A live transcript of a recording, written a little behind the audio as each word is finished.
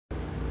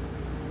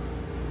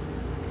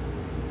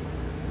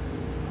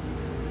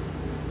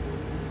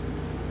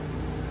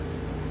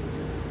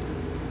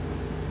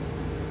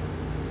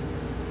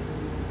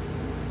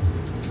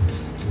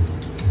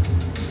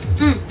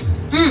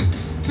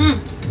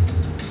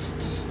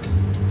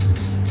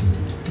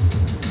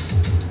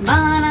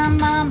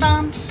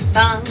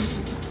bum.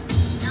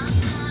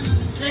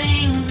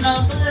 Sing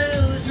the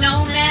blues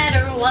no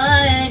matter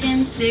what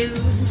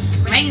ensues.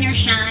 Rain or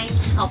shine,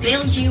 I'll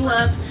build you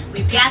up.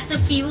 We've got the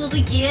fuel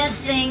to get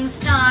things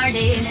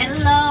started.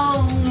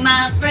 Hello,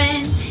 my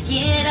friend,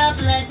 get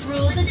up, let's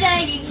rule the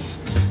day.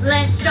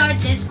 Let's start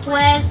this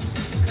quest,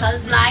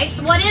 cause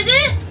life's, what is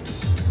it?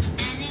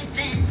 An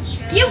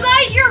adventure. You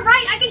guys, you're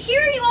right, I can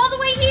hear you all the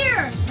way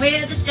here.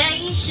 We're the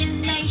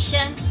Station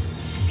Nation,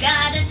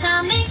 got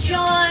atomic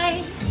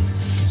joy.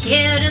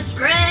 Here to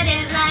spread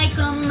it like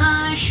a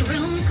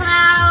mushroom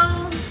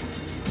cloud.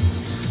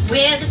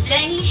 We're the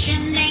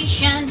Station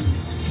Nation,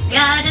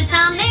 got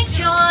atomic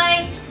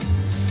joy.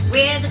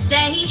 We're the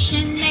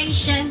Station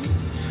Nation,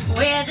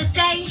 we're the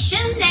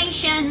Station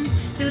Nation.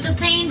 Through the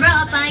pain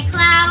brought by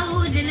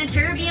clouds in a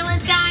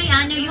turbulent sky,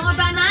 I know you're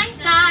by my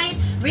side.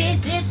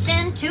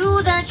 Resistant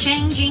to the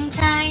changing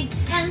tides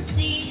and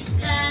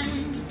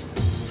seasons.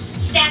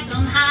 Stack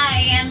them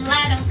high and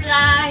let them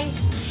fly.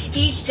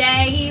 Each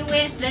day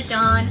with the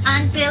dawn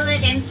until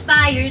it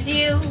inspires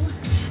you.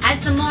 As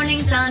the morning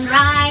sun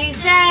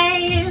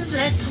rises,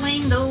 let's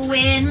swing the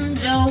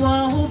window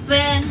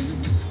open.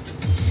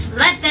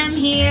 Let them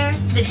hear,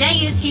 the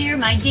day is here,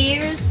 my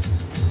dears.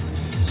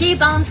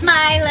 Keep on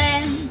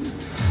smiling.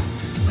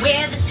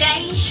 We're the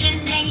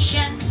Station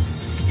Nation,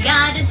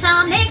 got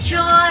atomic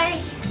joy.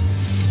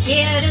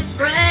 Here to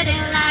spread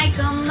it like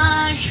a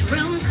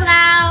mushroom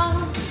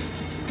cloud.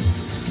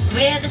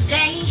 We're the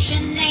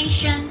Station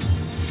Nation,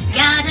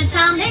 got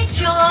atomic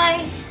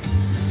joy.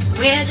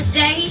 We're the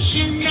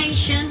Station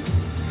Nation,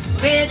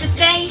 we're the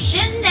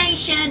Station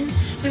Nation.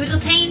 Through the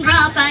pain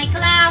brought by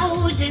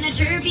clouds in a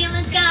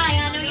turbulent sky,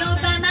 I know you're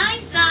by my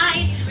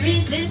side.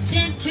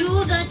 Resistant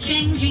to the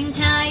changing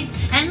tides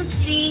and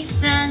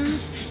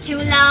seasons. To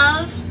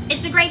love,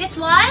 it's the greatest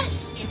what?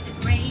 It's the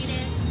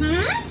greatest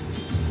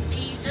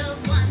piece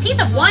of wonderful. Piece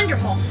of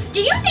wonderful.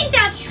 Do you think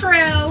that's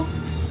true?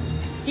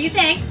 Do you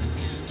think?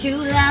 To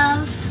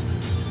love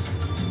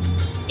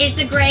is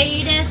the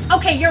greatest.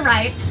 Okay, you're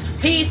right.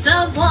 Piece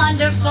of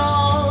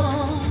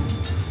wonderful.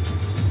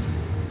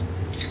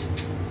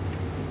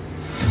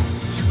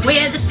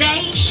 We're the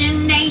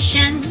Station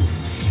Nation,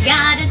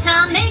 got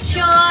atomic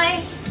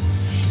joy.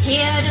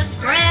 Here to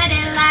spread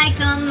it like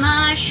a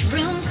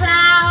mushroom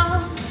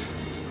cloud.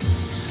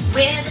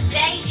 We're the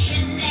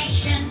Station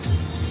Nation,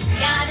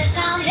 got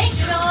atomic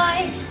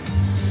joy.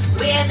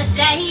 We're the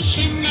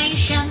Station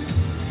Nation,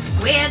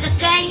 we're the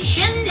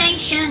Station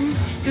Nation.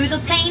 Through the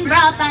pain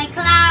brought by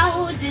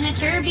clouds in a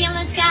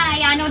turbulent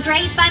sky, I know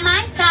Dre's by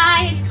my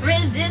side.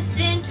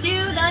 Resistant to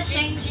the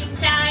changing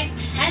tides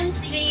and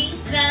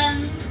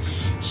seasons.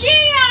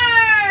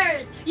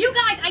 Cheers! You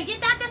guys, I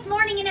did that this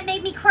morning and it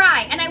made me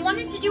cry, and I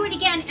wanted to do it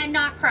again and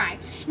not cry.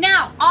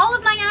 Now, all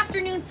of my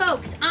afternoon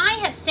folks, I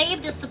have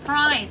saved a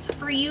surprise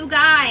for you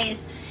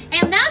guys.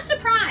 And that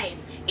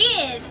surprise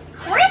is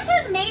Chris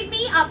has made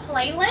me a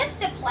playlist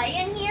to play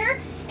in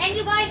here. And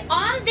you guys,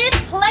 on this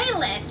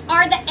playlist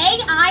are the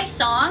AI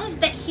songs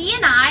that he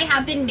and I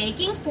have been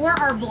making for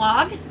our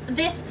vlogs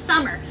this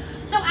summer.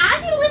 So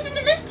as you listen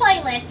to this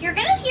playlist, you're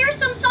gonna hear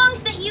some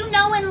songs that you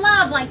know and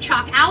love, like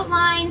Chalk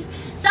Outlines,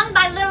 sung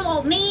by Little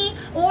Old Me,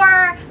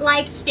 or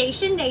like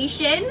Station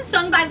Nation,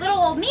 sung by Little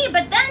Old Me.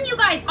 But then you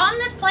guys, on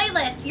this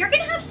playlist, you're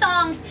gonna have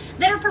songs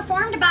that are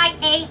performed by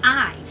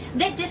AI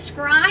that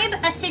describe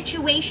a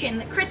situation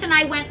that Chris and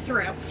I went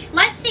through.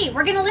 Let's see,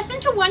 we're gonna listen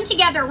to one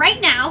together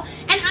right now,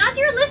 and as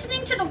you're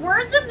listening to the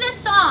words of this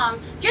song,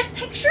 just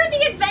picture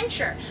the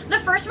adventure. The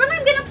first one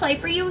I'm gonna play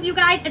for you, you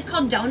guys, it's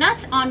called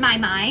Donuts on My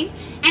Mind,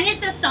 and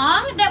it's a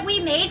song that we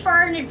made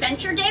for an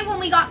adventure day when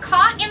we got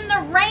caught in the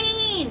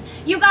rain.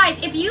 You guys,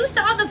 if you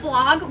saw the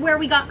vlog where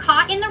we got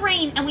caught in the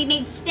rain and we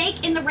made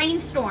steak in the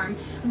rainstorm,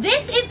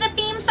 this is the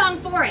theme song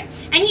for it.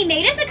 And he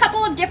made us a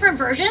couple of different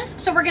versions,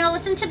 so we're gonna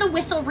listen to the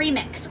Whistle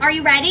remix. Are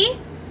you ready?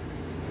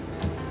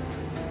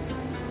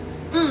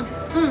 I'm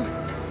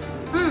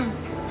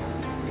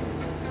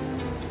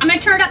gonna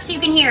turn it up so you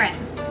can hear it.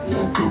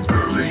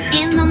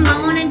 In the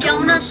morning,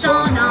 donuts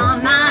on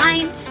our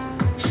mind.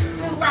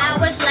 2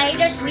 hours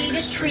later,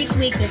 sweetest treats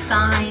we could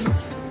find.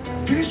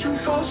 Vision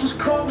Falls was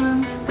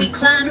calling. We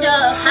climbed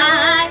up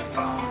high,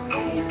 Found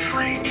old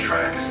train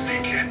tracks,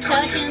 sinking,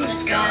 touching the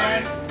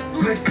sky.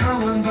 Red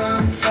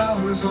columbine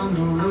flowers on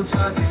the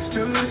roadside they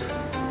stood.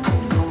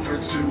 Pulled over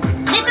to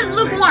This is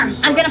lukewarm.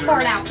 I'm gonna pour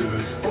it out.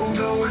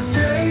 Although a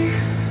day,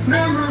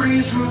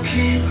 memories will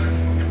keep.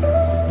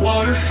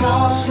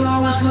 Waterfalls,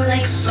 flowers,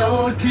 lakes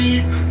so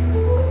deep.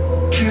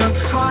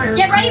 Campfires.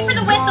 Get ready for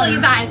the whistle,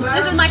 you guys.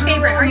 This is my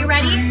favorite. Are you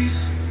ready?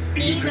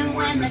 Even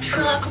when the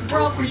truck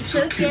broke, we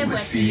took it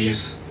with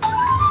ease.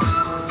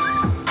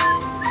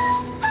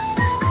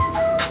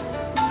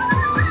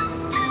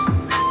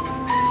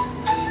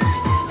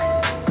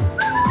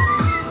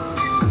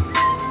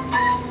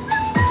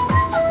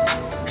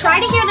 Try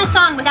to hear this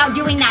song without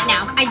doing that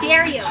now. I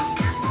dare you.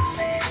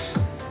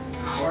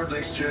 Hard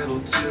Lake's gentle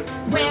tip,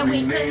 Where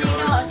we could meet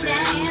or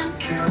stand.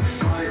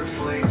 Campfire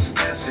flames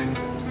dancing,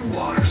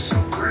 water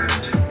so grand.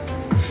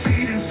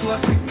 Feeding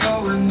fluffy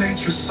pollen,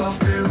 nature's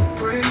soft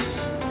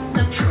embrace.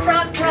 The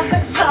truck broke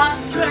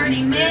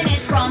 20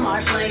 minutes from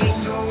our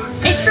place.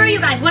 It's true, you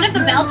guys. One of the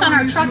belts on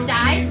our truck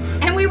died,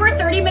 and we were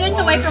 30 minutes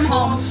away from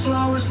home.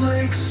 Flowers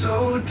lake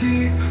so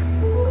deep.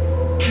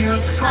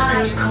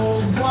 Campfires,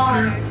 cold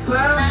water,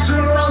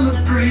 laughter on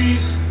the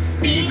breeze.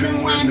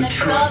 Even when the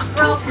truck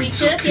broke, we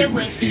took it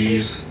with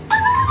ease.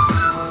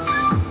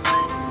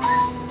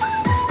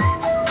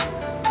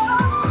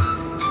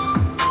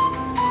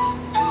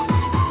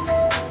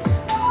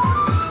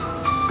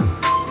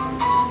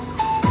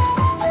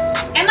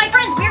 And my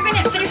friends, we're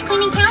gonna finish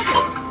cleaning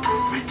campus.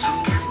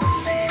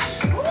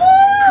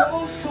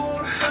 Called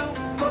for help,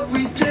 but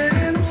we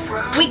didn't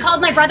frown. We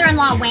called my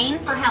brother-in-law Wayne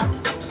for help.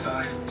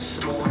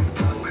 Storm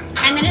blowing,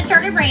 And then it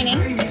started raining.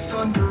 rainy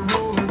thunder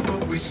rolling,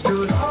 but we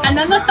stood up. And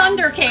then the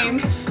thunder came.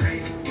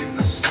 Stayed in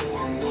the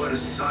storm, what a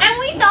sight. And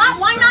we thought,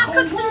 why not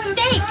cook some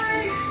steak?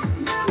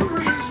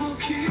 Memories will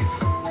keep.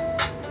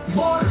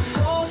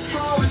 Waterfalls,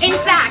 flowers, In lake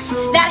fact,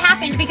 so that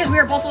happened because we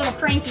were both a little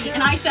cranky,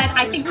 and I said,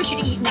 I think we should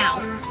eat now.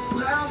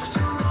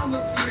 laughter on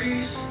the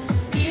breeze.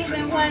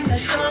 Even when the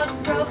truck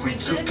broke, we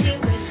took it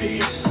with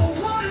ease. Oh,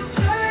 what a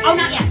day. Oh,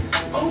 not yet.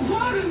 Oh,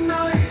 what a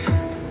night.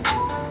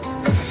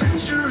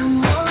 Adventure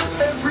and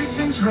love,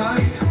 everything's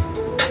right.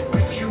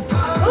 With you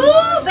by my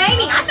Ooh,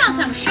 baby, I found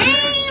some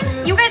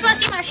shame. You guys want to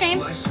see my shame?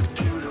 life's a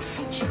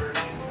beautiful journey.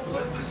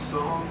 Let the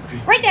song be.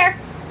 Right there.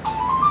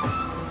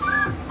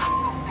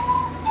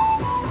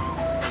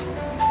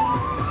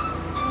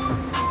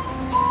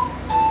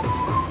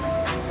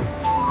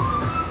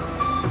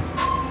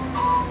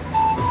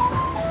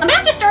 I'm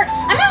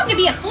gonna have to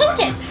be a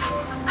flutist.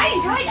 I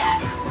enjoy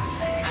that.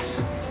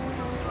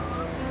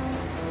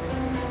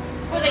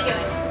 What was I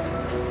doing?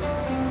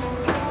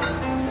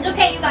 It's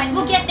okay, you guys.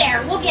 We'll get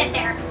there. We'll get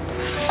there.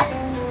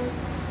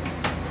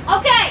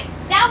 Okay,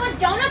 that was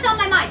Donuts on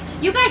My Mind.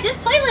 You guys, this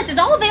playlist is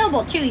all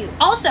available to you.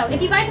 Also,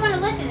 if you guys want to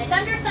listen, it's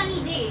under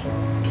Sunny D.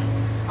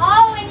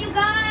 Oh, and you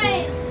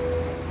guys,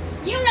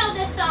 you know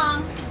this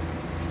song.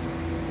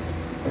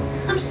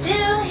 I'm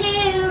still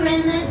here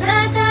in this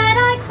bed that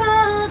I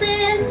crawled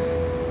in.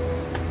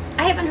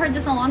 I haven't heard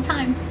this in a long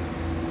time.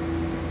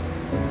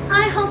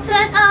 I hope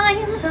that I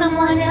am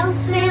someone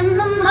else in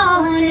the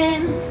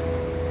morning.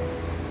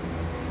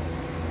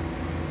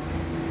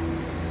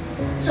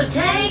 So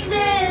take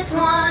this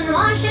one,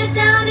 wash it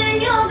down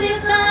and you'll be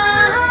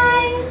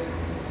fine.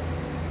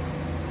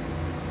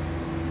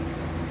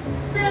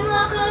 Then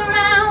walk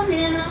around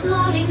in a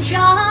floating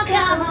chalk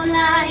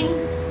outline.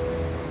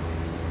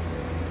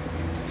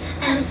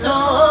 And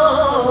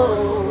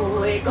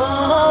so it goes,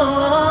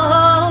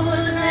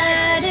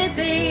 let it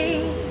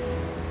be.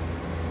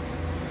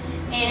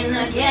 In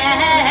the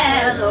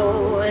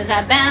gallows,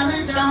 I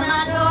balanced on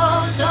my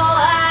toes so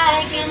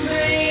I can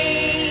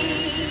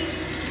breathe.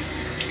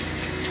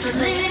 But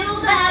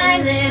little by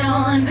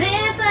little and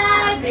bit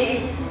by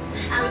bit,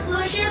 I'll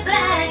push it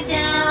back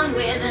down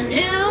with a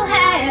new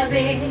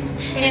habit.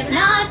 If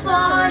not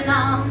for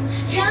long,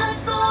 just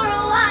for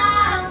a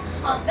while,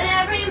 I'll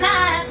bury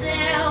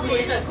myself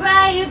with a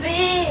great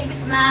big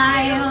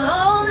smile.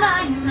 Oh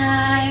my,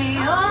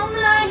 my, oh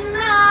my,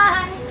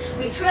 my.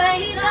 We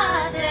trace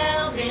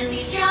ourselves in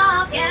these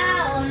chalk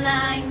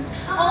outlines.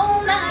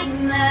 Oh my,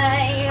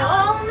 my,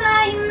 oh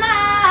my,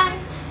 my.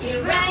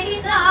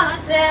 Erase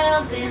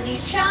ourselves in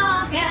these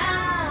chalk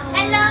outlines.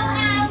 Hello,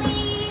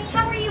 Allie.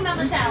 How are you,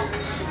 Mama Sal?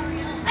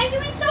 I'm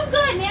doing so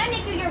good. May I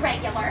make you your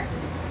regular?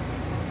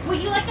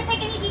 Would you like to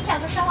pick any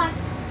details, or shall I?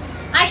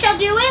 I shall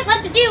do it.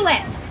 Let's do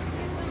it.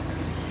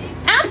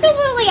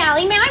 Absolutely,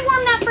 Allie. May I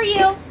warm that for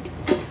you?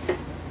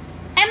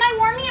 Am I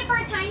warming it for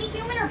a tiny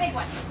human or big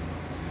one?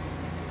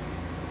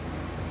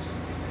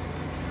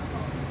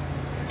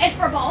 It's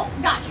for both?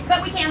 Got you.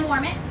 But we can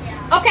warm it?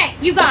 Yeah. Okay,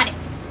 you got it.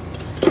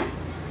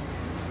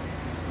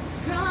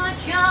 Draw a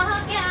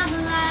chalk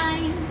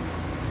outline.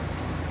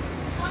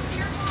 What's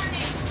your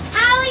morning?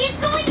 Allie, it's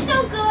going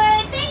so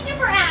good. Thank you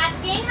for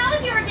asking.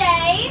 How's your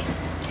day?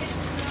 It's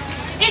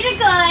good. Is it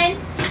good?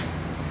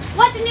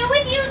 What's new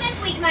with you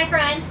this week, my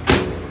friend?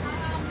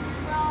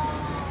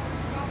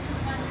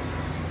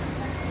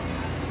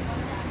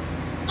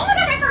 Oh my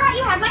gosh, I forgot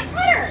you had my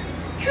sweater.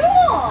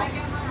 Cool.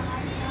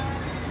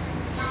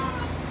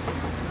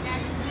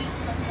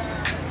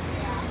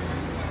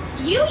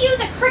 You use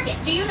a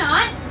Cricut, do you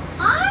not?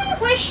 I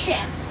was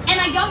shipped, and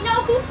I don't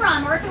know who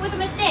from or if it was a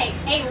mistake,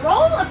 a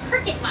roll of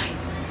Cricut vinyl.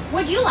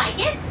 Would you like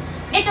it?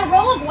 It's a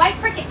roll of white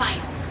Cricut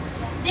vinyl.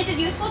 This is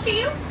useful to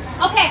you?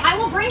 Okay, I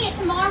will bring it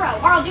tomorrow,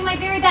 or I'll do my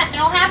very best, and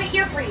I'll have it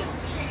here for you.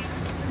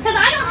 Because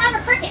I don't have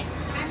a Cricut.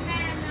 And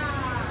then,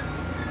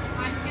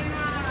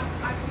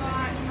 I've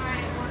got my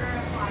order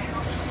of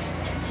files.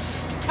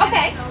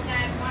 Okay. So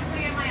then, once I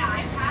get my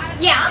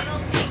iPad, Yeah. it'll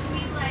take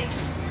me, like,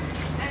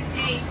 a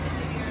day to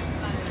do your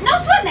study. No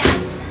sweat,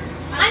 man.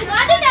 I'm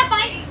glad that that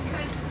fine.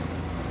 Because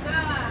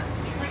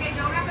I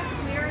don't have a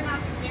clear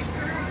enough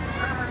sticker,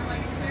 or,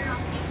 like, a clear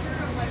enough picture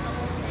of, like, the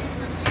whole thing,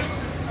 so she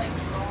will, like,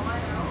 draw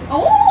it out.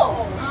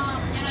 Oh.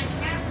 And I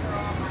can't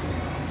draw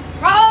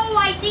myself. Oh,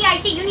 I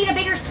see. You need a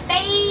bigger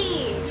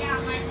space.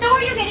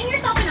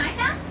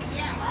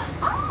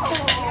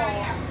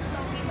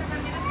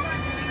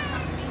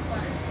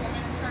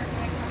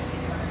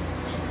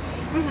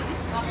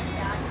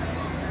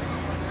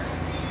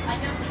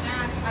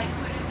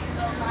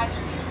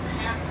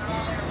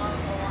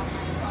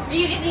 Or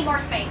you just need more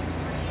space.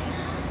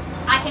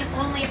 I can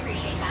only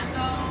appreciate that.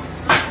 So,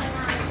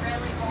 before I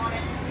really want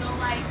it, so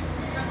like,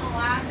 for the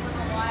last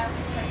little while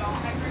since I got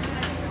my fridge,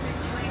 I've just been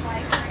doing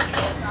like freaking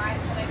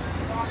designs that I can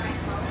put on my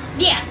phone.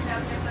 Yes. So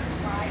different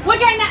strides. Which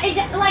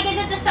is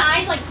it the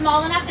size, like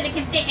small enough that it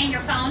can fit in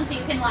your phone so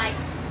you can like,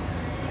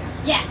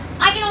 yes,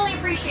 I can only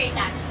appreciate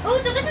that. Oh,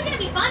 so this is going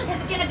to be fun because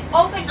it's going to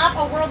open up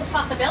a world of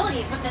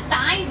possibilities with the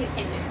size you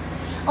can do.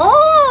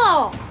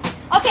 Oh,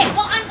 okay,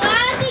 well I'm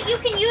glad that you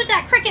can use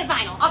that Cricut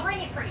vinyl. I'll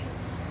bring it for you.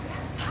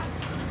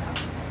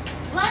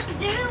 Let's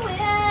do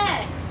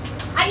it.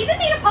 I even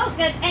made a post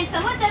and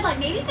someone said like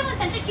maybe someone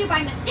sent it to you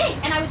by mistake,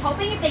 and I was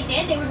hoping if they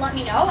did they would let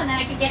me know and then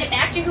I could get it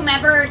back to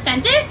whomever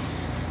sent it,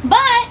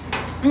 but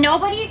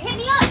nobody hit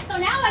me up, so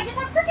now I just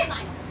have Cricut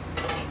vinyl.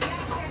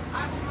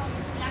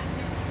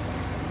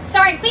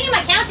 Sorry, I'm cleaning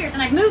my counters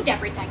and I've moved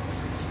everything.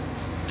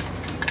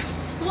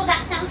 Well,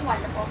 that sounds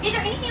wonderful. Is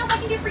there anything else I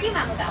can do for you,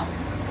 mademoiselle?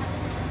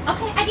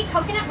 Okay, I did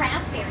coconut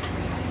raspberry for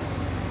you.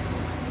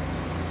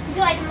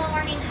 Good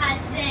morning,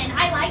 Hudson.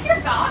 I like your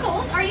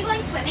goggles. Are you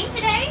going swimming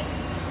today?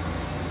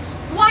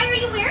 Why are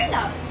you wearing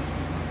those?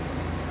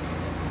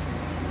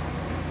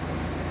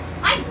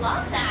 I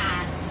love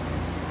that.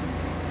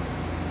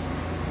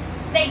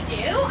 They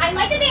do? I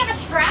like that they have a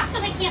strap so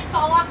they can't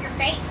fall off your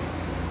face.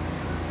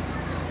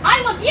 I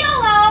look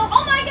yellow!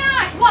 Oh my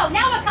gosh! Whoa,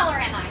 now what color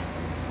am I?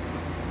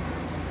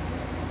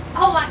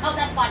 Oh,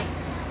 that's funny.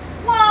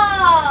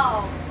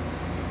 Whoa!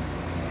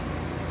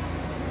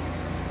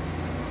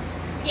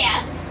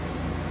 Yes.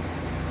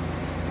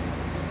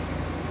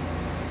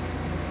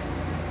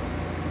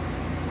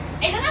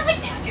 Isn't that like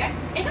magic?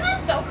 Isn't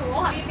that so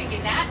cool how you can do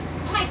that?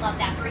 I love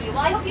that for you.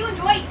 Well, I hope you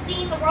enjoy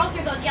seeing the world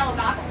through those yellow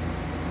goggles.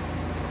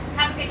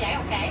 Have a good day,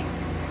 okay?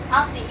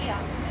 I'll see you.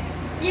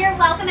 You're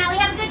welcome, Allie.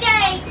 Have a good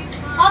day.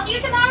 I'll see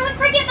you tomorrow with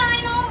Cricut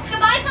vinyl.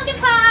 Goodbye, pumpkin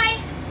pie.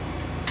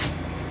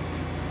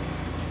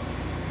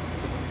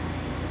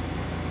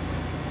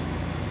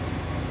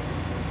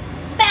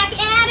 Back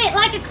at it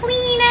like a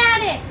clean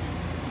addict.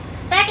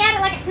 Back at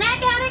it like a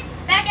snack addict.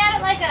 Back at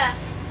it like a...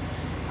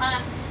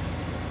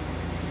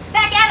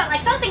 back at it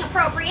like something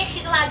appropriate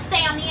she's allowed to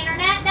say on the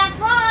internet. That's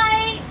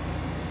right.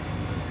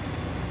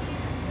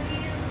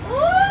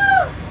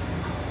 Ooh.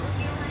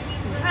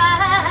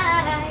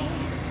 Right.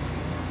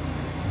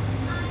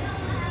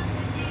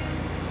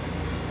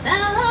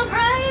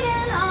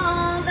 Celebrating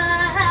all the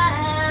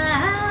highs.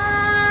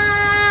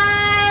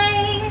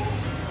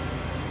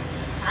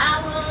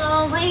 I will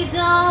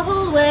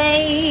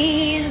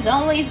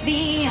always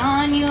be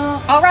on your...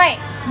 All right,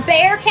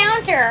 bear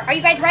counter. Are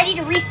you guys ready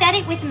to reset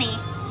it with me?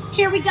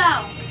 Here we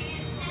go.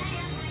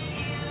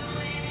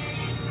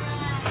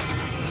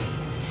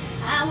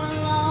 I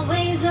will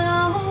always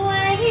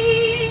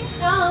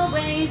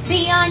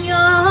be on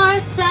your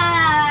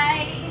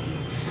side.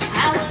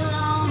 I will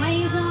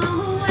always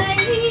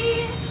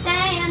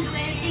stand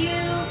with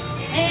you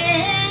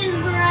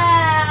in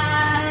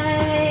bright.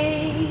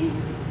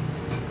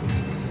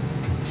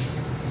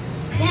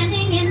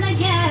 Standing in the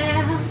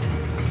gap,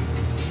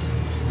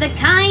 the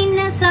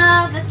kindness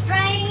of a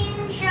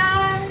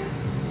stranger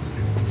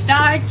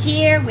starts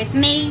here with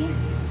me.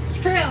 It's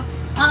true, a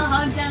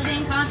hug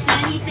doesn't cost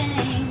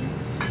anything,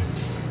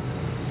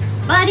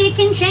 but it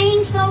can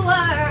change the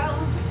world.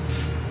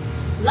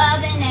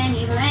 Love in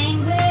any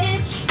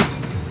language,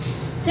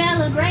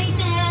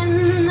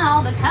 celebrating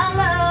all the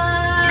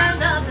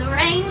colors of the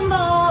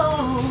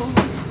rainbow.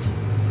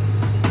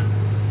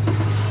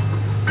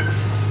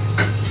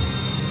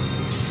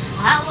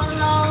 I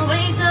will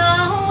always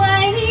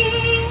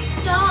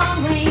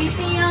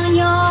be on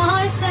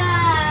your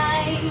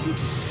side.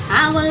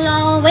 I will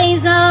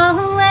always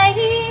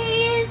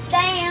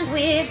stand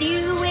with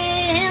you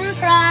in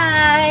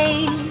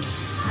pride.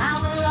 I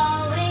will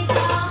always be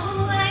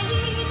on your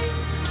side.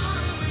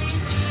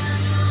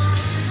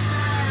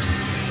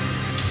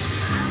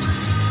 I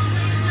will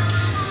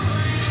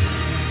always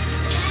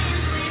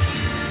stand with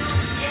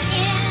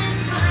you in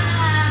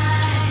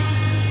pride.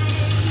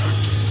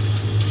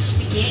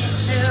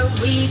 Together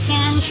we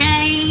can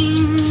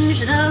change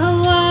the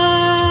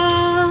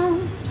world.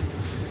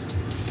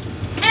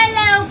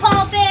 Hello,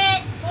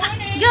 Pulpit.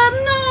 Morning. Good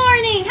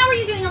morning. How are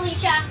you doing,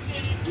 Alicia?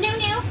 New.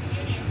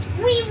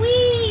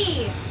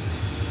 Wee.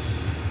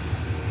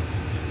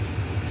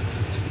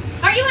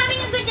 Are you having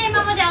a good day,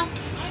 Mademoiselle?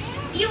 I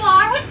am. You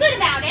are? What's good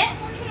about it?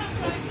 Working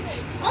outside today.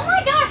 Oh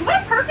my gosh,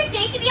 what a perfect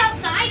day to be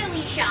outside,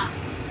 Alicia. I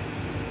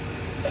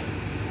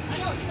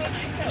know, it's so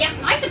nice out. Yep,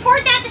 I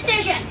support that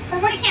decision for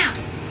what it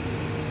counts.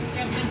 You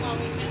have a good long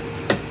weekend.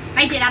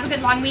 I did have a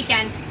good long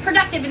weekend.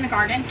 Productive in the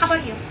garden. How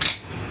about you? We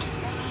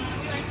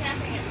went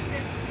camping at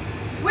Strip.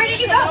 Where did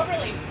you To go?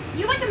 Moberly.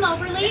 You went to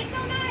Moberly? It's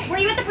so nice. Were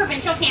you at the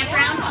provincial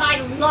campground? Yeah.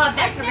 I love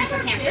that I've provincial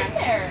never campground.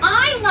 been there.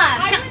 I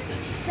love. I was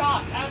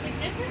shocked. I was like,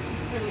 this is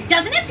really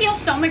Doesn't it feel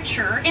so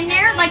mature in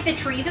there? Like the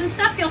trees and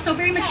stuff feel so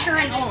very mature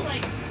and old. It's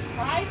like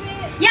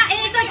private. Yeah, and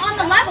it's like on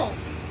the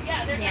levels.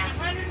 Yeah, there's Yes.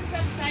 like 100 and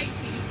some sites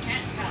that you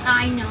can't tell.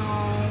 I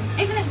know.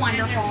 Isn't it And their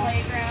wonderful?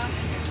 playground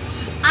and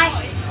their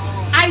I- it's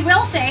all. I I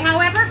will say,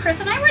 however, Chris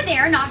and I were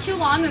there not too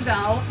long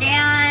ago,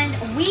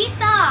 and we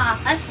saw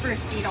a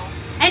spruce beetle.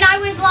 And I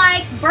was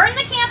like, burn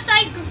the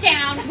campsite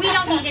down. We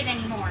don't need it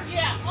anymore.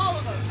 Yeah, all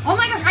of them. Oh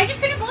my gosh, I just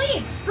couldn't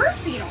believe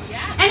spruce beetles.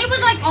 Yeah. And it was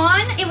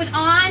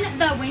on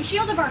the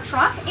windshield of our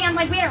truck, and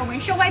like we had our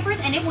windshield wipers,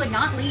 and it would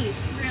not leave.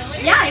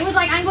 Really? Yeah, it was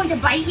like, I'm going to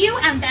bite you,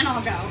 and then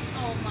I'll go.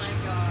 Oh my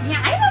god.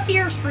 Yeah, I have a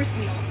fear of spruce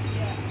beetles.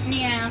 Yeah.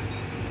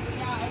 Yes.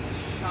 Yeah, I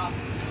was shocked.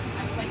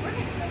 I was like, we're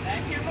gonna go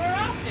back here more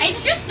often.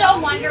 It's just so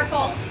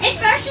wonderful.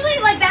 Especially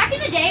like back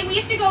in the day, we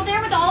used to go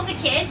there with all of the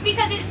kids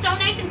because it's so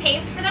nice and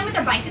paved for them with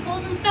their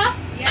bicycles and stuff.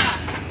 Yeah.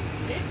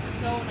 It's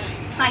so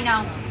nice. I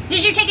know.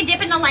 Did you take a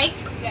dip in the lake?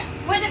 Yeah.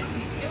 Was it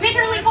was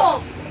bitterly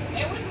warm. cold?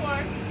 It was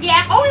warm.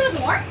 Yeah. Oh, it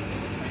was warm? It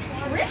was pretty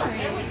warm. Really?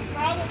 There was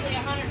probably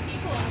 100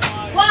 people in the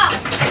water. Wow.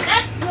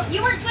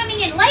 You weren't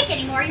swimming in lake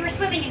anymore, you were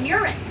swimming in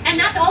urine. And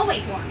that's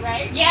always warm.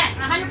 Right? Yes,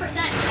 100%.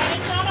 And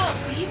it's not all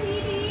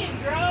seaweedy and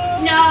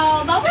gross.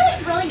 No, Mobile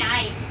is really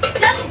nice.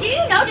 Do you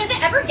know, does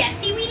it ever get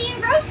seaweedy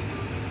and gross?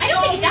 I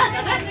don't think it does We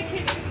it? were in the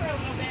canoe for a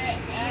little bit,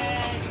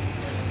 and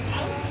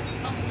out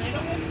a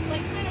little bit,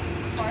 like kind of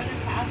farther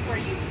past where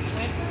you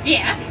swim.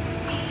 Yeah. You can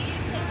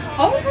see some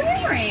Oh,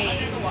 colors really?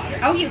 under the water.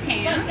 Oh, you But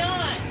can?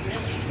 not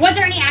really. Was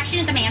there any action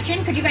at the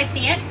mansion? Could you guys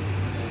see it?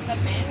 The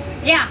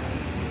mansion. Yeah.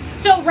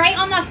 So right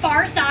on the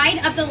far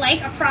side of the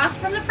lake across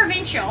from the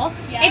Provincial,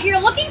 Yeah. if you're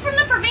looking from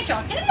the Provincial,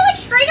 it's going to be like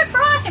straight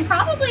across and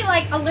probably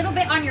like a little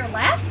bit on your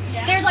left.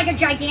 Yeah. There's like a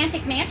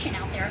gigantic mansion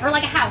out there, or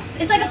like a house.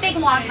 It's like a big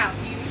log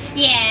house.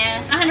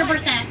 Yes,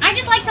 100%. I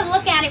just like to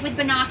look at it with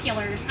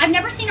binoculars. I've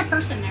never seen a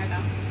person there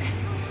though.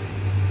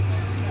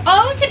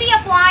 Oh, to be a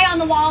fly on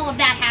the wall of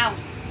that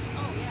house.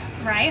 Oh,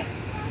 yeah. Right?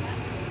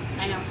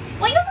 I know.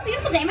 Well, you have a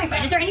beautiful day, my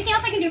friend. Is there anything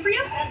else I can do for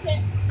you? That's it.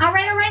 All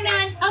right,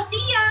 man. I'll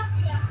see ya.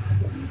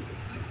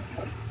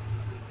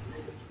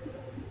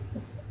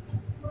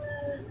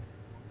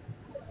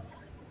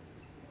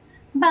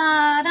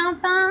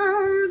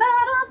 Ba-dum-bum,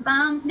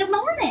 ba-dum-bum. Good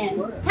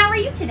morning. How are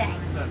you today?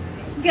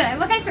 Good.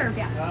 What can I serve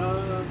you?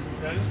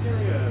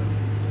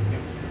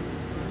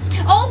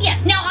 Oh,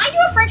 yes. Now, I do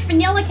a French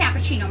vanilla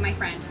cappuccino, my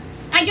friend.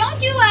 I don't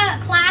do a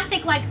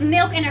classic, like,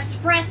 milk and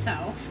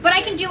espresso, but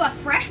I can do a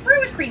fresh brew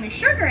with cream and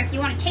sugar if you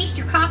want to taste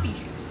your coffee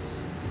juice.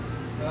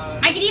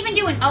 I could even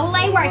do an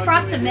Olay where I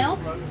frost some milk.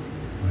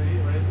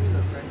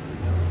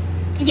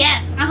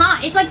 Yes,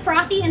 It's like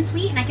frothy and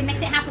sweet, and I can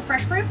mix it half with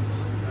fresh brew.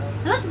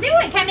 Let's do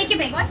it. Can I make you a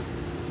big one?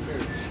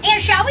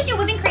 And shall we do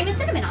whipping cream and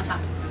cinnamon on top?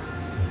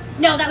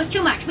 No, that was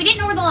too much. We didn't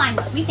know where the line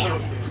was. We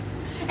found it.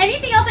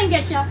 Anything else I can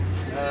get you?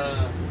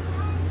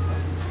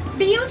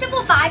 Beautiful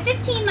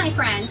 5:15, my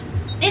friend.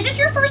 Is this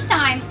your first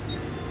time?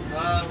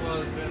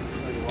 Well, it's been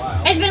like a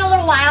while. It's been a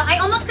little while. I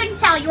almost couldn't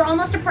tell. You were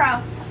almost a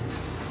pro.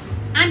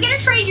 I'm going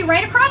to trade you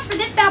right across for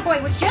this bad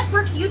boy, which just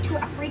works you to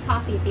a free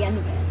coffee at the end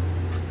of it.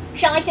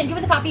 Shall I send you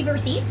with a copy of your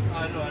receipt? No,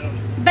 I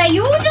don't.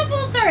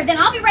 Beautiful, sir. Then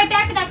I'll be right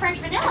back with that French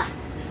vanilla.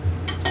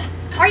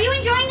 Are you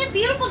enjoying this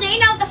beautiful day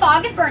now that the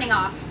fog is burning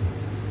off?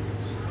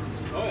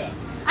 Oh, yeah.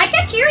 I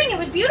kept hearing it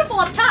was beautiful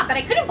up top, but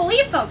I couldn't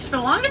believe, folks, for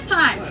the longest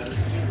time.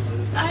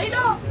 I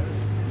know.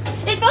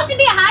 It's supposed to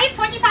be a high of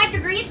 25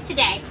 degrees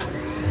today.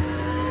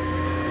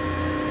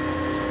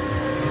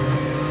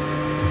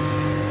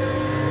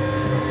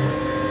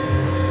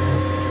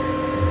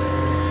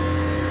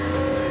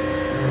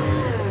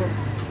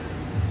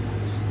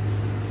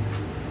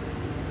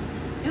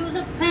 Through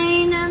the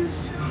pain and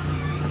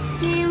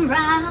being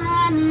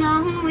riding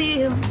on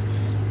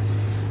wheels.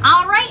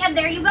 All right, and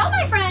there you go,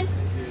 my friend.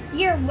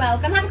 You're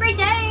welcome. Have a great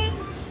day.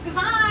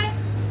 Goodbye.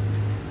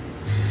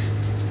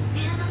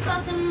 In the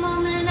fucking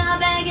moment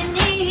of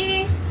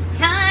agony,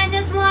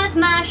 kindness was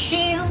my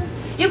shield.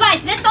 You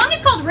guys, this song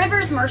is called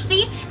River's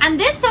Mercy, and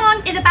this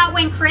song is about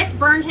when Chris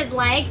burned his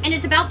leg, and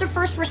it's about the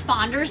first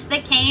responders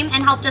that came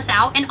and helped us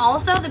out, and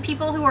also the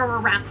people who were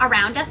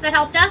around us that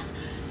helped us.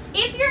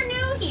 If you're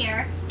new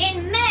here,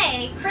 in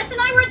May, Chris and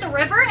I were at the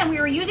river and we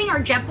were using our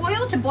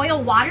Jetboil to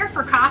boil water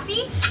for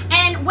coffee.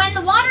 And when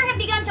the water had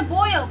begun to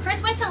boil,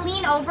 Chris went to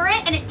lean over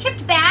it and it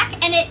tipped back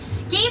and it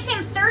gave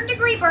him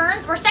second-degree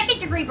burns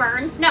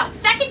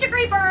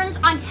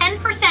on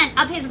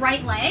 10% of his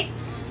right leg.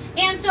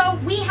 And so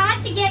we had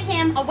to get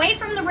him away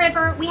from the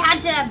river. We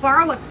had to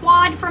borrow a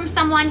quad from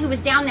someone who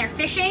was down there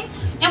fishing.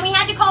 And we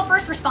had to call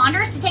first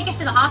responders to take us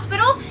to the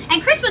hospital.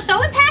 And Chris was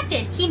so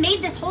impacted, he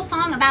made this whole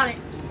song about it.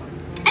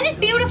 And it's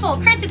beautiful.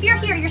 Chris, if you're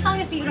here, your song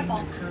is beautiful.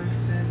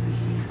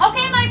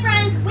 Okay, my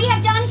friends, we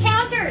have done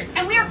counters,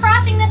 and we are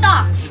crossing this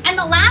off. And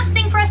the last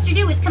thing for us to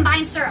do is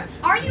combine syrups.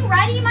 Are you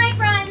ready, my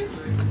friends?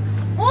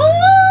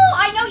 Ooh,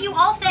 I know you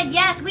all said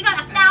yes. We got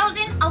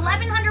 1,000,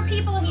 1,100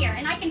 people here,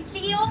 and I can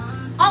feel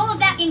all of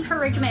that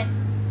encouragement.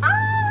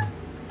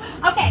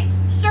 Ah. Okay,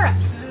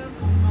 syrups.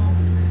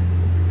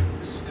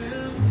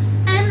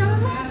 And the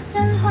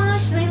lesson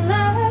harshly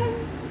learned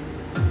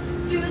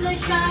through the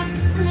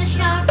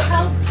sharp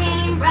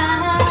cocaine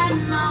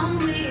riding on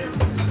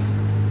wheels.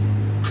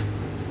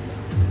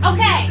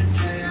 Okay,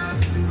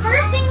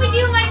 first thing we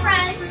do, my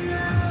friends,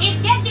 is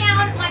get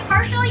down my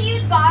partially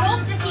used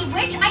bottles to see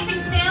which I can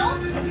fill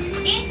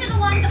into the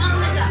ones on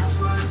the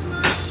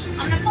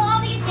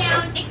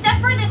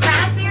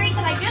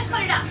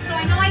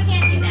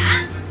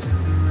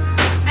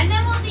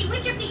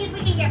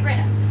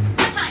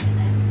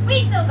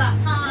still got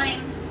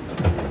time.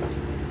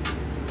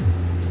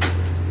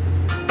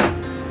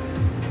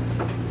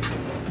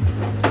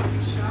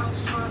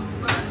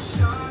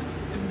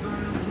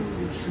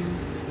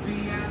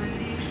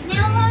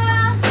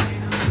 Now,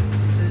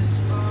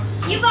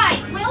 you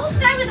guys,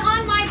 whilst I was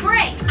on my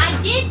break,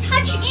 I did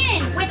touch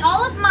in with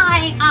all of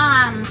my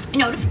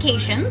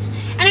notifications,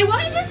 and I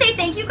wanted to say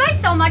thank you guys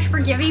so much for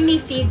giving me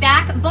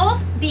feedback,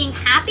 both being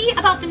happy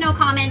about the no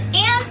comments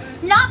and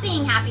not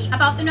being happy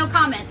about the no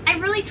comments. I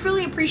really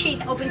truly appreciate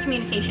the open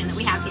communication that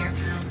we have here.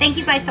 Thank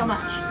you guys so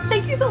much.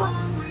 Thank you so much.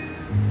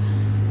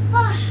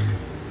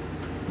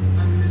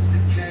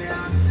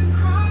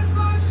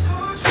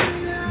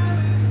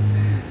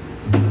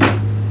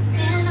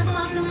 In a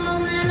fucking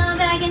moment of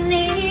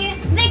agony,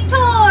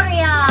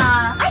 Victoria!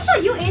 I saw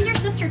you and your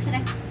sister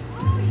today.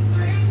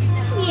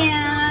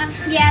 Yeah.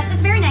 Yes,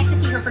 it's very nice to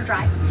see her for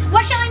drive.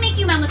 What shall I make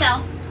you,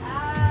 mademoiselle?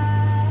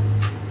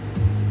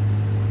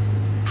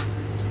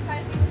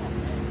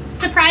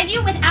 Surprise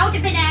you without a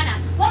banana.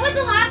 What was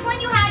the last one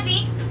you had,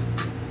 V?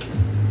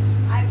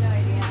 I have no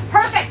idea.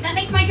 Perfect. That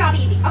makes my job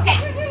easy. Okay.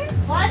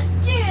 Let's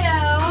do...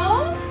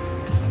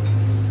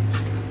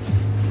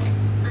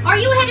 Are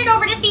you headed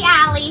over to see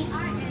Allie?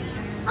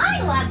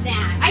 I love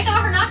that. I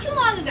saw her not too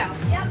long ago.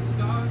 Yep.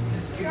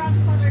 You're on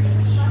sponsor doing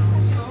stuff.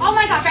 Oh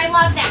my gosh, I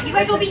love that. You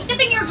guys will be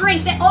sipping your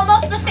drinks at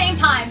almost the same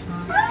time.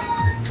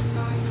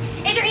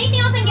 Is there anything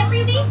else I can get for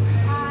you, V? Can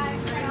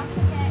I also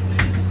get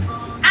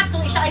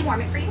Absolutely. Shall I warm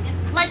it for you?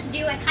 Let's do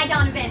it. Hi,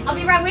 Donovan. I'll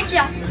be right with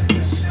you.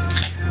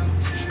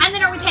 And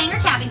then are we paying or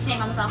tabbing today,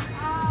 mademoiselle?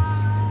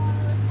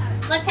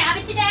 Let's tab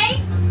it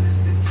today.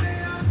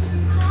 Yeah,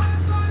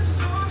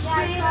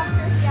 I saw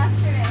Chris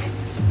yesterday.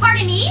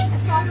 Pardon me? I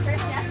saw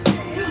Chris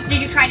yesterday.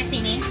 Did you try to see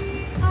me?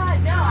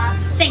 No,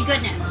 actually. Thank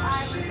goodness.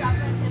 I was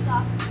dropping the kids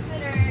off.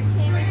 Consider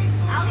came in.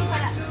 Allie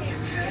went out. Came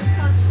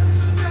because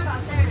she drove out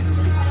there. It was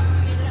really funny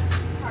because we ended up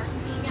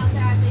being out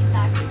there at the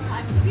exact same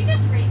time. So we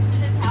just raced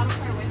into town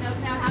with our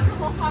windows down, having a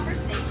whole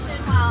conversation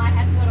while I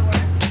had to go to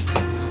work.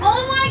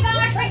 Oh my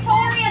gosh,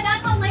 Victoria,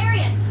 that's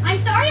hilarious. I'm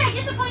sorry I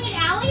disappointed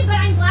Allie, but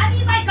I'm glad that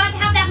you guys got to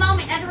have that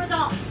moment as a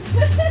result.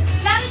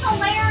 That is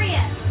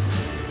hilarious.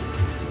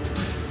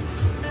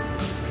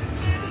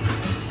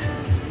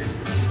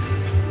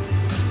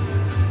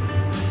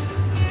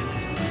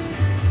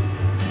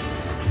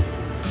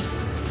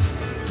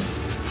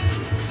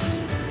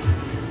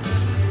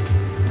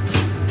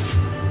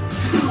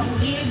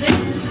 We've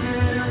been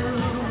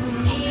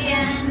through, me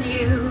and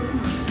you.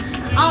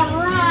 All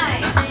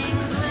right.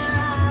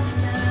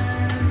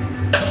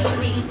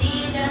 We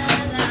need a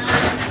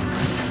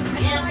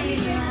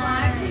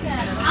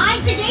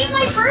Today's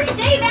my first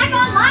day back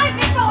on live,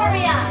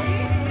 Victoria.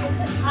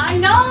 I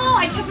know.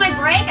 I took my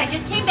break. I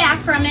just came back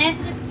from it.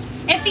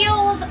 It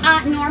feels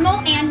normal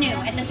and new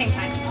at the same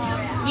time.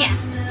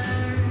 Yes.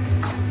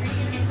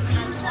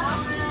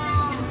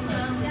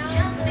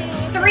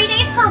 3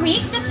 days per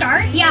week to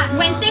start. Yeah,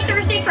 Wednesday,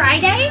 Thursday,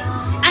 Friday.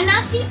 And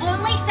that's the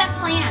only set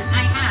plan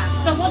I have.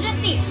 So we'll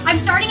just see. I'm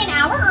starting an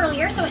hour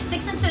earlier, so it's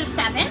 6 instead of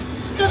 7.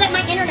 So that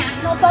my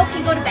international folk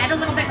can go to bed a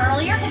little bit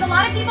earlier, because a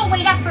lot of people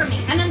wait up for me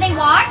and then they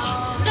watch.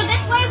 So this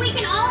way we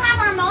can all have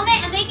our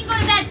moment and they can go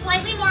to bed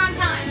slightly more on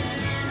time.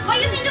 What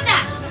do you think of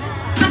that?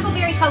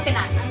 Huckleberry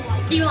coconut.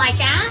 Do you like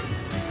that?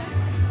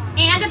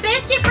 And a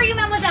biscuit for you,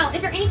 mademoiselle.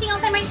 Is there anything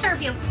else I might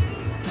serve you? Did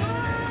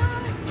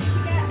she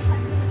get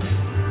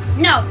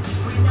Hudson? No.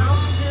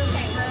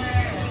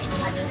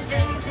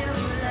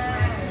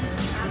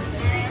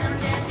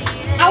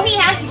 Oh, he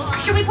has.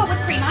 Should we put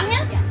whipped cream on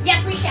his?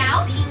 Yes, we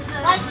shall.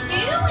 Let's do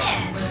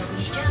it.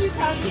 She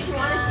probably she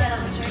wanted to get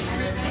on the shirt.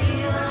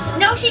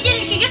 No, she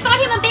didn't. She just got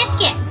him a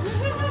biscuit.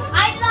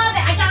 I love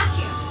it. I got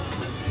you.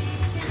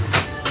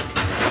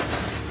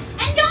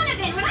 And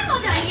Donovan, when I'm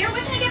all done here,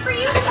 what can I get for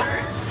you,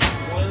 sir?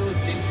 One of those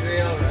ginger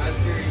ale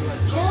raspberry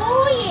lunch.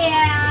 Oh,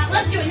 yeah.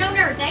 Let's do it. No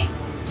nerds, eh?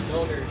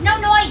 No nerds. No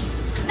noise.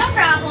 No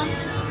problem.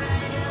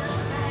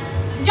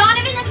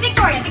 Donovan, this is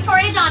Victoria.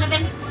 Victoria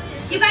Donovan.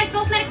 You guys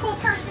both met a cool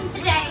person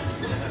today.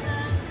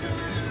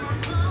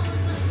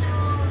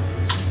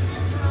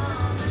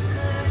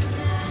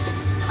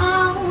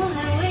 All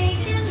that we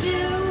can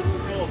do.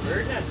 Little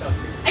bird nest up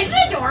here. Isn't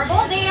it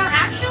adorable? They are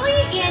actually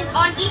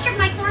on each of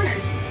my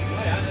corners.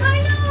 I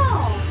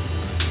know.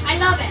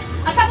 I love it.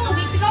 A couple of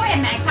weeks ago, I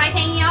had magpies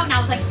hanging out, and I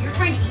was like, "You're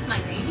trying to eat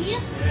my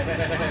babies?"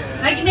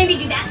 Like, you made me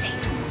do that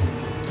face.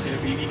 Get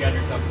a BB gun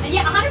or something.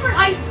 Yeah,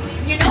 100%.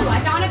 You know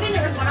what, Donovan?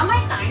 There was one on my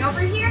sign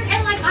over here,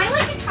 and like, I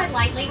like to tread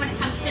lightly when it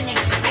comes to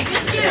nature. I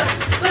just do.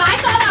 But I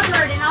saw that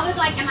bird, and I was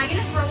like, "Am I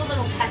gonna throw a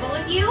little pebble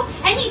at you?"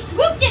 And he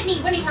swooped at me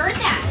when he heard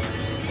that.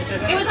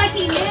 It was like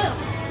he knew.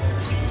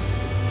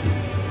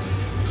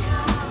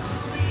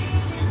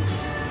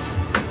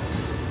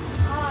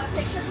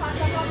 Picture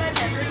popped up on my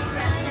memories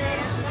yesterday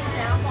of the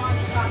snap-on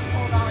that got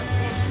pulled on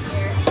in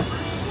here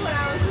when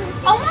I was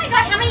with Oh my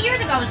gosh, how many years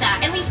ago was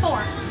that? At least 4.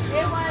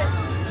 It was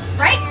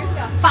Right? 5 years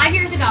ago. 5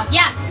 years ago.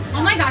 Yes.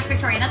 Oh my gosh,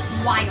 Victoria, that's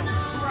wild.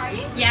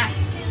 Right?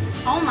 Yes.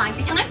 Oh my,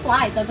 time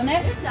flies, doesn't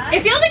it? It does.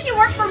 It feels like you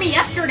worked for me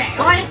yesterday,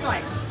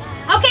 honestly.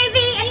 Okay, V,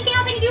 anything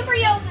else I can do for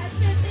you?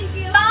 That's it.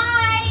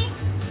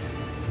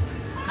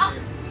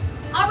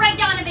 right,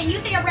 Donovan, you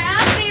say a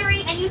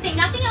raspberry and you say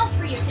nothing else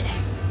for you today.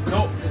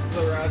 Nope, just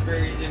the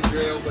raspberry ginger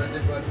ale, but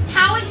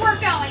How is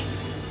work going?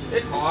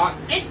 it's hot.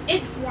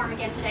 It's warm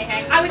again today,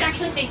 hey? I was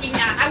actually thinking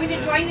that. I was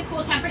enjoying the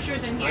cool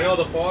temperatures in I here. know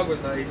the fog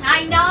was nice.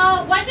 I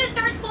know. Once it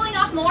starts cooling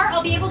off more,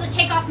 I'll be able to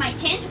take off my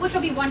tint, which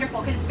will be wonderful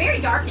because it's very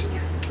dark in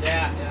here.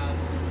 Yeah.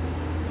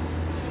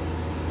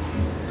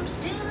 I'm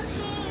still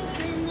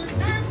here in this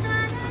bed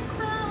that I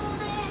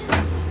crawled in.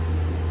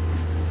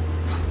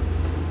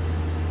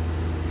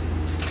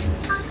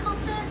 I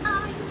hope that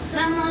I'm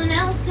Someone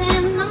else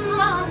in the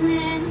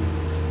morning.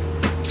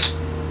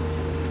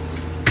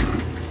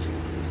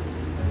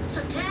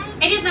 so take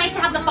It is nice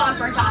to have the fog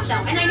burnt off though,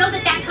 and I know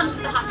that that comes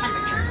with the hot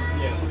temperature.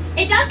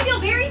 Yeah. It does feel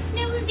very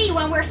snoozy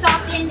when we're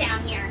socked in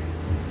down here.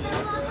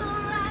 and walk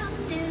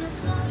around in a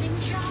floating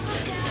chalk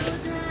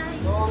outline.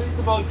 Oh,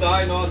 we come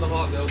outside, not in the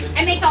hot building.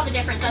 It makes all the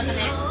difference, doesn't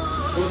it?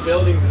 Those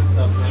buildings and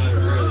stuff, man, are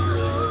really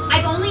good.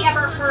 I've only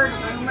ever heard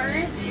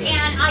rumors,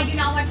 and I do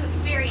not want to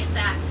experience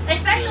that,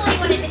 especially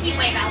when it's a heat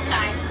wave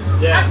outside.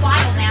 Yeah. That's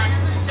wild, man.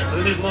 And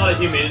then there's a lot of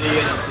humidity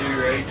in it too,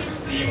 right?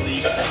 Steam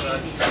leaks and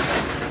such.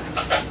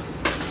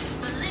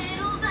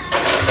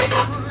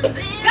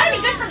 Gotta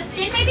be good for the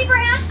skin, maybe,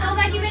 perhaps? All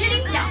that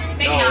humidity? No,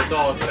 maybe No, not. it's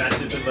all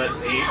asbestos and lead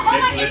paint. Oh my,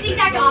 mixed it's with the it,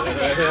 exact so-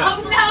 opposite. Yeah.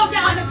 Oh no,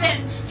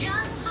 Donovan.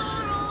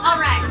 All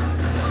right.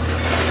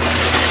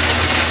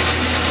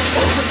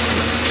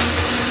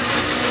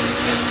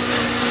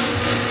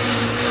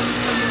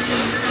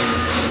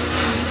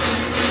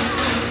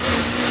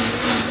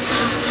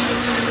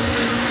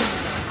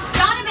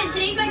 Donovan,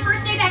 today's my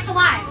first day back to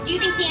live. Do you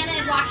think Kiana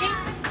is watching?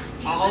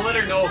 I'll let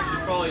her know. She's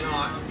probably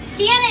not.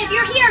 Kiana, if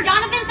you're here,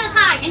 Donovan says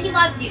hi and he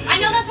loves you. I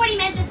know that's what he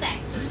meant to say.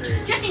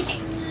 Just in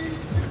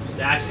case.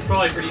 Yeah, she's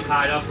probably pretty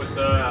tied up with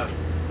the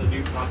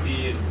new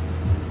puppy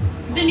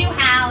and The new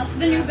house,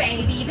 the new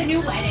baby, the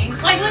new wedding.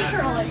 Like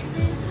literally.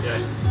 yeah,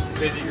 she's a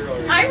busy girl.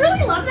 I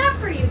really love that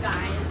for you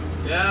guys.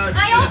 Yeah.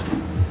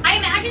 I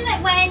imagine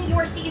that when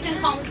your season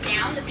calms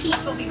down, the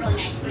peace will be really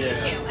nice for you Yeah.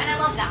 too. And I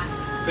love that.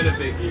 It's been a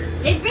big year.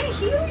 It's been a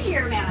huge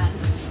year, man.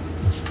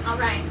 All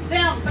right.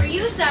 Bill, for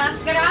you, sir,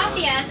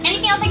 gracias.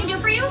 Anything else I can do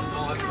for you?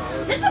 Oh, that's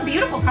solid. This is a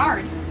beautiful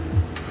card.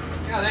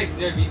 Yeah, thanks.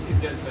 Yeah, VC's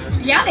getting better.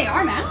 Yeah, they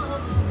are, man.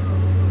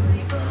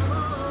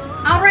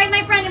 All right,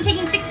 my friend, I'm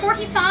taking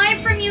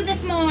 645 from you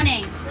this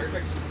morning.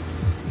 Perfect.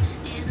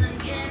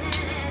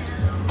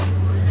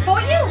 For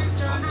you.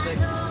 Awesome,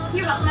 thanks.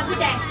 You're welcome. Have a good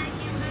day.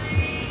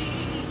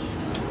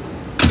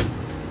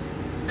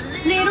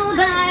 Little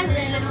by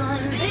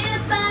little,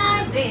 bit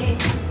by bit,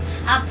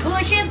 I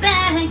push it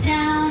back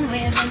down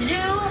with a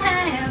new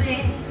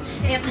habit.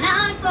 If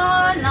not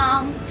for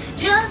long,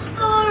 just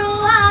for a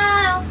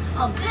while,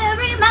 I'll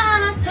bury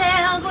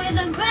myself with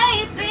a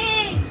great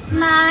big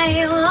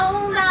smile.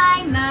 Oh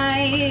my,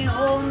 my,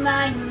 oh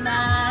my,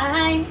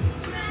 my.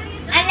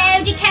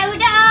 Hello,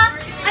 Dakota.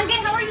 I'm good.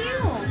 How are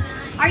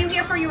you? Are you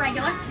here for your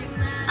regular?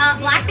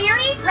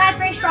 Blackberry,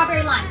 raspberry,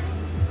 strawberry, lime.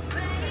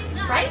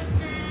 Right?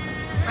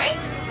 Right?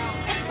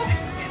 It's cool.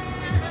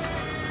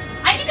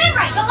 I think I'm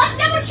right, but let's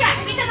double check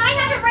because I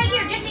have it right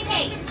here just in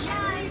case.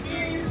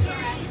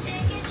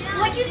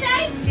 What'd you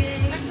say?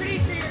 I'm pretty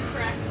sure you're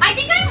correct. I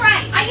think I'm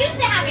right. I used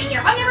to have it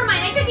here. Oh, never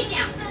mind. I took it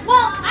down.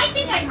 Well, I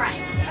think I'm right.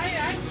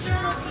 I'm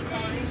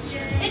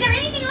sure. Is there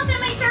anything else that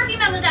might serve you,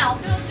 mademoiselle?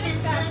 No,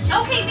 just that.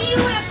 Okay,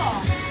 beautiful.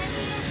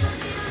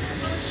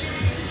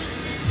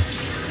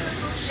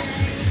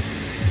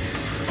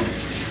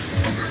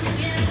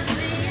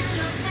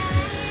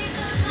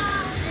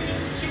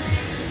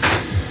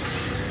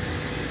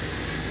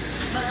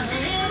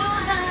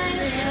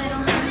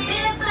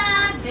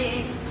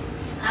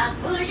 I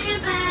push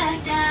it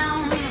back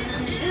down with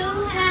a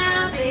new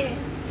habit.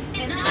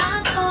 And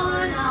not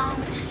for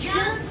long,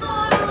 just for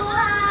a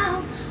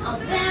while, I'll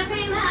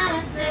bury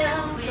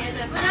myself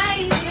with a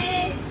great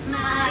big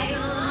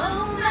smile.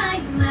 Oh my,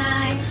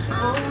 my,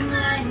 oh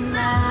my,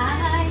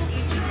 my.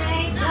 Each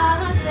place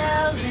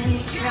ourselves in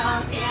these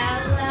chalk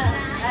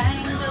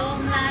outlines. Oh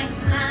my,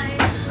 my,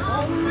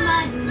 oh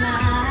my,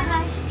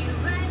 my.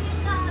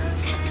 Erase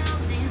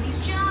ourselves in these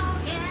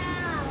chalk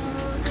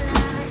outlines.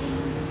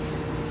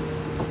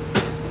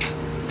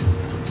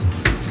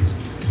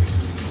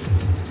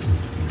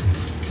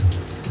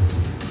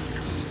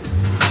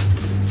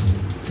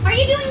 Are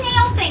you doing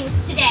nail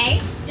things today?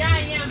 Yeah, I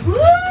am.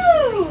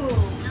 Woo!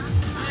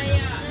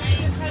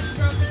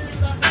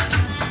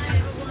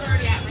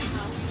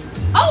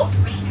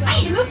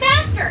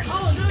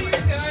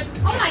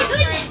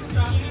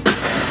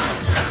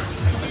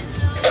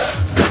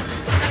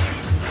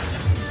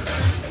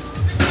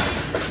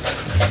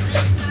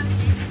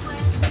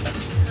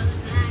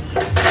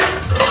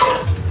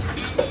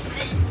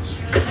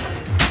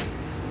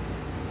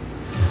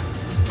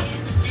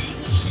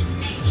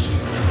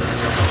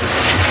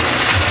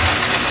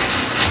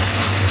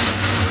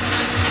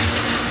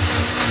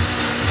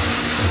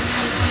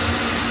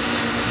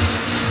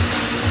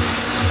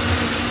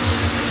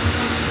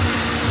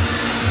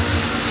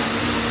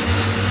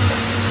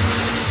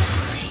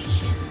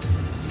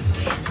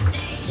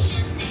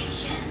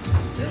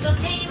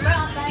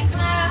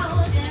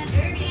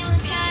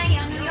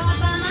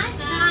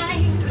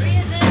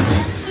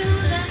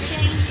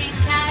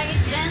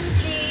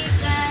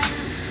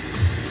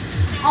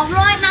 All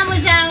right,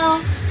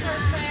 mademoiselle.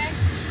 Perfect.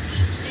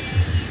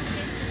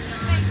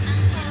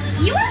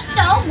 You are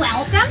so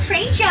welcome.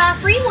 Trade ya.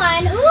 Free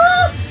one.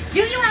 Ooh.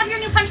 Do you have your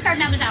new punch card,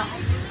 mademoiselle?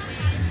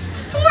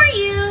 For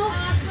you.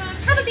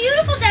 Have a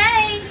beautiful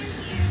day.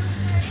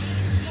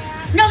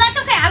 No, that's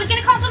okay. I was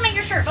going to compliment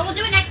your shirt, but we'll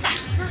do it next time.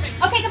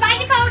 Perfect. Okay,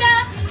 goodbye,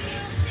 Dakota.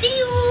 See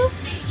you.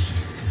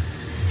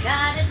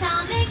 Got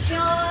atomic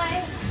joy.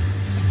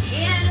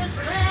 It'll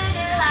spread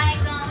it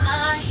like a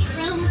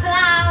mushroom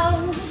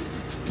cloud.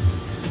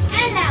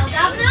 Hello,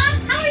 Governor.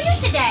 How are you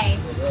today?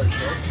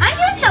 I'm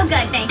doing so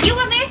good, thank you.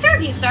 What may I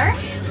serve you, sir?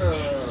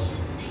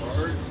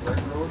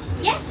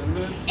 Yes,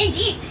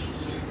 indeed.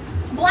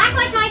 Black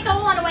like my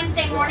soul on a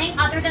Wednesday morning,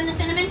 other than the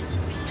cinnamon.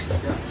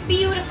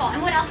 Beautiful.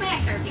 And what else may I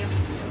serve you?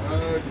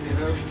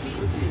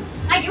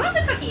 I do have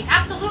the cookies,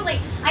 absolutely.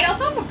 I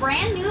also have a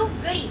brand new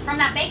goodie from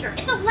that baker.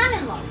 It's a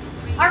lemon loaf.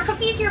 Are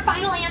cookies your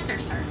final answer,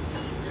 sir?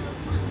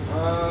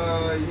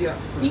 Yeah.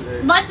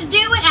 Let's do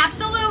it,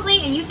 absolutely.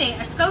 And you say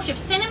a skosh of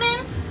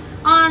cinnamon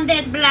on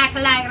this black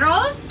light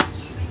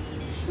roast.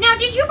 Now,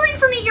 did you bring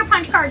for me your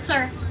punch card,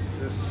 sir?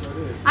 Yes, I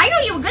did. I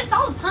owe you a good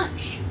solid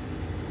punch.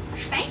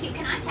 Thank you.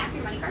 Can I tap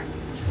your money card?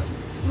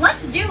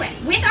 Let's do it.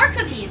 With our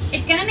cookies,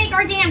 it's going to make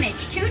our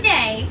damage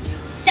today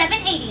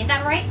 780. Is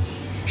that right?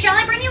 Shall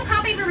I bring you a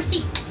copy of your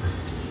receipt?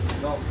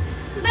 No,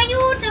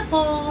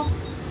 Beautiful.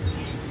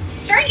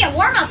 It's starting to get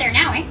warm out there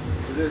now, eh?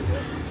 it is,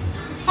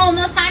 yeah.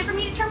 Almost time for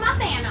me to turn my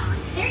fan on.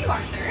 There you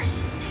are, sir.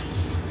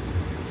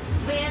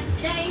 With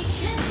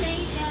station.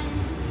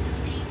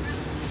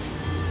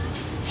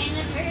 In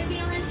the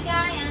turbulent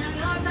sky, and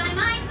you're by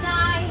my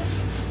side.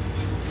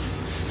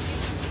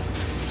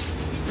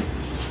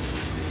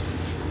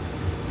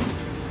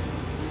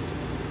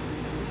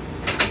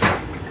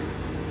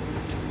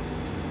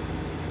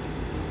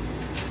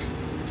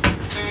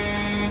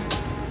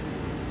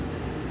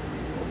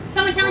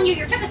 Someone telling you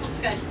your tuchus looks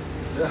good.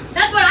 Yeah.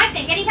 That's what I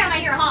think anytime I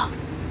hear a honk.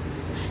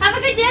 Have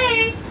a good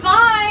day.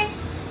 Bye.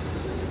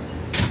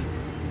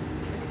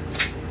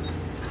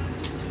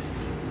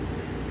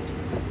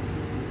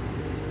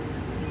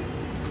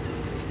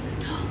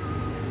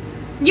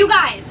 You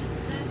guys,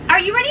 are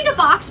you ready to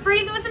box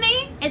breathe with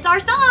me? It's our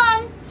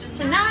song.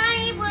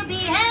 Tonight will be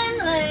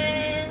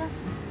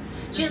endless,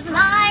 just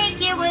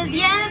like it was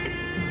yesterday.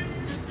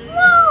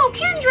 Whoa,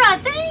 Kendra,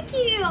 thank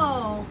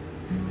you.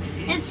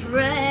 It's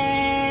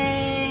raining.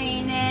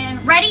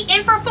 Ready?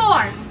 In for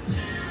 4.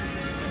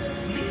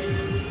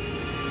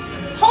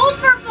 Hold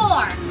for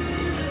 4.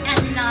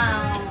 And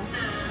now.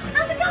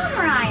 How's it going,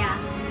 Mariah?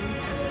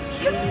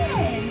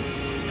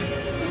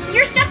 Good. So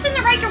your step's in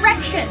the right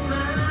direction.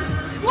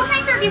 What can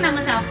I serve you,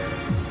 mademoiselle?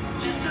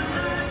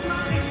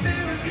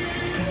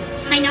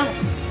 I know.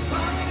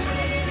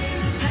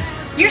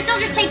 You're still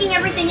just taking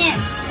everything in.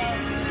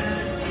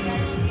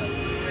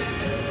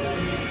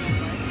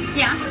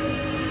 Yeah.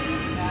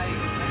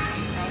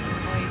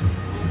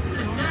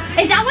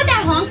 Is that what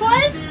that honk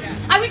was?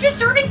 I was just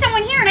serving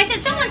someone here and I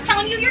said, someone's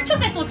telling you your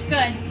tuchus looks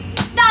good.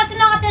 That's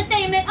not the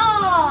same at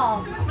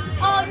all.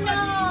 Oh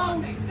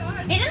no.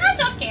 Isn't that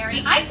so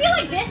scary? I feel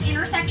like this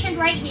intersection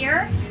right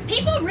here,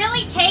 people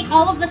really take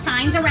all of the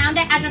signs around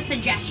it as a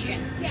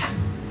suggestion. Yeah.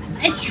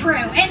 It's true.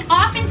 And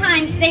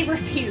oftentimes they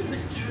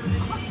refuse.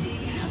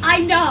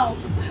 I know.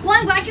 Well,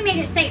 I'm glad you made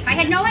it safe. I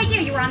had no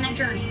idea you were on that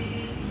journey.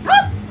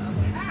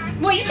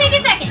 Woo! Well, you take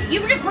a second.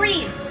 You just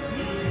breathe.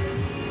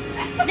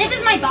 This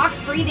is my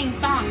box breathing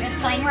song that's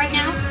playing right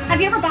now.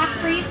 Have you ever box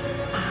breathed?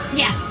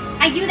 Yes.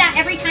 I do that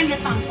every time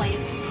this song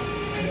plays.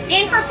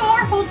 In for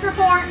 4, hold for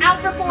 4, out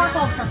for 4,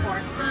 hold for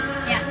 4.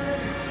 Yeah.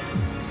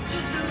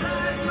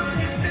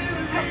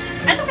 Oh,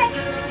 that's okay.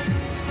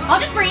 I'll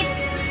just breathe.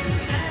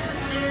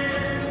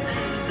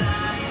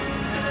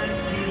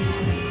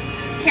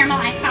 Caramel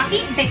iced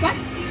coffee, big one.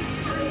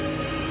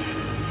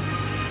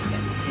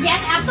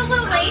 Yes,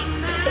 absolutely.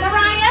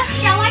 Mariah,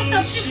 shall I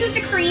substitute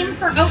the cream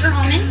for oat or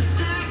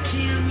almonds?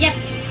 Yes,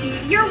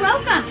 you're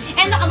welcome.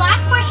 And the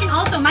last question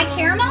also, my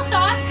caramel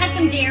sauce has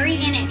some dairy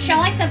in it.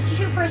 Shall I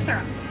substitute for a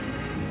syrup?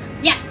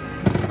 Yes.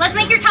 Let's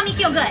make your tummy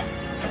feel good.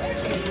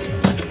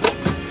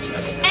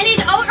 And is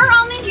oat or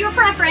almond your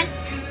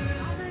preference?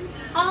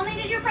 Almond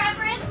is your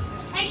preference?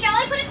 And shall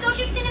I put a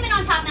skosh of cinnamon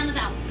on top,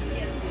 mademoiselle?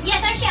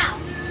 Yes, I shall.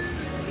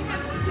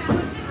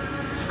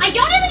 I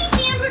don't have any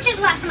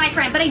sandwiches left, my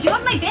friend, but I do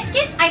have my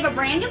biscuits. I have a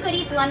brand new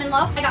goodies lemon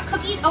loaf. I got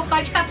cookies, oat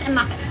fudge cups, and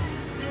muffins.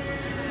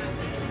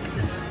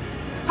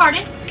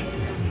 Pardon?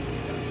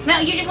 No,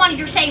 you just wanted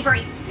your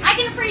savory. I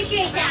can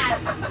appreciate that.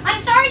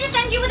 I'm sorry to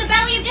send you with a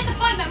belly of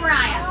disappointment,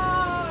 Mariah.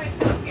 Oh,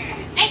 it's okay.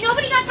 Ain't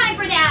nobody got time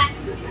for that.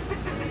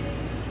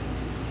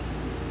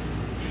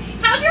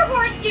 How's your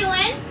horse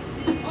doing?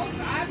 Oh,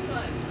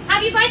 fabulous.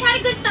 Have you guys had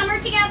a good summer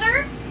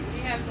together?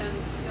 We have done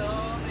so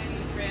many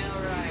trail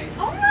rides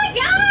Oh my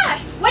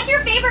gosh! What's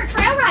your favorite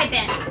trail ride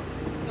been?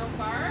 so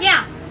far.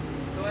 Yeah.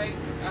 Like,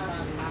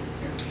 last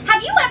year.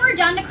 Have you ever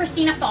done the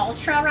Christina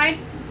Falls trail ride?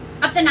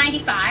 Up to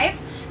 95?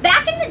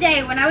 Back in the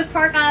day when I was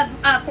part of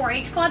a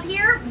 4-H club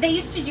here, they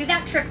used to do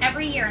that trip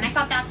every year, and I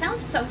thought that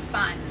sounds so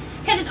fun.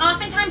 Because it's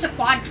oftentimes a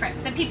quad trip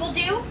that people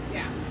do.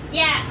 Yeah.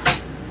 Yes.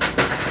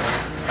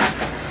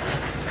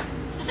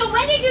 So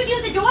when did you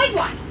do the Doig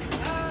one?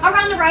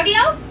 Around the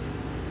rodeo?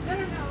 No,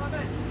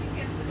 about 2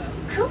 weekends ago.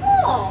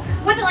 Cool.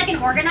 Was it like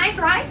an organized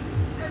ride?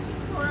 Just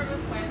 4 of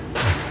us went.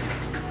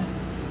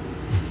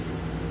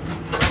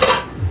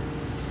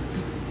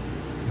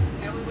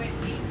 And we went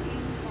 18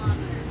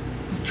 kilometers.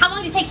 How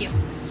long did it take you?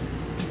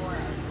 4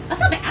 hours. That's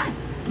not bad.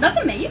 That's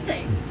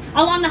amazing.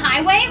 Along the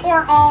highway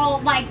or all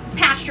like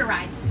pasture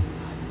rides?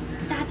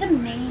 That's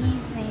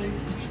amazing.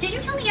 Did you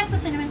tell me yes to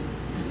cinnamon?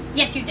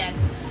 Yes, you did.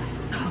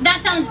 That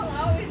sounds Will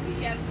always be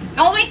yes.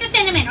 always to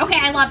cinnamon. Okay,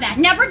 I love that.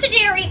 Never to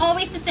dairy,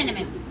 always to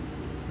cinnamon.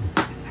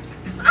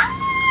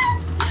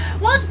 Ah!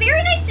 Well, it's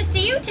very nice to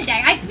see you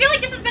today. I feel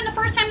like this has been the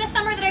first time this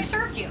summer that I've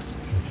served you.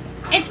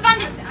 It's fun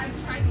to...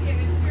 I've tried to get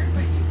in here,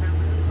 but you've got a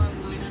really long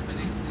lineup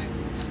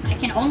and I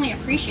can only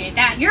appreciate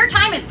that. Your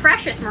time is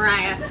precious,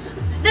 Mariah.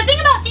 The thing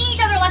about seeing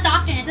each other less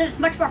often is that it's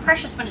much more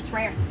precious when it's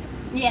rare.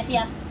 Yes,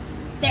 yes.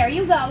 There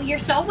you go. You're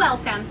so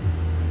welcome.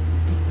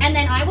 And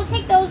then I will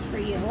take those for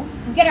you.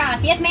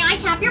 Gracias. May I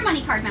tap your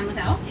money card,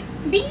 mademoiselle?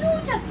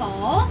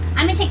 Beautiful.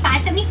 I'm going to take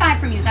 $5.75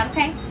 from you. Is that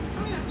okay?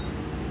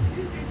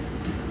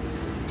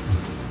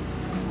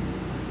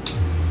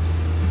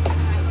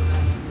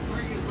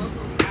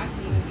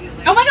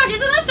 Oh my gosh,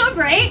 isn't that so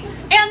great?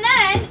 And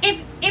then,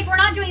 if we're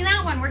not doing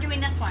that one, we're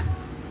doing this one.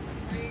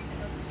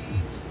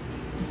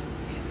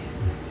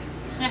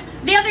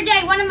 The other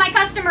day, one of my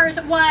customers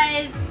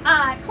was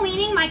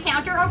cleaning my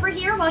counter over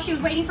here while she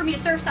was waiting for me to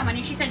serve someone.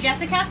 And she said,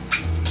 Jessica,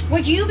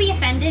 would you be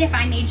offended if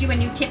I made you a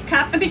new tip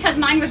cup? Because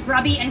mine was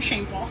grubby and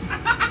shameful. Oh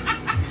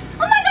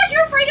my gosh,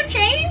 you're afraid of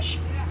change?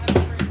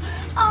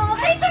 Oh,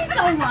 thank you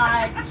so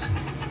much.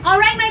 All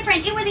right, my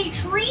friend, it was a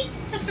treat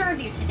to serve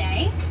you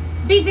today.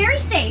 Be very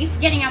safe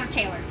getting out of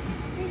Taylor.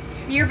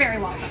 You're very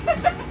welcome.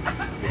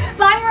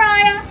 Bye,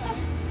 Mariah.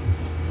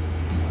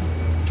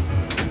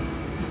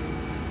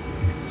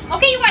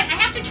 Okay, you guys, I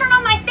have to turn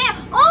on my fan.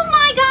 Oh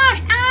my gosh,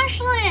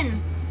 Ashlyn.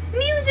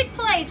 Music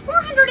plays,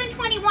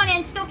 421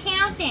 and still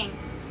counting.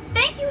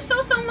 Thank you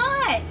so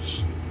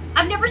much.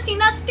 I've never seen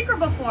that sticker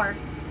before.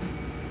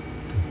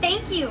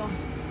 Thank you.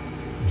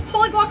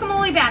 Holy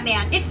guacamole,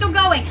 Batman. It's still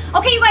going.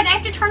 Okay, you guys, I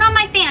have to turn on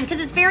my fan because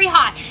it's very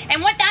hot.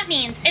 And what that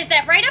means is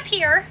that right up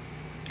here,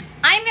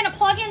 I'm going to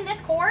plug in this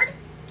cord.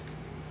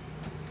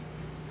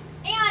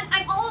 And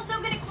I'm also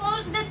going to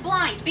close this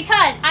blind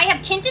because I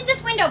have tinted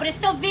this window, but it's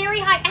still very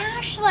high.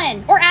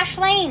 Ashlyn, or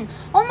Ashlane.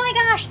 Oh my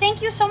gosh,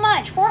 thank you so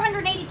much.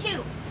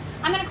 482.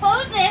 I'm going to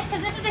close this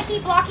because this is a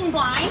heat blocking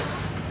blind.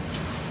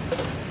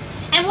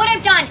 And what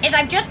I've done is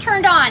I've just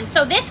turned on.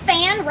 So this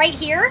fan right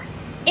here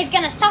is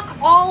going to suck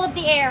all of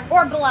the air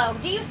or blow.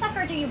 Do you suck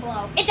or do you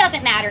blow? It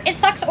doesn't matter. It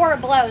sucks or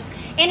it blows.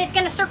 And it's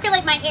going to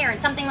circulate my air in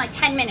something like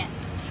 10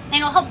 minutes.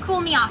 And it'll help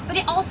cool me off. But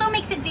it also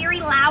makes it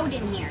very loud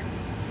in here.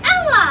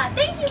 Ella,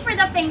 thank you for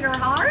the finger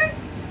heart.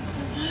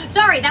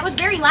 Sorry, that was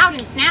very loud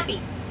and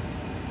snappy.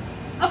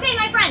 Okay,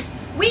 my friends,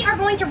 we are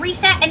going to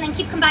reset and then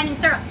keep combining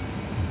syrups.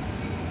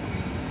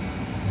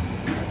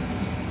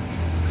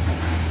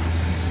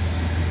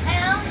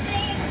 Help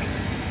me,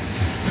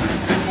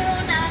 do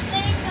not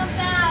think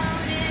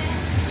about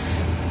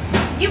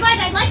it. You guys,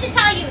 I'd like to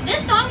tell you,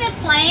 this song is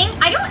playing.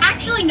 I don't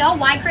actually know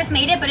why Chris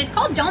made it, but it's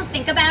called Don't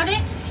Think About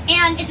It.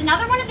 And it's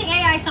another one of the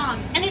AI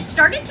songs. And it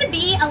started to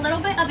be a little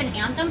bit of an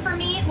anthem for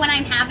me when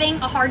I'm having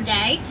a hard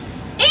day.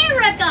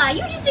 Erica,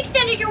 you just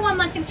extended your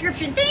 1-month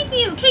subscription. Thank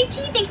you.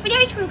 KT, thank you for the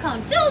ice cream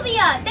cone.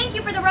 Sylvia, thank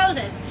you for the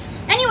roses.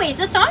 Anyways,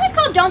 the song is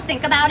called Don't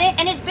Think About It.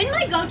 And it's been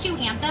my go-to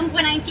anthem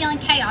when I'm feeling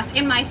chaos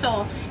in my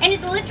soul. And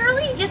it's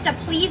literally just a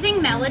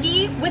pleasing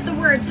melody with the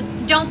words,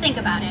 don't think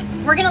about it.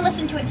 We're going to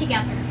listen to it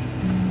together.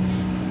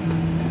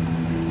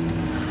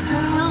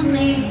 Help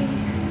me.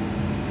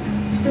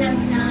 Do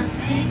not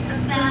think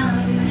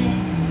about it.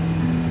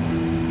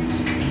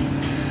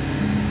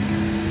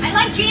 I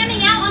like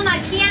jamming out on my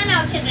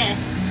piano to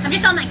this. I'm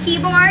just on my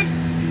keyboard.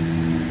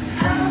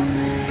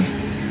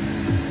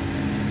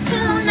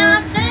 Do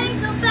not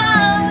think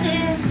about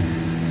it.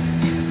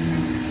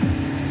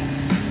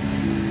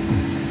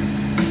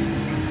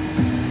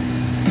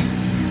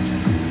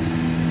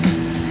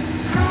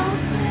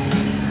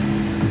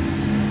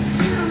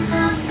 Do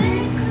not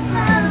think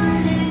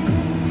about it.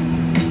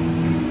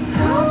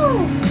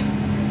 Oh.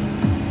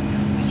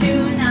 Do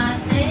not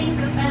think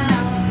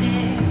about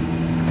it.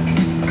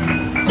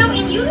 So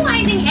in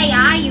utilizing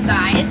AI, you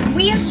guys,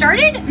 we have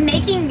started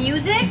making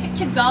music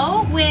to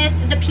go with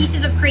the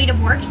pieces of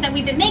creative works that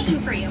we've been making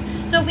for you.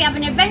 So if we have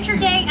an adventure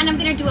day and I'm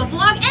going to do a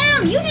vlog,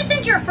 you just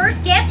sent your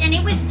first gift and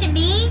it was to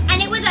me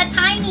and it was a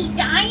tiny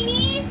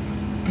diny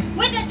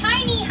with a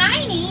tiny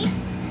hiney.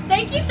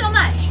 Thank you so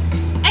much.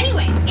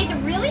 Anyways, it's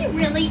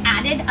really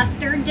added a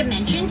third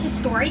dimension to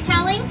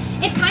storytelling.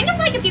 It's kind of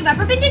like if you've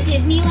ever been to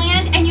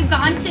Disneyland and you've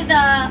gone to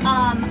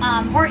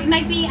the, or it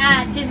might be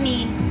at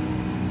Disney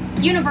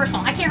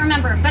Universal, I can't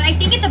remember, but I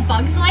think it's a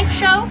Bug's Life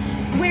show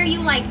where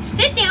you like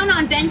sit down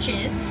on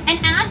benches and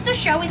as the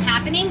show is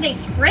happening, they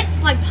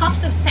spritz like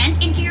puffs of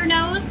scent into your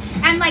nose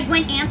and like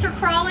when ants are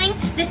crawling,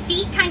 the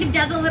seat kind of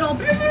does a little,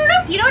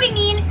 you know what I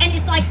mean? And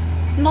it's like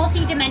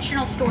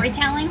multi-dimensional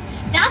storytelling.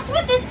 That's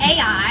what this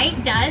AI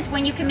does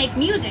when you can make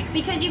music,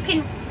 because you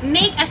can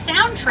make a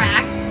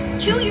soundtrack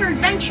to your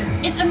adventure.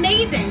 It's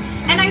amazing.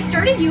 And I've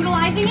started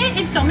utilizing it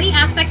in so many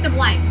aspects of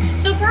life.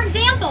 So for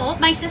example,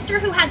 my sister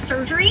who had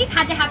surgery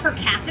had to have her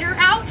catheter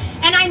out,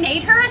 and I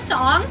made her a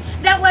song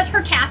that was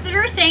her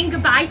catheter saying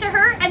goodbye to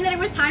her, and then it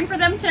was time for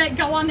them to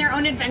go on their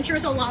own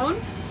adventures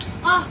alone.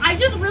 Oh, I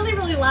just really,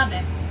 really love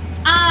it.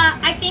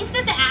 I think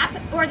that the app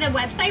or the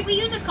website we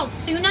use is called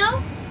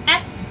Suno,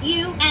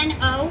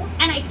 S-U-N-O,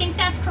 and I think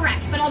that's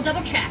correct, but I'll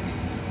double check.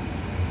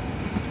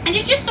 And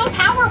it's just so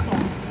powerful.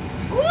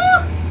 Woo!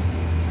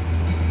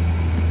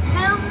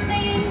 Help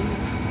me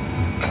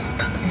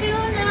to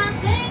not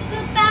think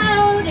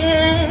about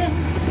it.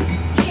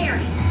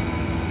 Cherry.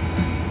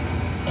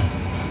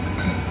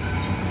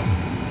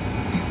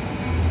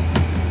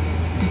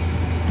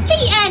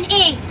 TN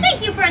Inked,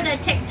 thank you for the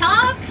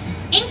TikToks.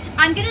 Inked,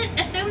 I'm gonna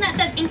assume that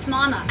says Inked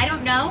Mama. I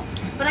don't know,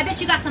 but I bet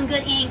you got some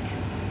good ink.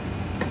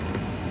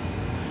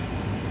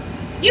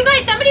 You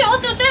guys, somebody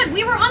also said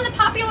we were on the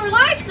popular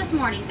lives this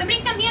morning. Somebody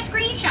sent me a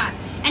screenshot.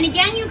 And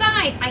again, you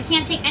guys, I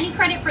can't take any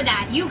credit for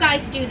that. You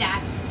guys do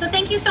that. So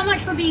thank you so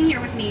much for being here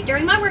with me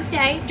during my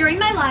workday, during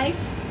my life.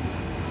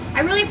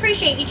 I really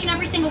appreciate each and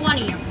every single one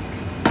of you.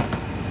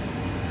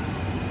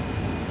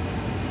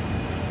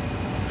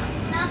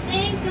 Now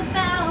think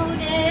about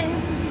it.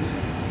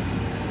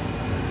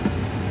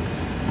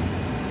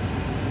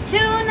 To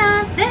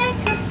not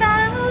think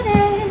about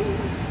it.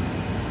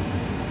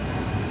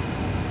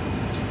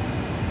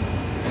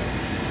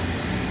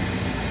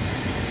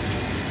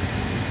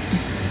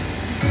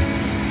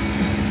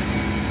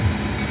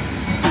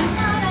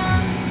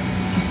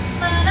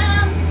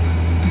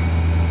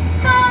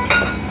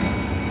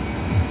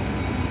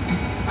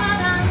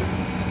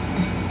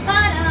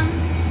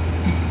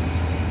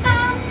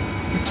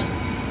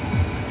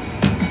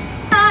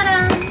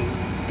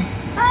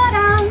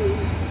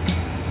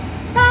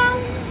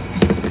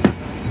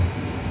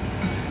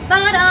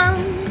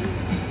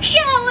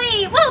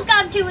 Shelly,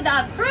 welcome to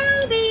the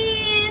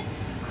Crewbies.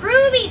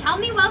 Crewbies, help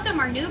me welcome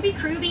our newbie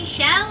Crewbie,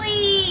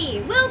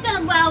 Shelly.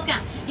 Welcome,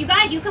 welcome. You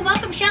guys, you can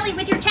welcome Shelly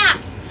with your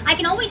taps. I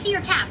can always see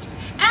your taps.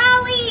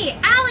 Allie,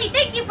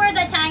 thank you for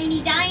the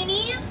tiny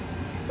dinies.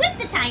 With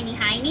the tiny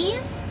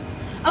heinies.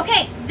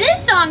 Okay,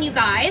 this song, you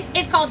guys,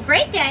 is called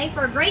Great Day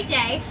for a Great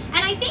Day.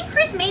 And I think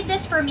Chris made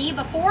this for me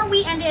before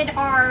we ended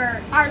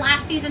our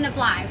last season of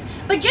Live.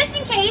 But just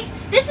in case,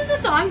 this is a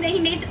song that he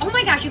made. Oh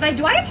my gosh, you guys,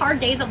 do I have hard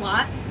days a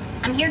lot?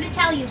 I'm here to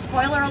tell you,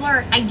 spoiler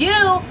alert, I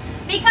do.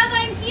 Because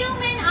I'm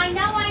human, I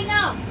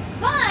know.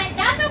 But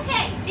that's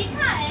okay,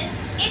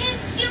 because it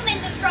is human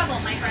to struggle,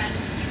 my friends.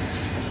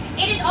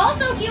 It is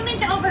also human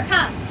to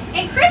overcome.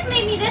 And Chris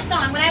made me this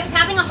song when I was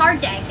having a hard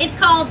day. It's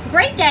called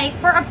Great Day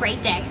for a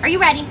Great Day. Are you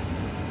ready?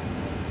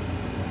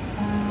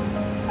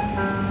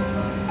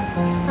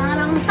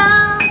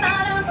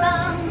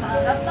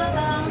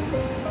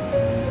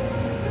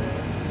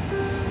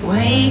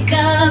 Wake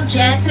up,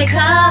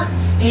 Jessica,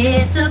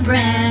 it's a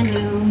brand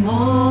new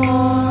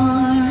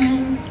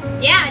morn.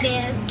 Yeah, it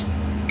is.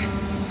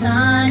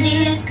 Sun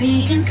is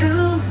peeking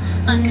through,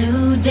 a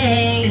new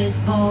day is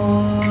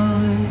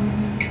born.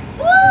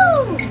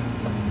 Woo!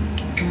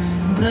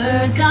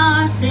 Birds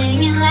are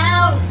singing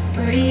loud,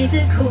 breeze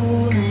is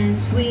cool and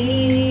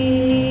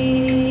sweet.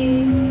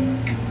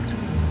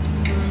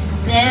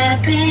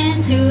 Step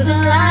into the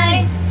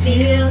light,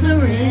 feel the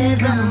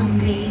rhythm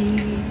beat.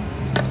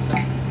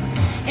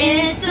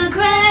 It's a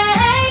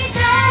great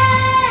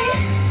day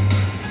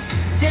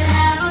to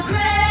have a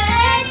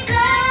great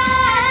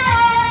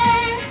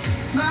day.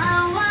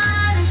 Smile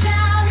wide and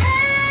shout,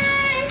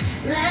 hey,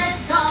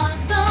 let's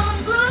toss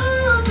those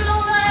blues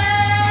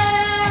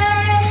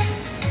away.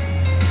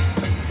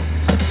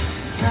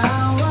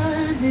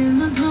 Flowers in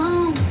the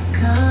bloom,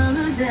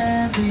 colors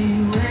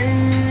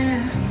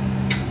everywhere.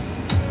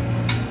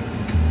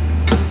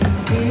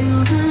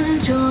 Feel the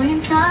joy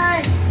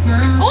inside.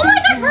 Oh my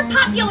gosh, we're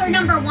popular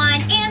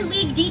 #1 and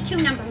League D2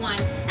 #1.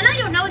 And I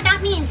don't know what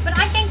that means, but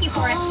I thank you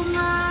for it.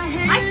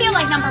 I feel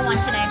like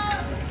 #1 today.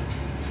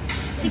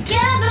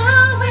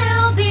 Together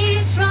we'll be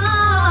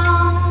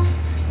strong.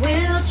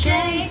 We'll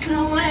chase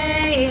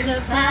away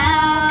the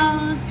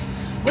clouds.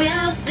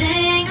 We'll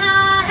sing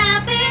a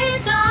happy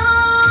song.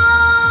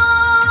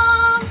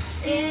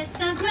 It's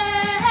a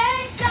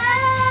great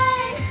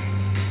day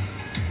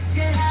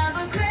to have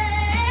a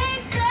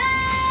great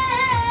day.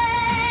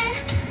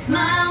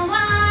 Smile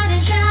wide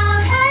and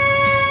shout,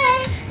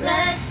 hey,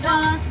 let's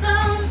toss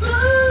those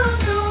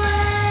blues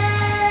away.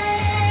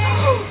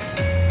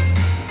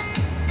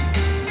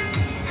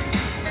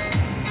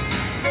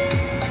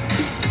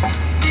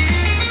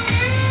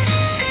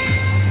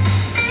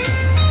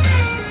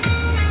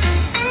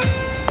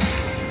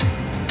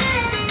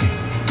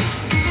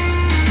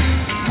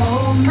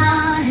 Hold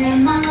my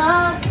hand, my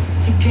love,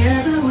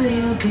 together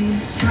we'll be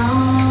strong.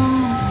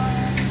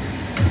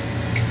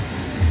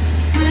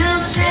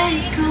 We'll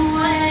chase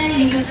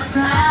away the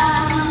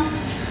crowd.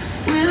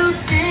 We'll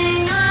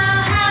sing a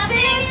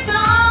happy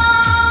song.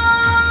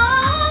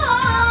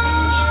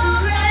 It's a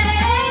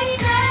great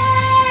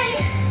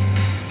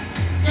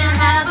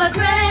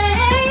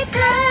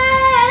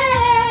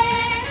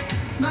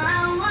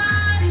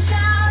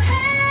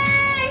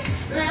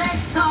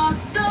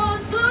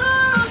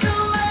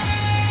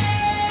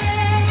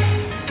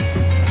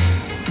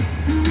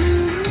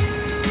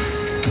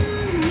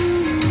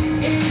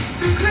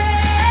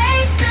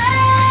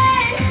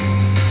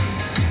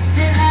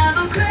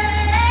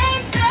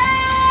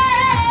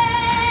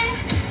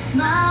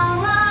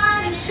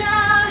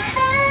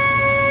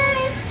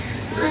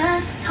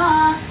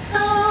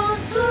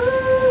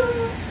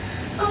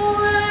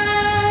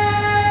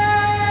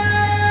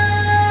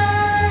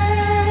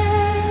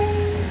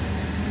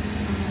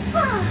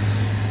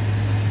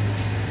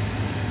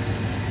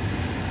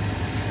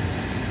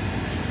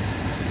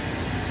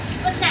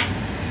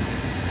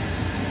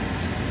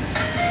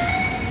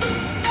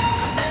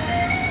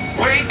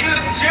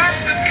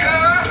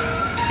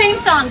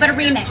song, but a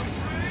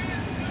remix.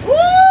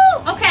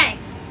 Ooh, okay.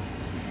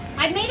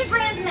 I've made a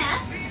grand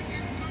mess.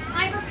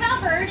 I've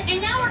recovered,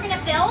 and now we're gonna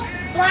fill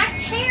Black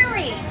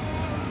Cherry.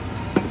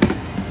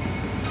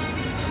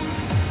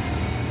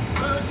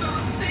 Birds are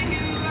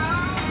singing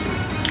loud.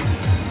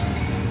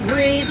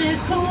 Breeze is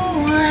cool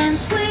and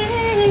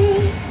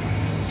sweet.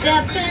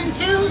 Step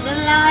into the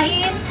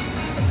light.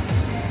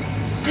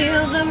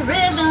 Feel the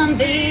rhythm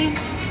beat.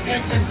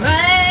 It's a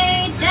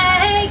great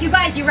day. You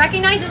guys, do you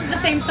recognize this is the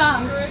same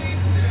song?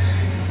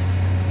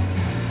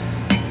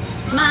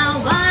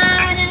 Smile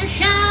wide and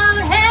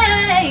shout,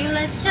 hey,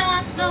 let's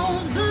toss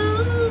those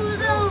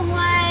blues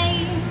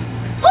away.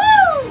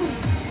 Woo!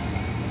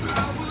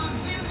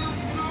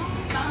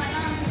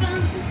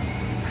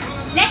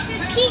 Next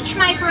is peach,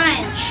 my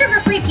friends.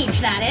 Sugar-free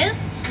peach, that is.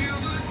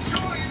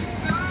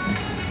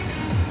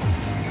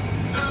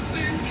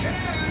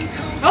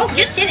 Oh,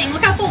 just kidding.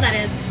 Look how full that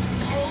is.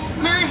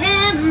 My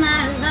hand,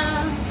 my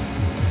love.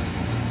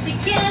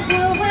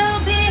 Together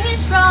we'll be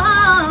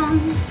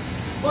strong.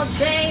 We'll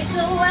chase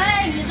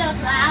away the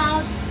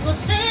clouds. We'll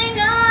sing a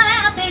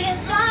happy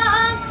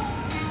song.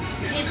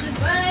 It's a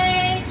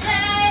great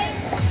day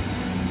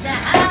to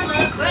have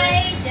a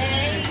great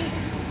day.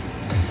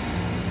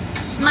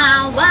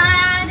 Smile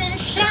wide and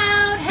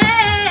shout,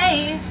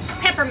 hey.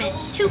 Peppermint,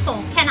 too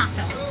full, cannot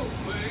fill.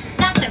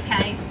 That's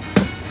okay.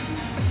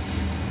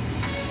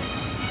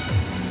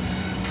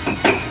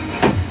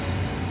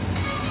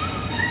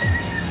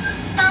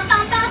 Bum,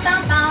 bum, bum,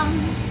 bum,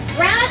 bum.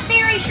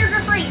 Raspberry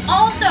sugar-free,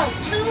 also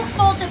too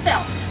full to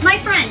fill. My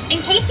friends, in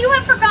case you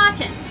have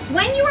forgotten,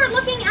 when you are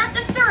looking at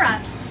the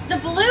syrups, the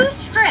blue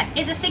strip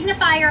is a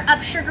signifier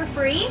of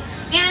sugar-free,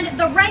 and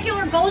the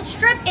regular gold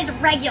strip is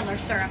regular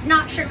syrup,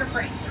 not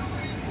sugar-free.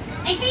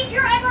 In case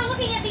you're ever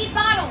looking at these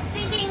bottles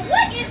thinking,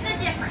 what is the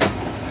difference?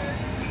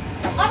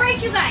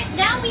 Alright, you guys,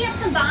 now we have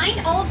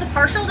combined all of the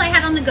partials I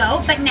had on the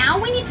go, but now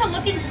we need to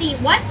look and see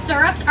what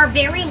syrups are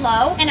very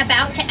low and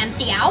about to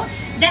empty out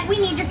that we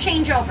need to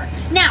change over.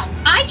 Now,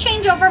 I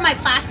change over my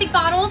plastic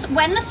bottles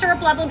when the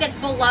syrup level gets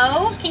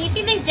below. Can you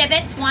see these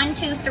divots? 1,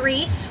 2,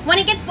 3. When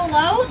it gets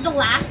below the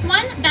last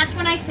one, that's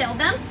when I fill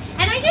them.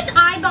 And I just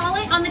eyeball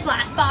it on the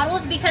glass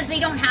bottles because they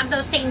don't have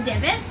those same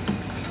divots.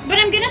 But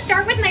I'm gonna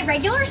start with my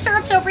regular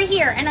syrups over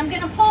here, and I'm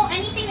gonna pull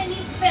anything that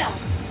needs filled.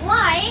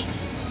 Like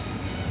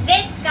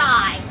this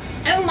guy.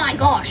 Oh my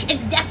gosh,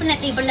 it's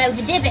definitely below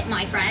the divot,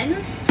 my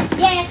friends.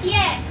 Yes,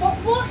 yes, but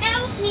what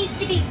else needs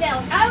to be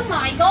filled? Oh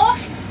my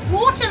gosh.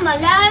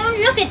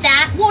 Watermelon, look at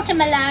that,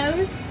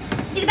 watermelon.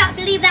 He's about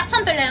to leave that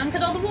pump alone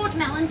because all the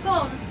watermelon's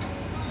gone.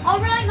 All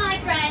right, my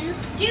friends,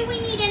 do we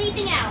need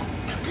anything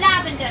else?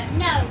 Lavender,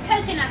 no.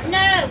 Coconut,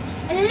 no.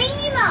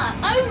 Lima,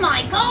 oh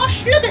my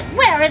gosh, look at,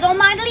 where is all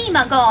my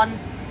Lima gone?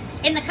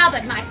 In the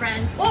cupboard, my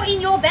friends, or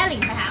in your belly,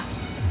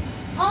 perhaps.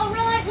 All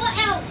right, what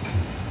else?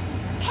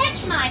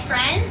 Peach, my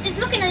friends, is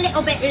looking a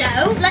little bit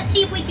low. Let's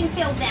see if we can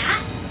fill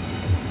that.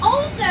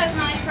 Also,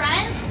 my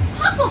friends,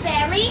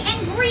 huckleberry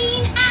and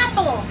green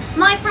apple.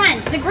 My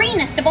friends, the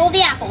greenest of all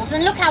the apples,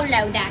 and look how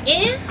low that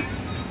is.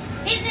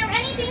 Is there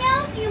anything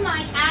else you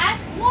might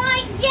ask?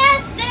 Why,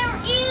 yes, there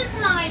is,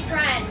 my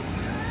friends.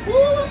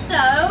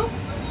 Also,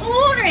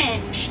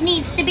 orange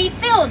needs to be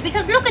filled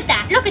because look at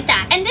that, look at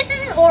that. And this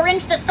is an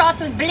orange that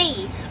starts with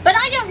blee, but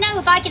I don't know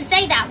if I can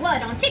say that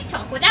word on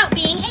TikTok without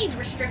being age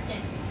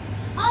restricted.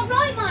 All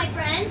right, my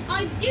friends,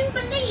 I do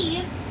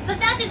believe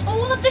that is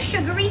all of the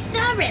sugary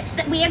syrups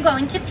that we are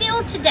going to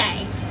fill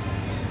today.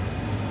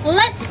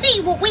 Let's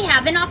see what we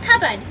have in our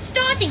cupboard,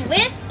 starting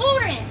with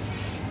orange.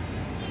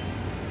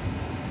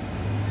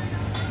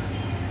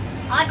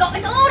 I got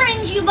an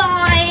orange, you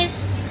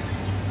guys.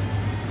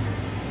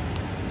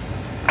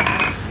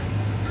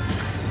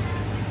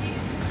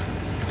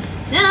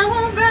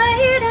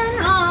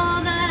 Celebrating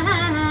all the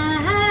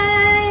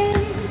high.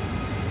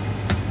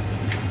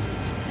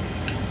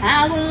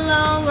 I will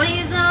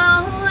always,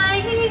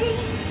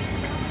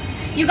 always.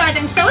 You guys,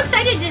 I'm so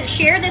excited to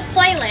share this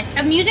playlist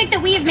of music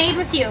that we have made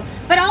with you.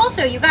 But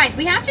also, you guys,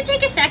 we have to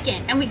take a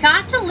second and we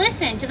got to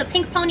listen to the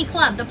Pink Pony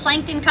Club, the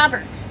Plankton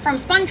cover from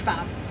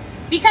SpongeBob.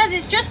 Because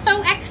it's just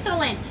so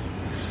excellent.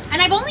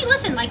 And I've only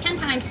listened like 10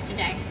 times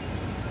today.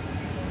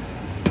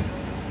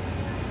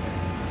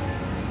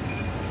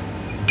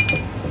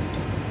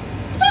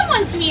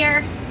 Someone's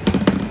here.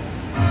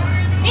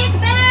 It's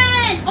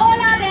Ben.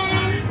 Hola,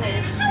 Ben.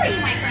 How are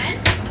you, my friend?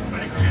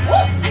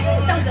 Oh, I'm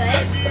doing so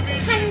good.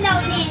 Hello,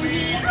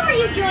 Lindy. How are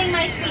you doing,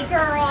 my sweet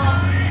girl?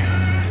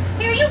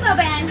 Here you go,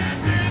 Ben.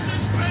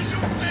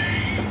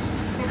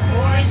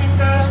 Boys and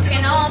girls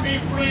can all be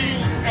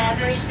queens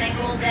every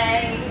single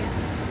day.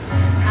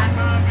 I'm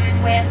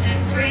with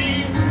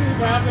dreams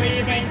of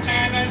leaving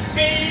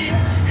Tennessee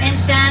in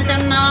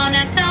Santa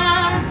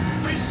Monica.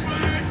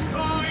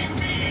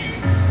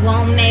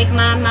 Won't make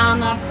my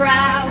mama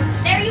proud.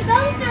 There you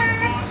go,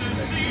 sir.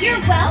 You're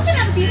welcome.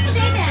 Have a beautiful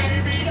day,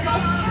 Ben. Did you go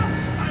both?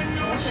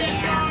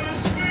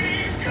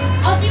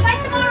 I'll see you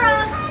guys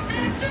tomorrow.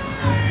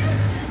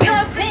 You're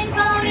a pink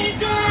pony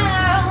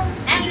girl,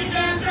 and you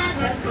dance at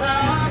the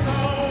club,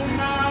 oh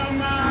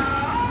mama.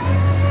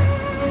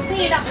 We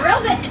need a Sounds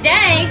real good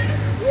today.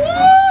 Woo!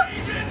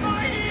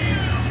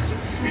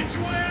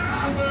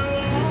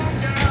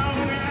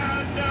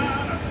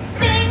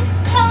 Pink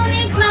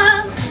Pony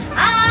Club.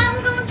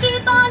 I'm gonna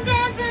keep on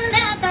dancing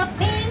at the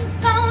Pink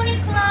Pony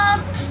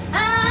Club.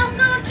 I'm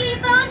gonna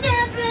keep on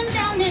dancing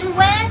down in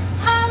West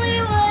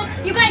Hollywood.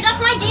 You guys,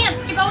 that's my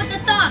dance to go with the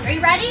song. Are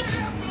you ready?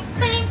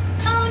 Pink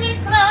Pony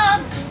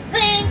Club.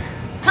 Pink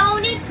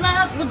Pony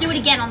Club. We'll do it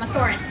again on the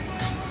chorus.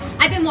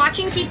 I've been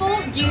watching people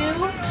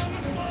do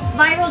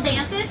viral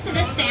dances to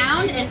this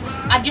sound, and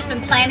I've just been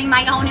planning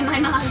my own in my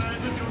mind.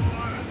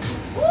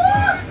 Woo!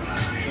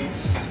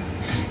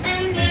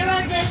 And here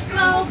are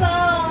disco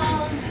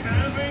balls.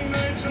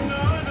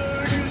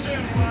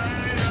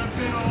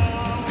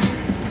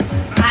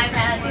 I've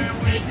had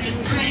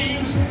waking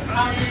dreams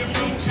of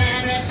living in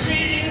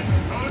Tennessee.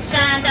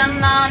 Santa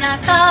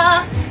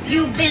Monica,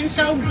 you've been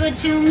so good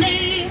to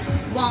me.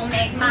 Won't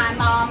make my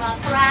mama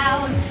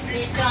proud.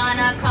 It's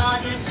gonna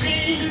cause a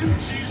scene.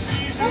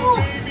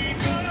 Ooh.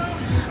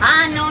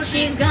 I know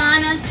she's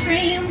gonna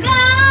scream,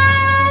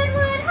 God,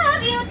 what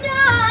have you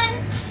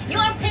done?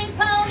 You're a pink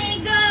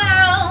pony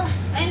girl,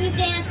 and you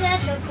dance at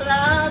the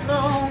club,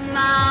 oh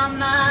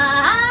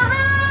mama.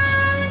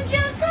 I'm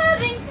just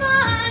having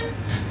fun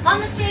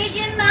on the stage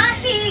in my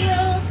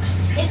heels.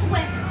 It's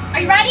when,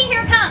 are you ready?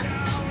 Here it comes.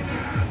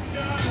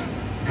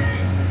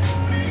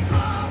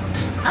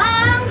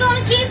 I'm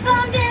gonna keep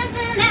on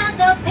dancing at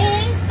the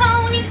Pink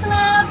Pony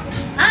Club.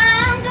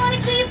 I'm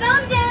gonna keep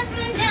on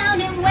dancing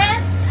down in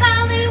West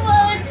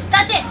Hollywood.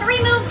 That's it.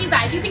 3 moves, you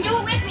guys. You can do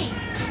it with me.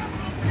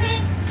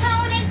 Pink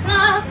Pony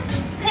Club.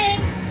 Pink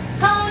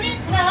Pony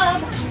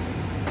Club.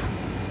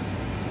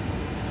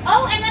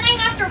 Oh, and then I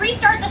have to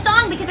restart the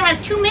song because it has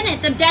 2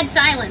 minutes of dead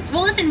silence.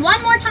 We'll listen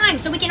one more time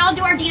so we can all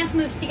do our dance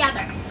moves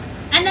together.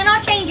 And then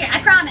I'll change it. I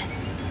promise.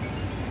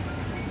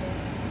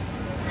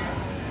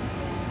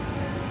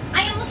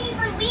 I am looking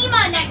for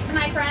Lima next,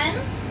 my friends.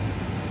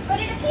 But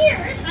it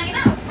appears I am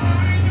out.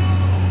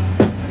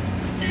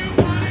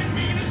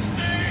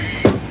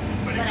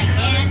 But I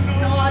can't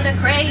ignore the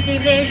crazy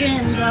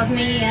visions of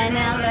me in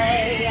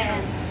LA.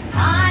 And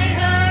I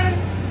heard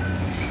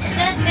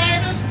that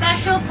there's a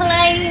special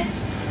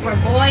place where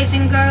boys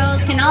and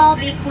girls can all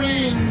be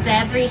queens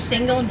every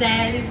single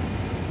day.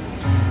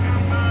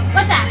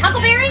 What's that?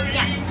 Huckleberry?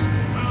 Yeah.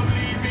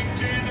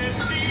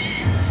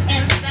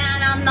 In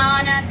Santa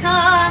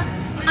Monica,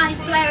 I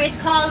swear it's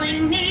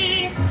calling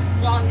me.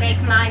 Won't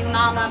make my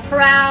mama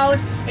proud.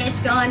 It's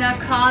gonna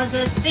cause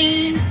a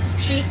scene.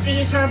 She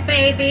sees her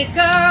baby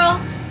girl.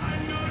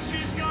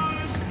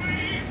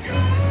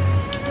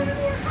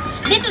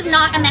 This is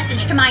not a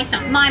message to my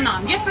son, my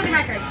mom, just for the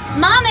record.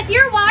 Mom, if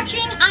you're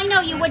watching, I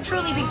know you would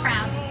truly be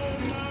proud.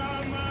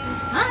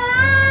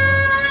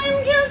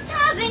 I'm just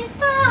having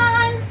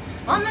fun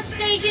on the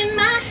stage in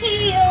my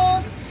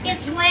heels.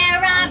 It's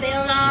where I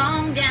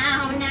belong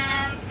down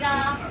at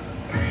the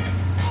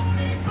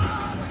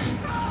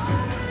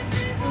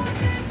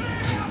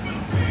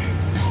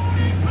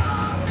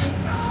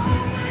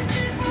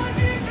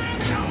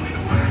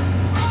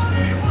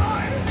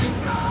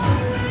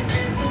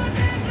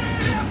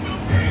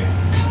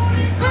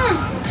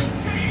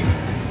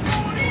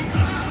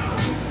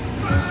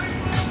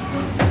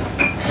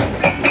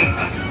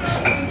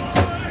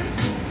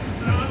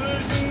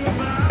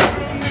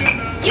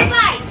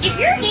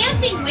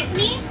with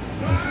me,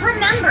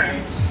 remember,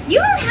 you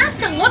don't have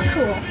to look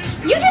cool.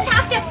 You just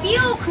have to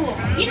feel cool.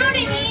 You know what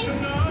I mean?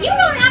 You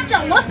don't have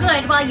to look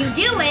good while you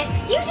do it.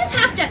 You just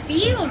have to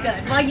feel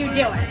good while you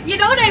do it. You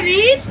know what I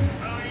mean?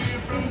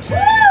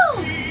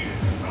 Woo!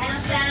 And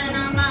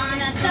Santa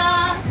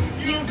Monica,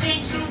 you've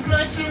been too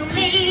good to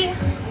me.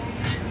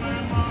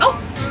 Oh,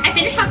 I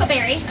finished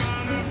Huckleberry.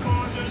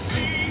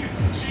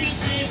 She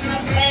sees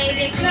my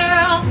baby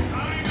girl.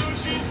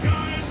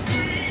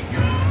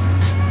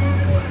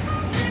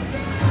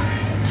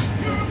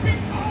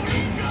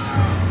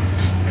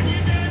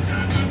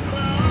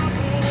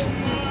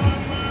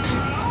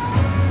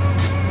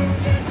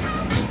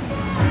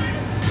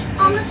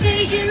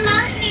 Stage in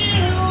my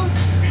heels.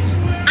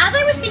 As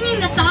I was singing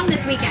the song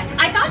this weekend,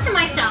 I thought to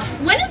myself,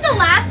 when is the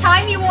last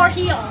time you wore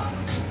heels?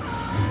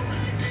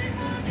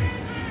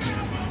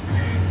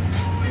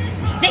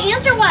 The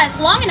answer was,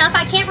 long enough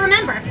I can't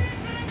remember.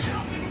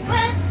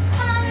 West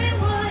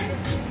Hollywood.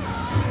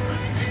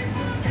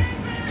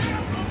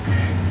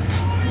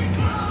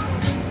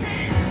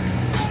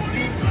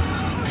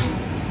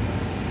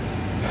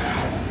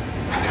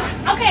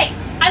 Okay,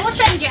 I will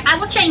change it. I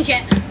will change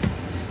it.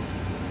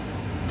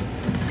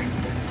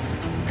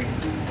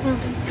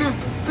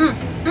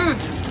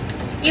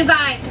 You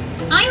guys,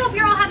 I hope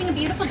you're all having a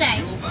beautiful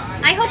day.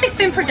 I hope it's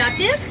been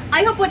productive.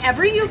 I hope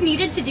whatever you've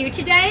needed to do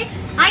today,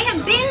 I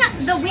have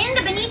been the wind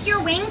beneath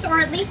your wings, or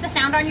at least the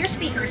sound on your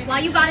speakers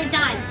while you got it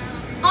done.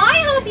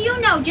 I hope you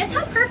know just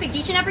how perfect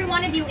each and every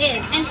one of you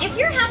is. And if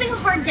you're having a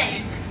hard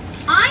day,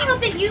 I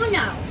hope that you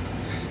know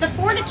the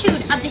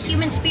fortitude of the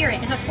human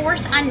spirit is a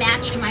force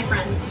unmatched, my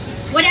friends.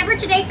 Whatever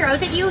today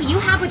throws at you, you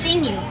have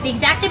within you the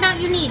exact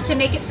amount you need to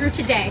make it through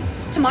today.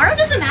 Tomorrow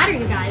doesn't matter,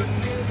 you guys.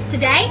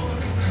 Today,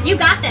 You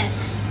got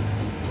this.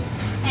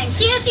 And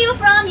kiss you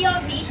from your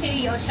feet to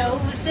your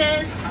toes.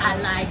 I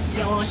like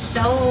your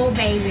soul,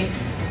 baby.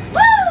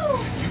 Woo!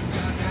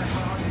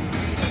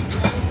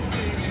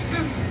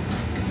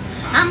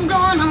 I'm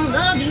gonna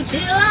love you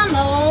till I'm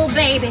old,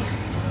 baby.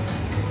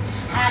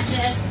 I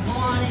just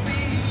wanna be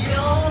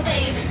your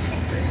baby.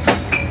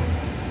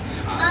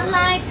 I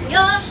like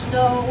your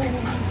soul.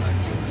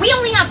 We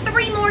only have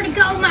 3 more to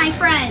go, my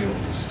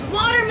friends.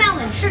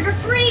 Watermelon,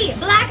 sugar-free,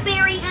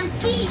 blackberry, and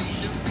peach.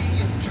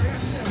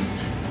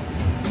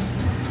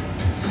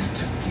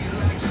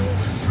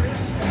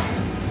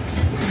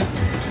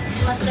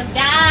 Must have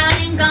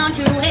died and gone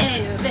to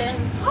heaven.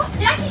 Oh,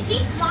 did I see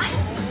peach flying?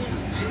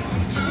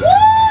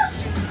 Woo!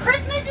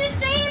 Christmas is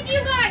saved,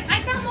 you guys.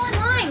 I found more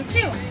lime,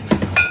 too.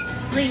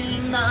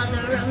 Please,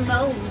 Mother of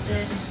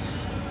Moses,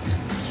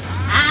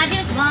 I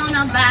just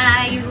wanna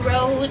buy you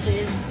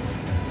roses.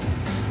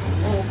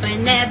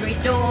 Open every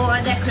door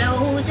that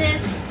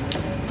closes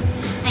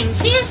and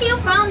kiss you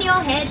from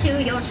your head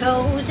to your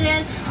toes.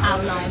 I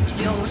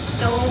like your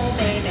soul,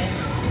 baby.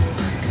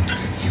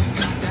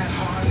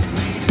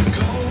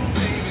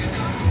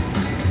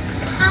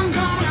 I'm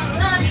gonna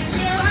love you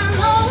till I'm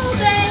old,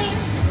 babe.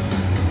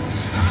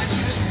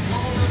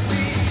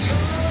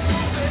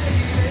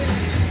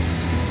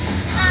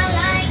 I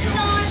like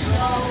your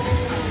soul.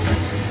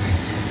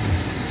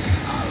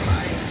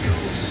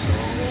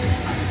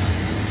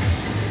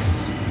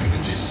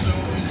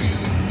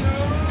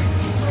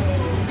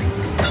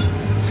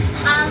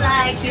 I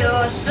like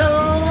your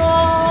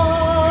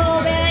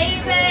soul,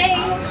 baby.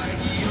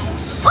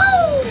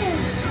 Oh!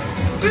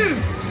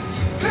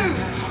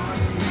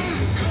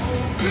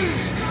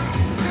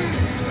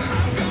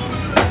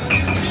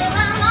 Till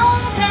I'm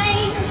old,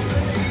 babe.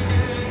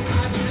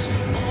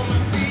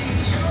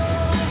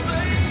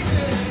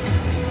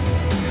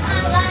 I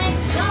like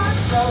your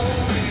soul.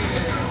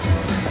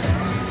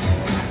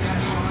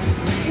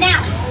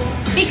 Now,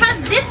 because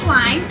this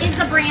lime is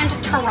the brand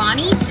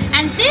Tarani,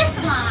 and this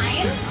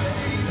lime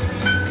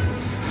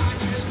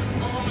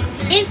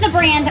is the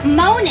brand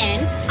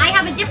Monin, I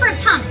have a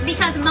different pump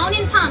because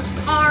Monin pumps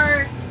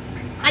are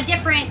a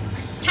different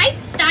type,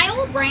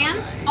 style,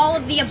 brand, all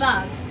of the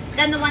above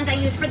than the ones I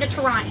use for the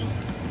Tarani.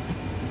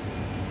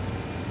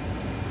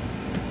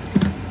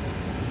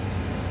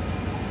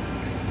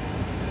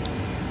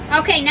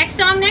 Okay, next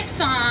song, this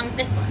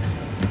one.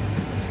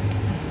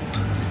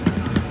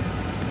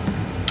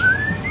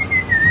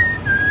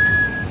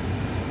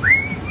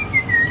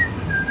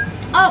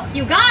 Oh,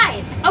 you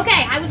guys.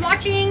 Okay, I was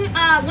watching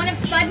one of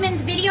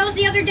Spudman's videos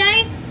the other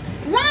day.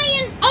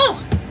 Ryan, oh!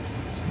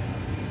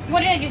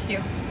 What did I just do?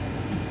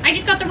 I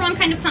just got the wrong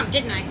kind of pump,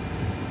 didn't I?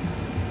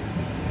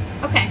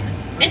 Okay,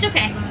 it's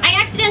okay. I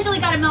accidentally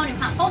got a Monin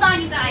pump. Hold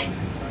on, you guys.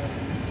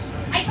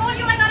 I told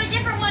you I got a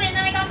different one and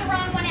then I got the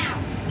wrong one out.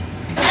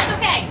 That's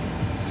okay.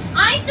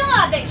 I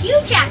saw that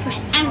Hugh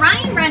Jackman and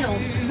Ryan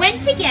Reynolds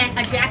went to get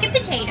a jacket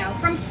potato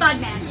from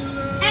Spudman.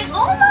 And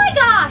oh my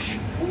gosh!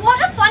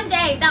 What a fun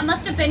day that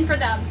must have been for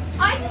them.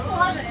 I just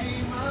love it.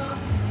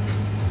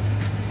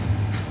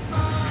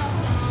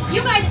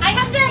 You guys, I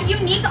have the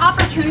unique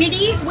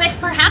opportunity with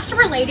perhaps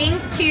relating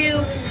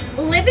to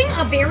living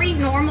a very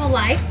normal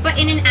life, but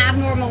in an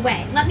abnormal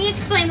way. Let me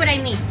explain what I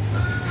mean.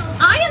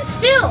 I am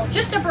still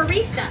just a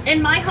barista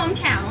in my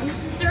hometown,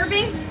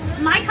 serving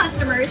my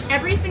customers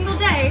every single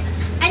day,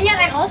 and yet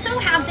I also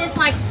have this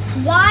like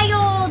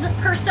wild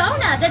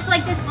persona that's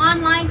like this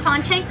online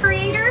content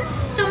creator.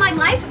 So my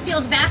life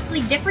feels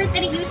vastly different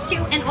than it used to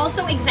and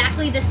also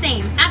exactly the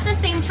same at the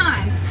same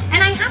time.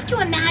 And I have to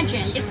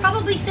imagine it's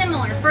probably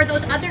similar for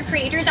those other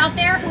creators out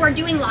there who are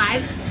doing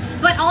lives,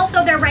 but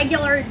also their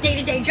regular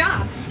day-to-day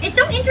job. It's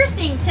so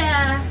interesting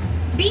to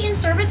be in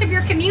service of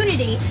your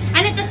community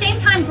and at the same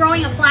time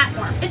growing a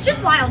platform. It's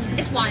just wild.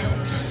 It's wild.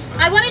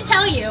 I want to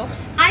tell you,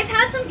 I've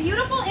had some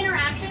beautiful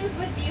interactions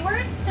with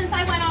viewers since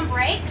I went on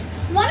break.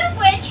 One of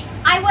which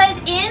I was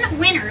in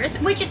Winners,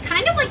 which is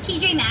kind of like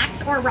TJ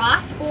Maxx or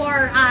Ross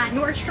or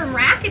Nordstrom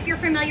Rack, if you're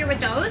familiar with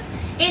those.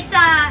 It's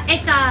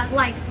a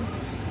like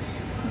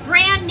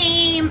brand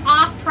name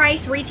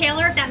off-price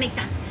retailer, if that makes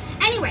sense.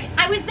 Anyways,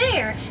 I was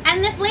there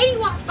and this lady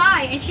walked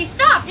by and she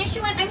stopped and she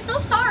went, "I'm so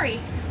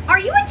sorry. Are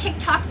you a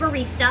TikTok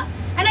barista?"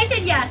 And I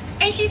said, "Yes."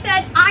 And she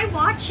said, "I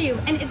watch you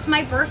and it's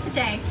my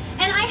birthday."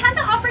 And I had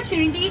the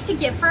opportunity to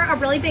give her a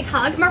really big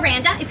hug.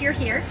 Miranda, if you're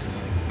here.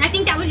 I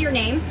think that was your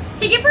name,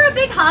 to give her a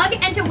big hug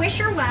and to wish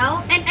her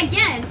well. And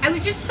again, I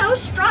was just so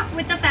struck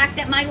with the fact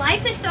that my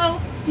life is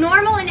so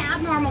normal and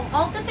abnormal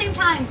all at the same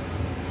time.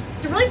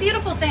 It's a really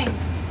beautiful thing.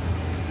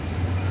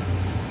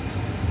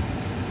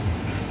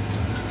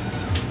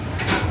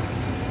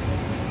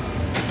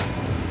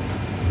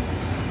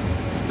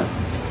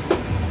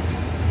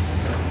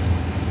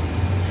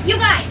 You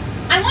guys,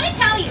 I want to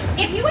tell you,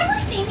 if you ever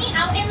see me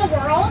out in the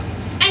world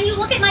and you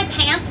look at my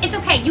pants, it's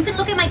okay. You can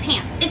look at my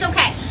pants. It's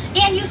okay.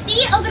 And you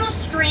see a little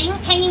string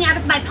hanging out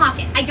of my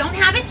pocket. I don't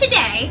have it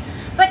today,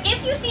 but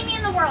if you see me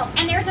in the world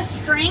and there's a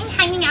string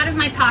hanging out of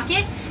my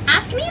pocket,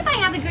 ask me if I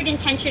have a good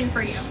intention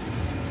for you.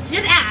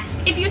 Just ask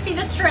if you see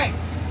the string.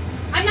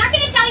 I'm not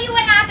going to tell you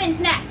what happens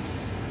next.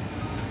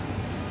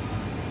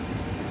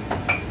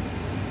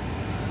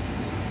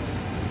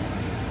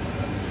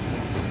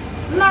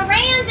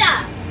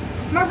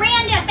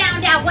 Miranda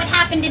found out what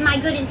happened in my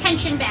good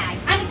intention bag.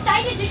 I'm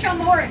excited to show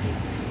more of you.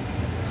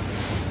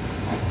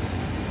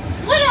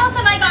 What else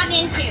have I gotten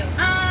into?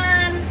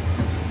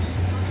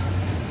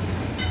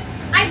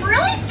 I've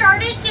really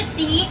started to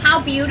see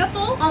how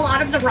beautiful a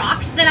lot of the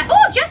rocks that I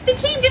just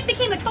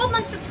became a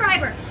 12-month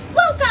subscriber.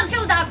 Welcome to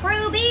the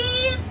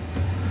Crewbies.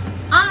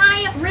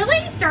 I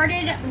really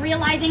started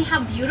realizing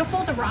how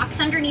beautiful the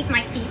rocks underneath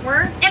my feet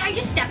were, and I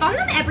just step on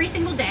them every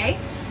single day.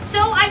 So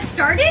I've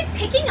started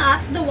picking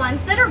up the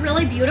ones that are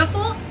really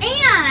beautiful,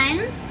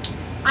 and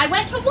I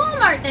went to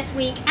Walmart this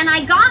week and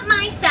I got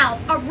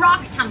myself a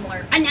rock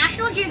tumbler, a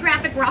National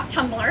Geographic rock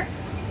tumbler.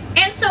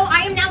 And so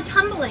I am now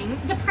tumbling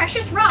the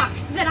precious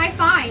rocks that I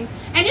find,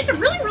 and it's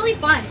really, really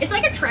fun. It's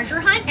like a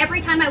treasure hunt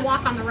every time I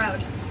walk on the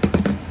road.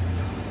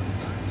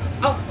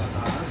 Oh,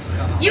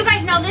 you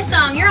guys know this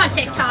song. You're on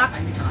TikTok.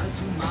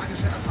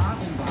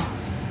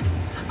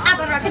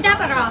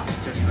 Abracadabra.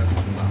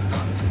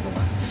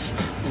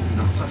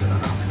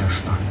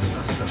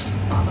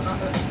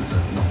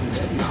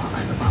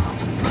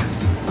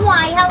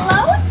 Why,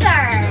 hello,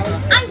 sir.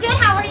 I'm good.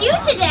 How are you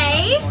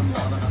today?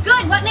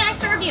 Good. What may I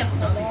serve you?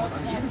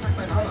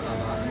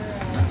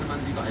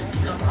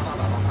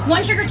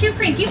 1 sugar, 2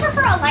 cream. Do you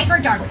prefer a light or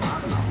dark?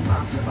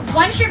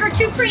 1 sugar,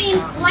 2 cream,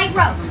 light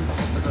roast.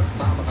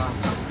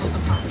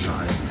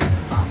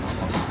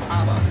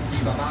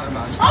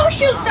 Oh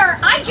shoot, sir.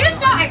 I just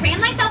saw I ran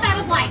myself out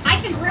of light. I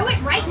can brew it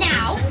right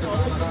now.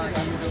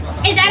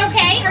 Is that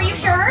okay? Are you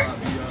sure?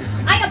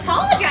 I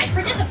apologize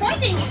for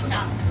disappointing you,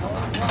 sir.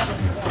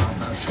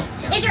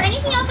 Is there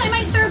anything else I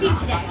might serve you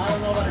today?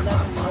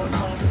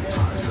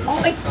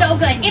 Oh, it's so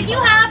good. If you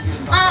have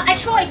a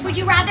choice, would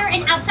you rather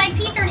an outside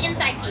piece or an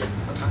inside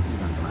piece?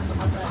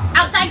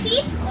 Outside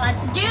piece?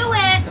 Let's do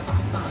it.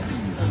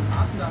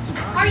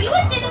 Are you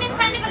a cinnamon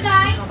kind of a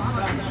guy?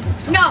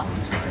 No.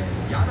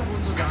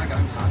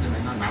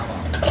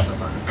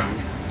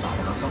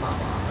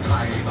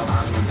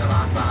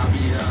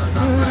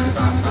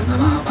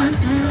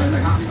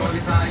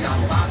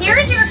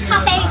 Here's your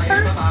cafe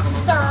first,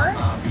 sir.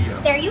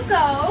 There you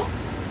go.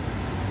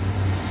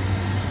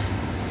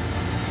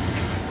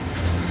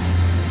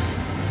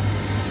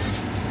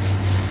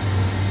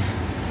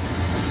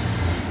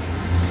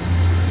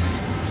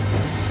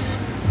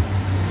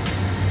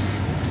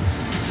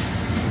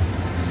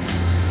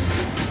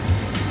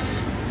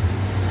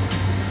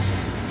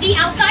 The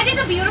outside is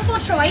a beautiful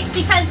choice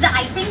because the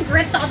icing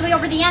drips all the way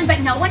over the end, but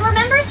no one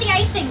remembers the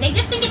icing. They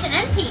just think it's an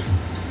end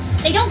piece.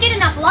 They don't get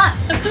enough love.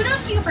 So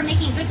kudos to you for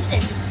making a good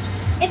decision.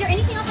 Is there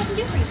anything else I can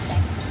do for you today?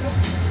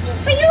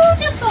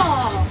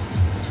 Beautiful.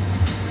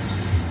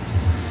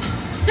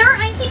 Sir,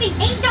 I'm keeping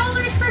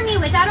 $8 from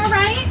you. Is that all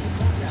right?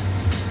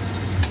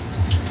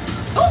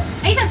 Oh,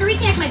 I just have to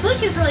reconnect my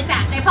Bluetooth really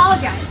fast. I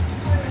apologize.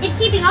 It's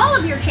keeping all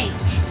of your change.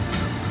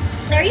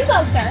 There you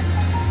go, sir.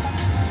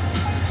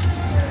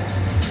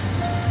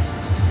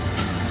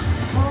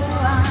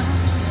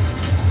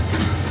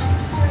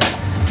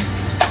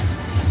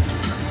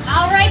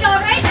 All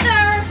right,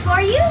 sir.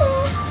 For you.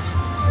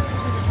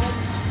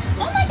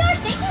 Oh my gosh,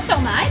 thank you so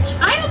much.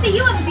 I hope that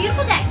you have a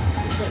beautiful day.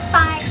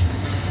 Bye.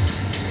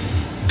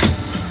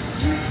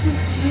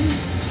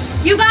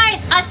 You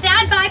guys, a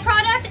sad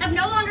byproduct of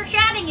no longer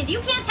chatting is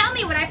you can't tell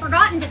me what I've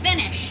forgotten to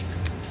finish.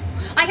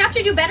 I have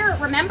to do better at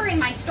remembering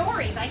my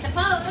stories, I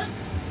suppose.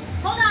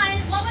 Hold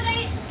on, what was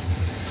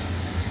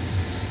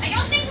I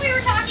don't think we were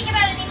talking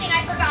about anything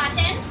I've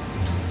forgotten.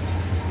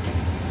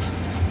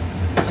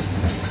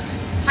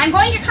 I'm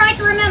going to try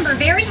to remember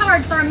very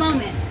hard for a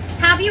moment.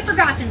 Have you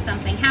forgotten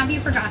something? Have you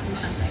forgotten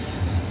something?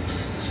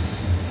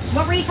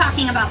 What were you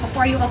talking about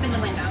before you opened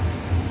the window?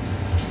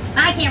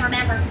 I can't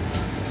remember.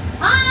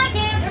 I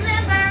can't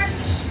remember.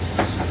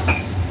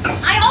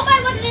 I hope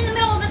I wasn't in the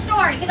middle of the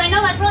story because I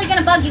know that's really going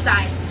to bug you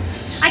guys.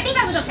 I think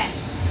I was okay.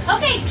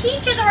 Okay,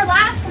 Peach is our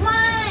last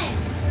one.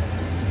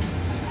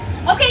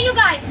 Okay, you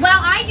guys, while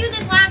I do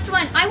this last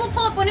one, I will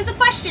pull up one of the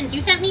questions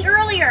you sent me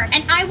earlier,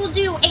 and I will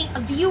do a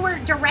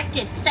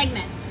viewer-directed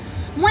segment.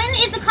 When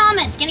is the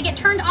comments going to get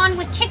turned on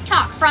with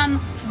TikTok from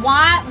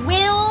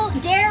Will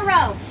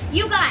Darrow?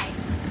 You guys,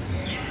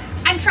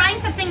 I'm trying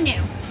something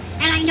new.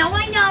 And I know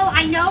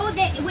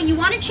that when you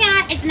want to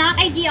chat, it's not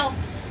ideal.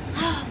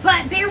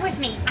 But bear with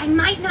me. I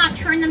might not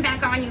turn them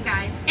back on, you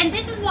guys. And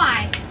this is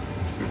why.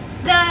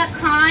 The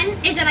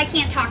con is that I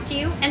can't talk to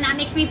you, and that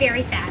makes me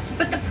very sad.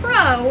 But the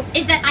pro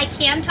is that I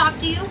can talk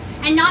to you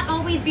and not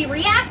always be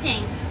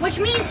reacting, which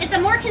means it's a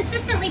more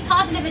consistently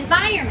positive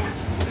environment.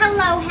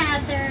 Hello,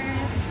 Heather.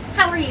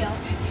 How are you?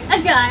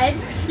 Good.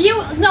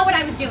 You know what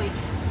I was doing.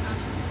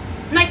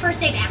 My first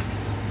day back.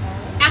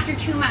 After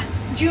 2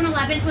 months. June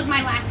 11th was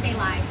my last day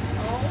live.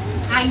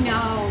 I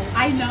know.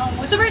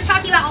 So we're just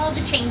talking about all of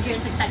the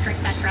changes, etc.,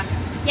 etc.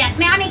 Yes,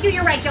 may I make you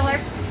your regular?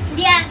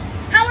 Yes.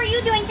 How are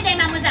you doing today,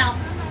 Mademoiselle?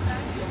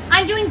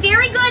 I'm doing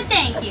very good,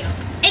 thank you.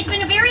 It's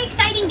been a very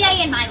exciting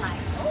day in my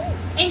life.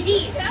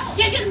 Indeed. Tell.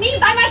 Yeah, just me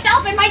by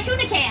myself in my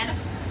tuna can.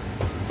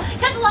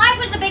 Because live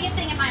was the biggest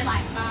thing in my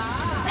life.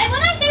 Ah. And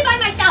when I say by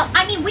myself,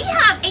 I mean we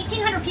have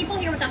 1,800 people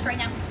here with us right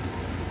now.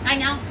 I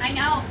know, I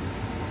know.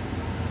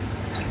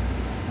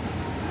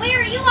 Where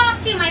are you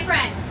off to, my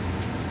friend?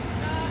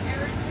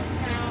 Eric's in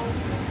town.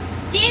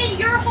 Did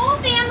your whole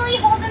family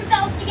hold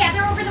themselves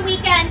together over the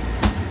weekend?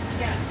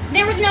 Yes.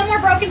 There was no more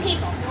broken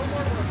people. No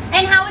more work.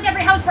 And how's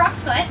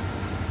Brock's foot? I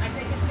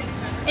think it's getting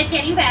better. It's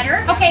getting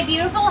better. Okay,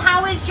 beautiful.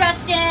 How is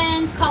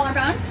Justin's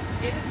collarbone?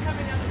 It is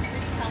coming out of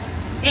green color.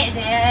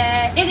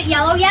 Is it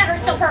yellow yet or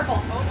still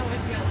purple? Oh no,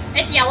 it's yellow.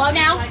 It's yellow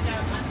now? Like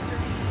a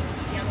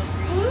mustardy yellow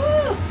green.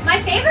 Ooh,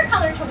 my favorite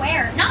color to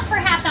wear. Not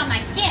perhaps on my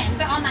skin,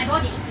 but on my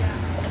body. Yeah.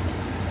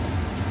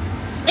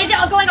 Is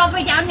it going all the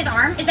way down his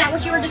arm? Is that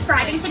what you were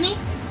describing to me?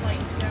 It's like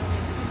down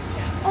into his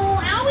chest.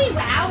 Oh, owie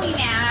wowie,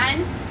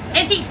 man.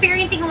 Is he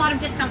experiencing a lot of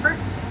discomfort?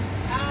 He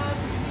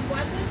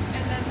wasn't,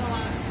 and then the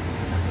last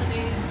couple of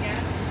days,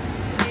 yes.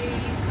 Today,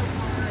 so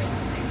far,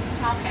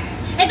 it's Okay.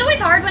 It's always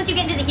hard once you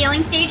get into the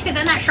healing stage because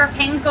then that sharp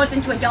pain goes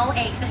into a dull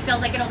ache that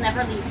feels like it'll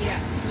never leave you. Yeah.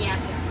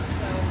 Yes.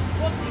 So,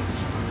 we'll see.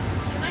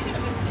 Can I get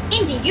a biscuit?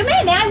 Indeed, you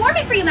may. May I warm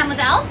it for you,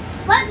 mademoiselle?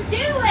 Let's do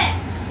it.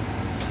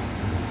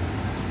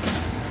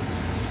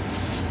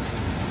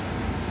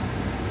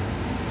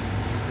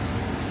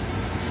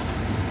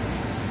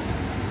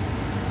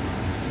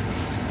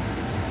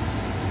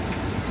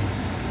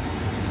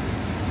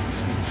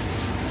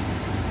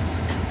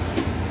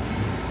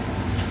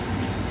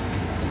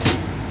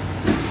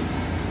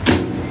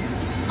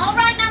 All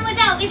right,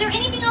 mademoiselle. Is there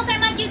anything else I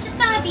might do to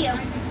serve you? I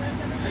think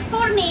that's everything.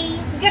 For me,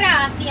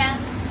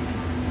 gracias.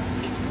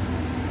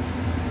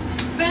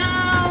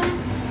 Boom.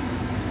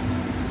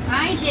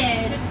 I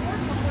did. It's more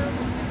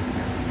tolerable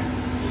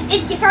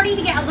than It's starting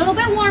to get a little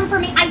bit warm for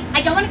me.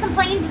 I don't want to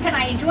complain because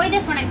I enjoy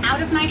this when I'm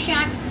out of my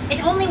shack.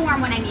 It's only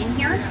warm when I'm in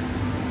here.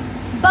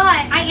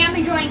 But I am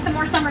enjoying some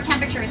more summer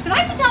temperatures. Because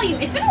I have to tell you,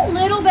 it's been a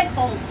little bit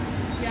cold.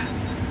 Yeah.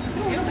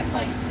 It was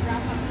like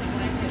wrap up the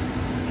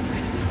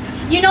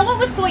blankets. You know what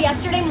was cool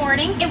yesterday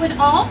morning? It was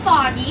all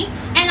foggy,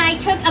 and I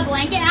took a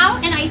blanket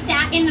out and I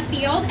sat in the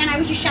field and I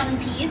was just shelling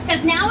peas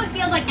because now it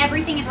feels like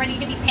everything is ready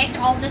to be picked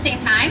all at the same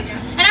time. Yeah.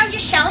 And I was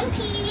just shelling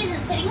peas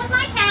and sitting with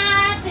my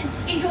cats and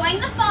enjoying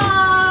the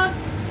fog.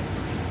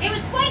 It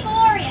was quite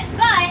glorious,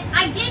 but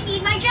I did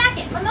need my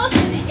jacket for most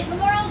of it. Is the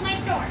moral of my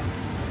story.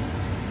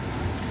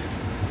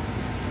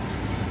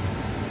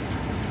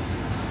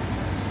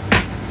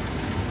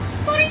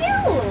 For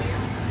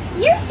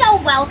you. You're so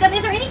welcome.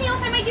 Is there anything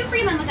else I might do for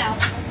you, mademoiselle? I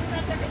think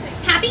that's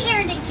everything. Happy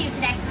parenting to you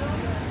today.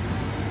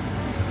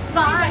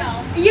 Bye.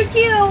 Bye. You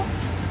too.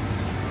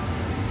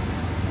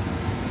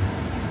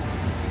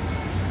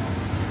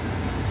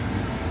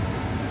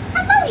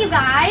 Hello, you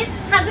guys.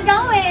 How's it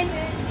going?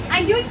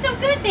 I'm doing so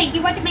good, thank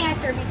you. What may I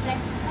serve you today?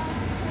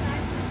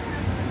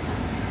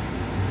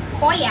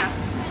 Oh, yeah.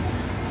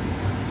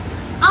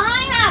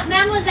 I have,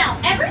 mademoiselle,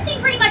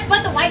 everything pretty much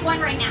but the white one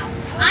right now.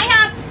 I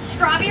have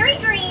strawberry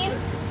dream.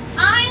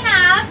 I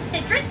have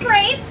citrus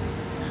grape.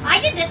 I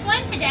did this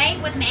one today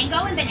with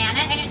mango and banana,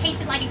 and it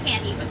tasted like a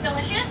candy. It was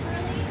delicious.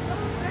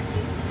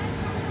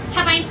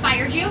 Have I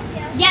inspired you?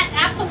 Yes,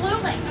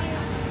 absolutely.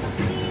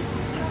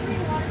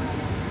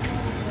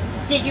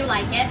 Did you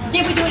like it?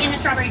 Did we do it in the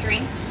strawberry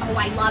dream? Oh,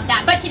 I love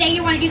that. But today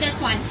you want to do this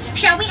one.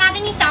 Shall we add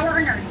any sour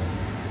or nerds?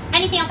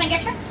 Anything else I can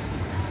get you?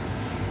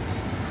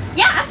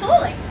 Yeah,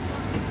 absolutely.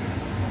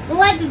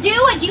 Let's do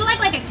it. Do you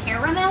like a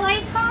caramel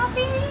iced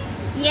coffee?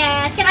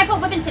 Yes. Can I put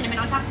whipping cinnamon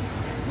on top?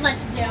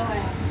 Let's do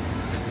it.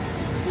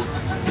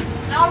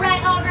 All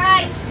right, all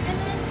right.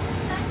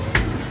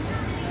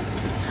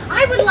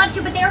 I would love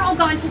to, but they're all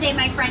gone today,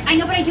 my friend. I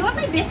know, but I do have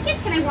my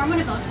biscuits. Can I warm one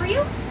of those for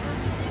you?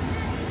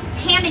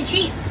 Ham and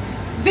cheese.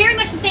 Very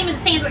much the same as a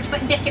sandwich,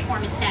 but in biscuit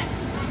form instead.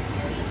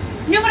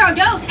 Numero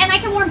dos, and I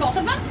can warm both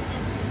of them?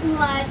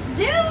 Let's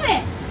do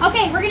it.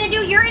 Okay, we're going to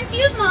do your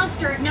infused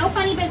monster. No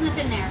funny business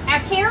in there.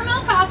 A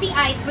caramel coffee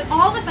iced with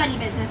all the funny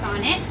business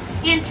on it,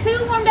 and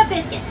 2 warmed up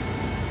biscuits.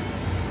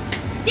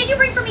 Did you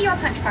bring for me your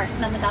punch card,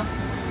 mademoiselle?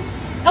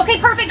 Okay,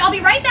 perfect. I'll be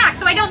right back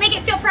so I don't make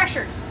it feel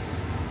pressured.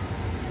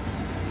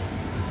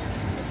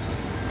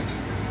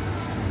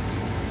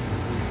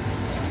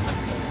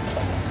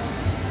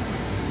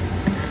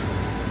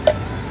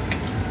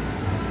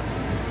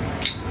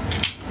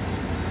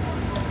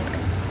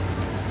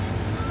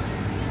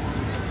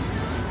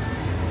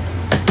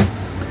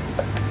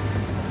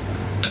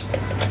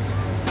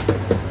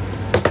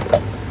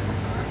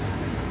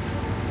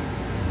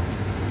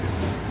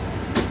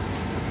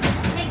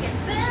 Make it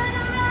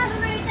better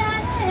every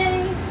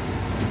day.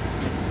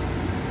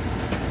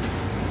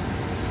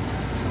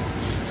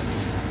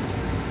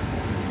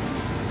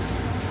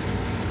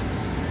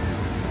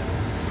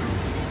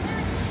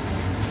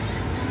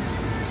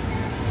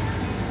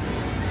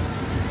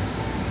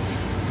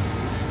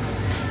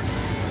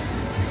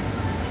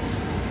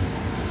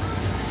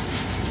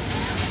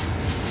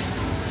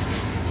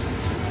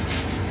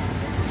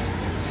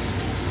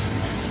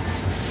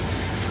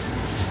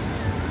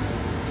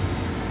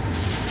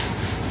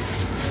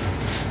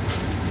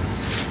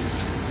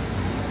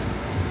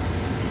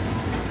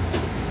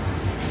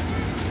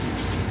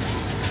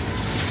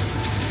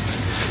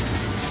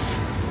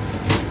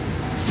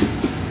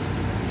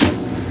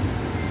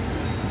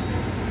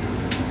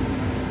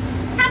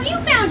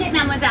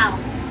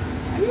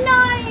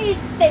 nice.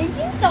 Thank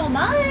you so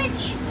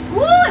much.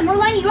 Ooh, and we're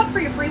lining you up for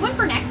your free one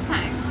for next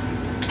time.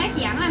 Heck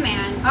yeah, my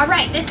man. All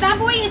right, this bad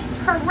boy is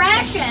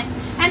precious.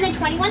 And then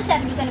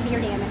 2170 gonna be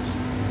your damage.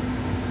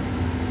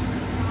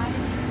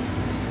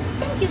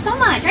 Thank you so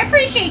much. I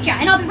appreciate you.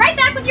 And I'll be right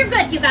back with your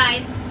goods, you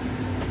guys.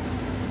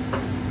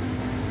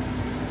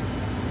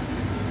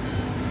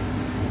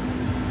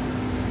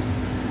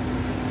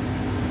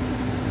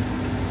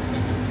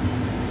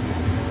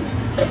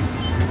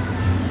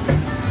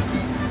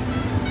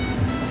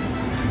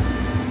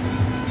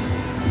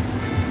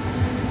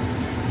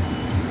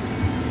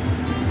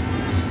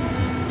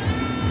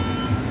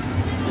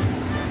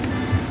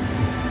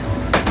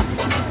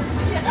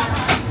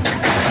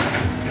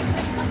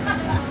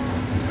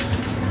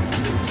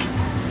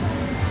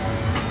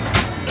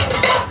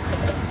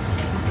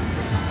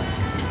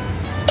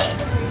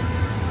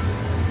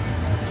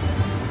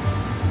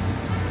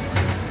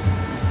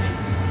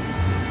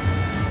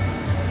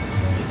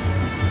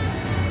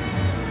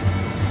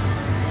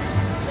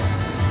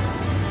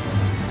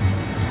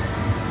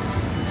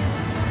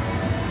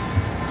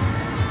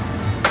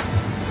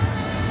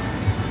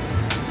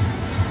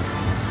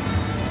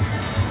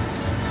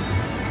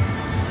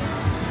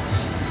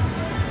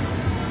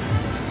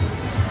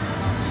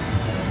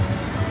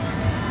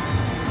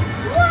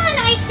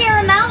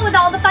 With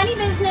all the funny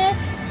business.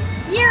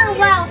 You're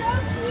welcome.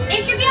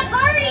 It should be a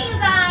party, you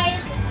guys.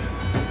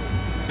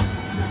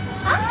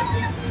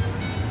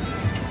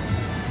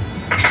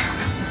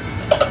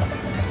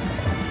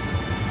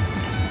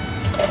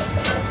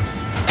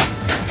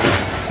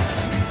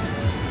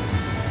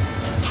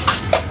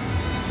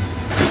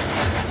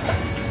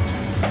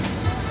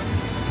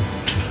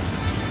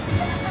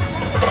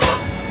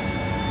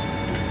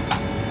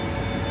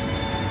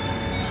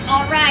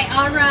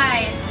 All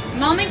right.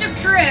 Moment of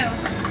truth.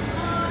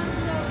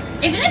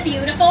 Isn't it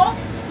beautiful?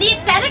 The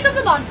aesthetic of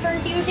the Monster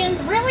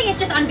Infusions really is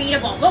just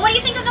unbeatable. But what do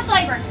you think of the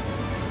flavor?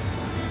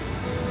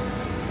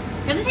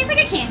 Does it taste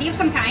like a candy of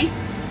some kind?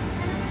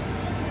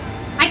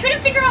 I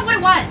couldn't figure out what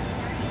it was.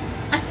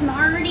 A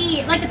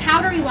Smartie, like the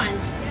powdery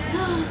ones.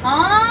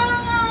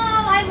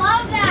 Oh, I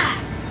love that.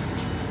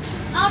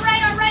 All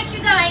right,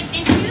 you guys.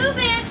 And 2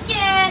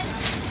 biscuits.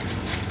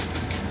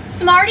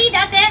 Smartie,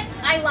 that's it.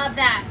 I love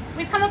that.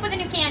 We've come up with a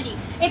new candy.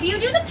 If you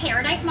do the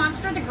Paradise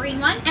Monster, the green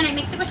one, and I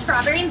mix it with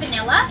strawberry and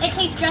vanilla, it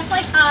tastes just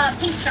like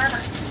pink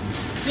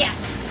Starburst. Yes.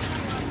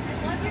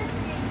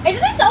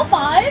 Isn't it so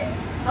fun?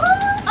 Oh.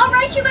 All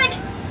right, you guys.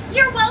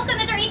 You're welcome.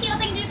 Is there anything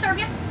else I can do to serve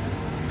you?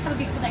 Have a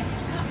beautiful day.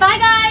 Bye,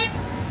 guys.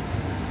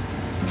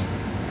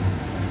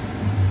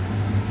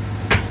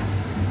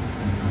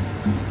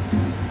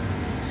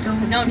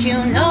 Don't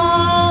you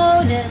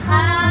know just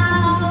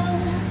how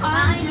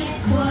I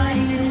get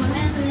quiet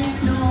when there's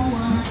no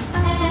one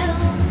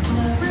else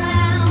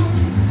around?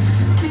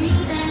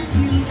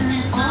 Beat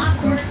an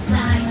awkward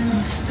silence.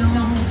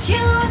 Don't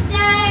you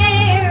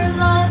dare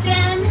look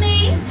at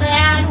me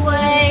that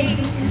way.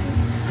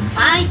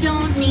 I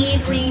don't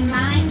need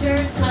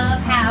reminders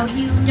of how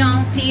you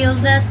don't feel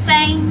the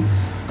same.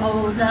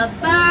 Oh, the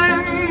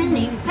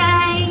burning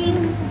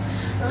pain.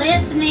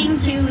 Listening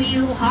to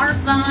you harp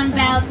on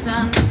about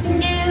some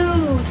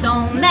new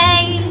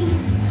soulmate.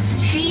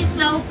 She's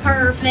so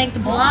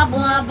perfect, blah,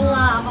 blah,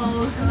 blah.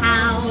 Oh,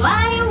 how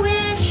I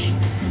wish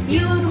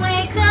you'd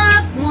wake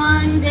up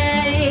one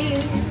day.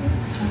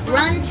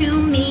 Run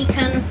to me,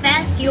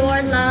 confess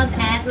your love,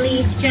 at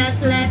least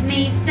just let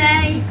me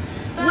say.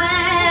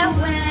 Well,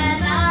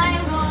 when I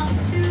walk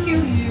to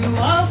you,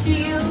 oh,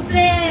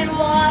 Cupid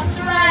walks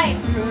right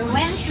through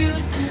and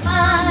shoots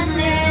an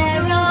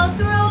arrow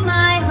through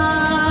my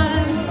heart.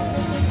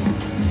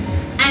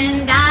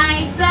 And I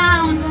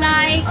sound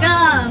like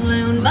a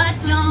loon, but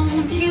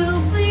don't you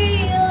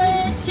feel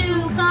it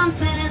to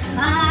confess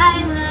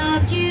I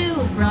loved you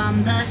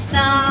from the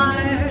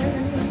start.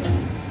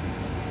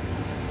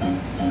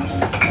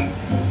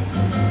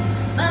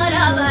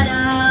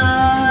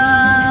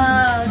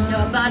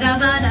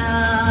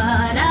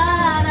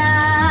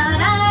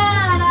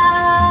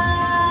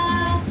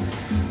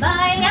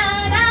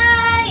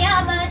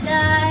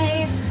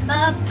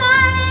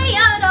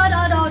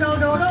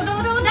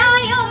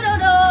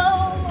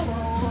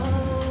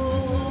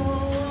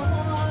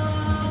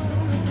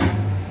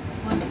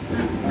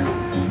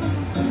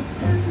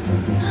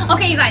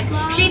 Okay, you guys,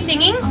 she's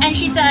singing and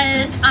she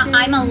says,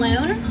 I'm a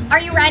loon. Are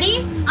you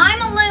ready? I'm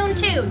a loon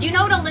too. Do you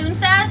know what a loon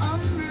says?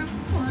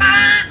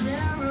 Bah!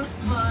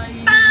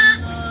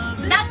 Bah!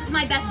 That's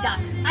my best duck.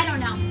 I don't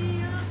know.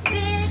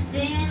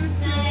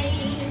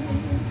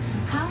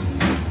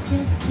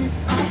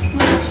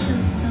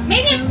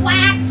 Maybe it's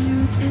quack.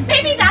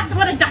 Maybe that's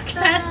what a duck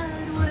says.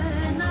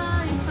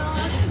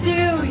 Do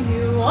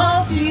you,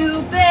 oh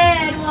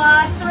Cupid,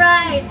 walks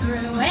right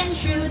through and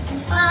shoots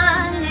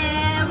an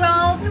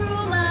arrow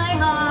through my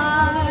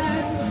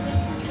heart.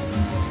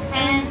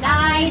 And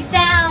I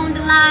sound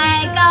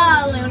like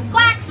a loon.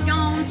 Quack,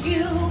 don't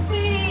you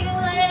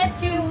feel it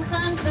to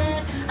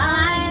confess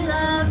I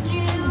loved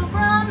you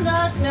from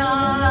the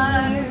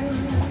start.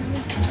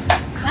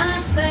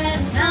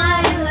 Confess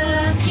I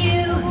loved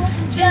you,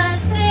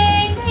 just think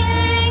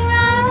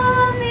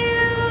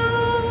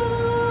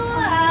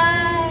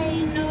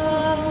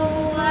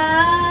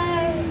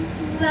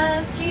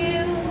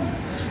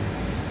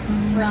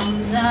from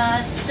the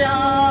start.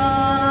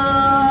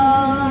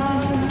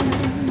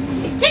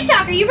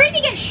 TikTok, are you ready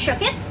to get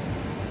shooketh?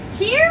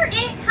 Here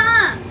it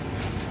comes.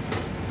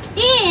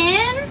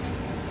 In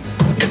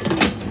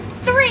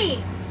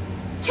 3,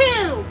 2,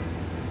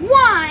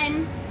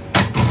 1.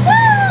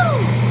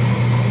 Woo!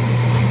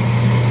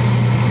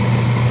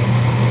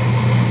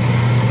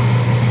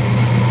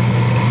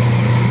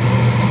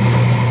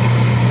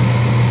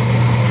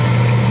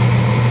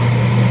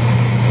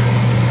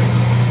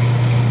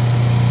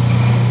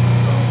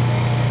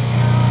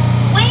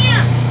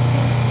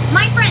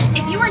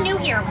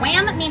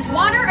 Wham means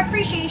water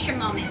appreciation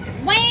moment.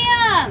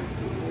 Wham!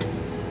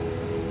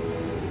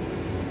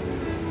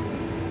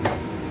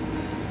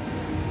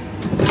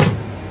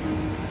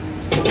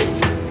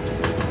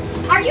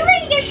 Are you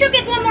ready to get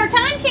shooketh one more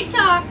time,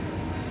 TikTok?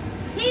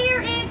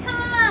 Here it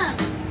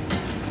comes.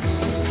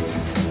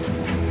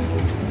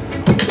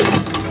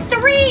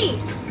 3,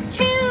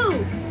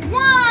 2,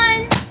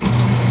 1.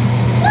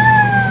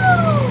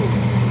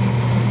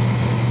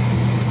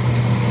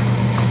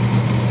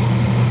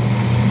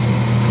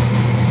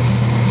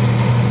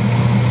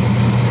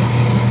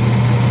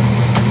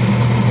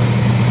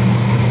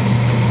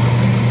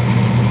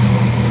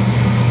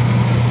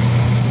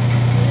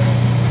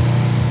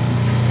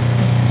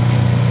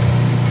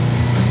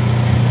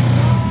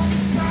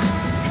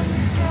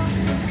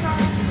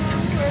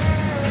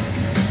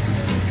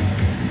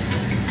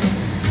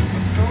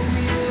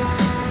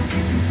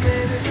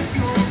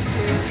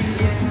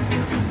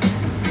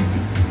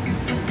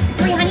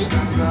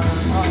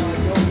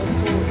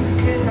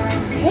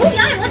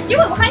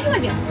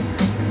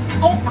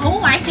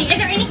 Oh, I see. Is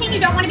there anything you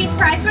don't want to be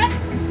surprised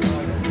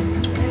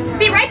with?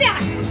 Be right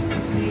back.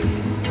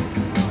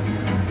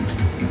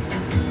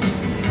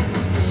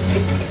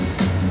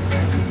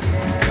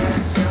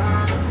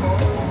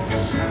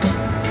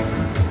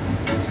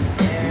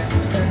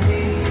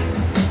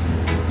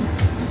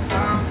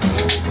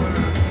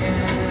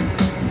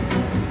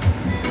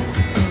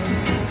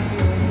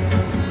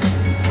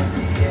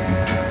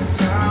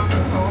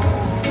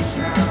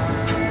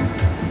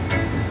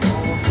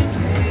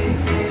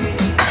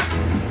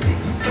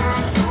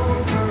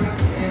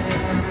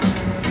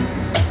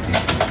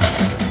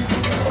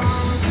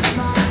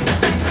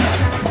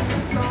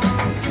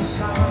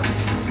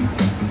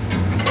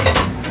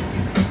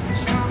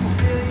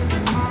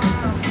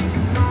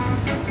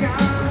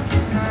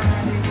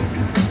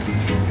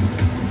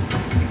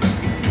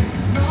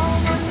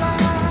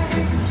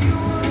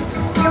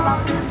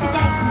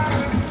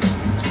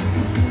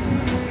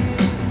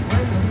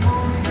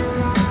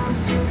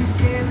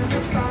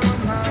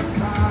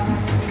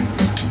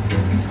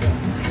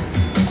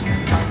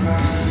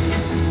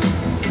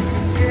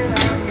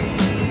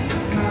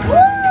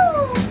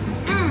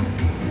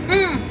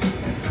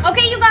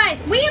 Okay, you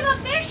guys, we have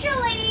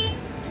officially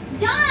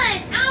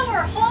done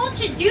our whole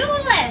to-do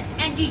list.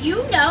 And do you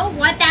know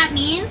what that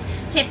means?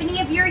 Tiffany,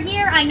 if you're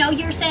here, I know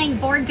you're saying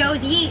board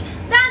goes yeet.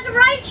 That's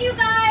right, you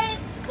guys.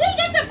 We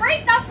get to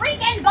break the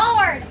freaking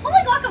board.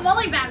 Holy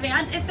guacamole,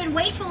 Batman. It's been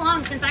way too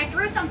long since I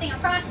threw something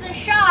across the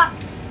shop.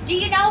 Do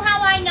you know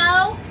how I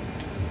know?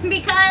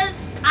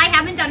 Because I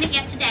haven't done it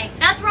yet today.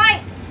 That's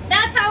right.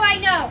 That's how I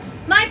know.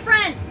 My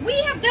friends,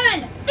 we have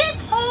done this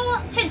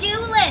whole to-do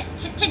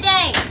list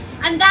today.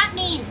 And that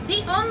means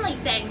the only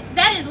thing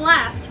that is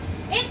left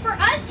is for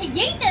us to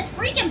yeet this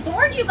freaking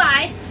board, you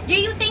guys. Do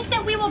you think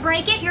that we will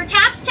break it? Your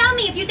taps tell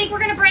me if you think we're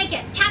going to break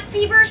it. Tap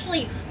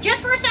feverishly,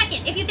 just for a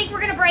second, if you think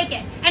we're going to break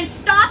it. And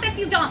stop if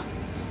you don't.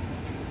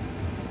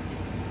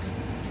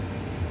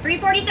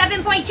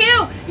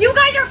 347.2. You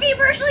guys are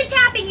feverishly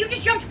tapping. You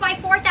just jumped by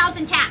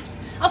 4,000 taps.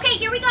 Okay,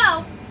 here we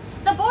go.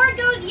 The board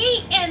goes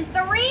yeet in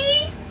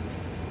 3,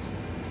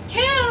 2,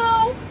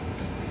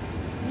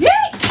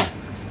 yeet!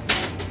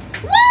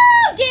 Woo!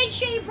 Did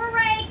she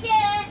break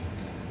it?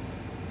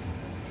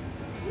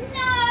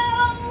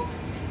 No.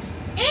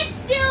 It's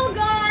still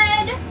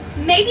good.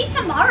 Maybe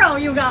tomorrow,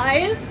 you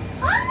guys.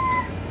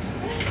 Ah,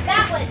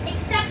 that was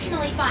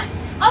exceptionally fun.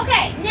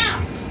 Okay, now,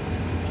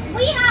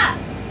 we have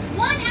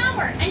 1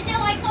 hour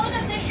until I close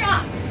up this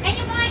shop. And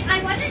you guys,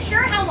 I wasn't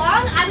sure how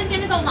long I was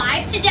going to go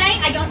live today.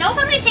 I don't know if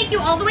I'm going to take you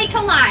all the way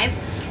to live,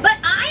 but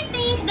I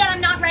think that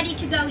I'm not ready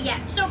to go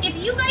yet. So if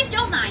you guys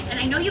don't mind, and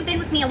I know you've been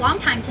with me a long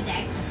time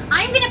today,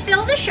 I'm going to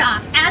fill the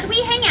shop as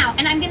we hang out,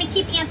 and I'm going to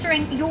keep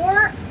answering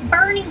your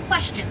burning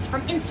questions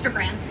from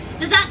Instagram.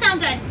 Does that sound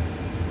good?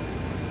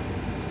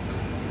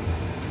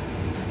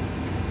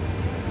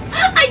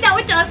 I know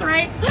it does,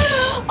 right?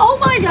 Oh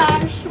my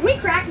gosh. We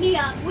crack me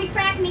up. We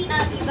crack me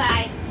up, you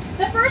guys.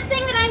 The first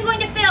thing that I'm going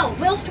to fill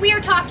whilst we are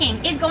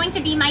talking is going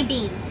to be my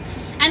beans.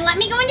 And let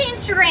me go into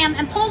Instagram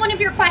and pull one of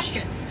your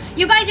questions.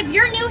 You guys, if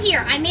you're new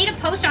here, I made a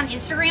post on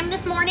Instagram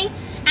this morning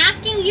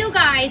asking you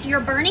guys your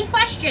burning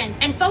questions,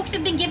 and folks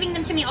have been giving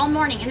them to me all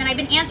morning, and then I've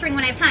been answering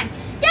when I have time.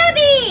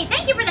 Debbie!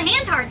 Thank you for the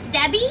hand hearts,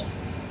 Debbie.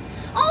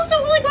 Also,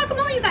 holy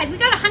guacamole, you guys, we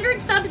got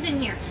 100 subs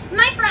in here.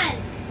 My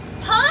friends,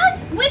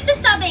 pause with the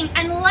subbing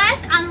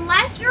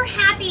unless you're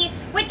happy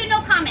with the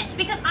no comments,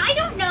 because I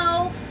don't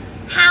know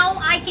how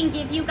I can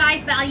give you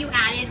guys value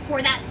added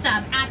for that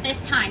sub at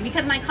this time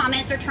because my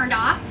comments are turned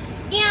off.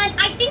 And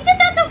I think that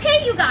that's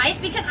okay, you guys,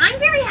 because I'm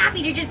very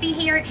happy to just be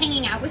here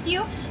hanging out with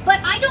you. But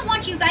I don't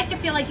want you guys to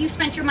feel like you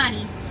spent your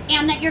money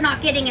and that you're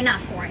not getting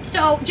enough for it.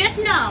 So just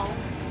know.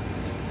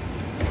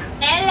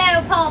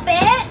 Hello,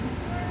 Pulpit.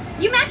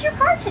 You match your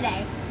card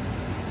today.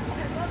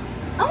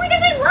 Oh my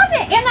gosh, I love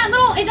it. And that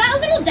little, is that a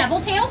little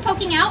devil tail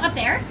poking out up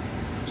there?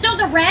 So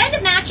the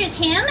red matches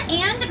him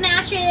and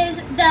matches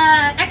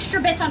the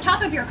extra bits on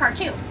top of your card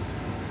too.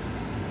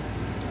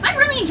 I'm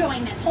really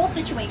enjoying this whole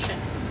situation.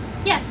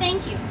 Yes,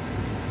 thank you.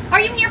 Are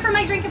you here for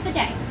my drink of the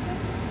day?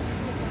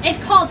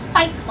 It's called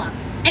Fight Club,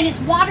 and it's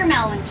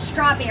watermelon,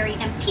 strawberry,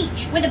 and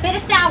peach with a bit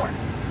of sour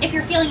if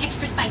you're feeling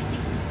extra spicy.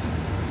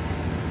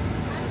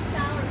 I'm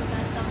sour, but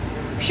that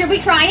sounds good. Should we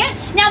try it?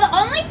 Now, the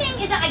only thing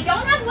is that I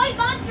don't have White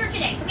Monster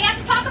today, so we have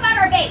to talk about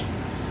our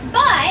base.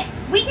 But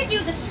we could do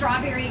the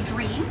Strawberry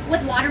Dream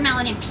with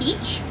watermelon and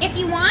peach if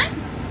you want.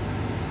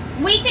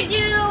 We could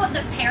do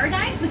the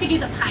Paradise. We could do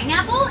the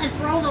pineapple and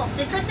throw a little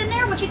citrus in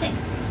there. What do you think?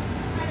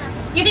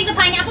 Pineapple. You think the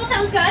pineapple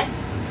sounds good?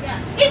 Yeah.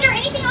 Is there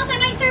anything else I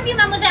might serve you,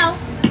 mademoiselle?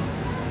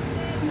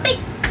 Big.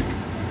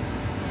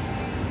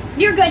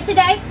 You're good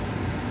today?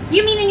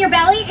 You mean in your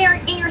belly, or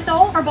in your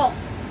soul, or both?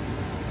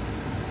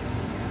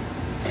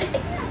 Yeah,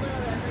 a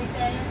little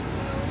everything, I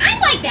suppose. I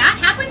like that.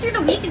 Halfway through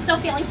the week and still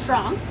feeling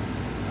strong.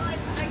 Well, I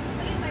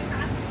completed my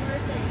craft in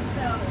nursing,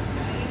 so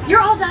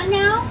You're all done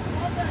now?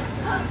 all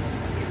done.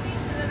 2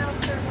 weeks and then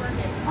I'll start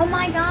working. Oh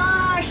my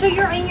gosh. So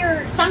you're in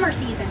your summer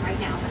season right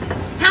now.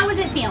 How is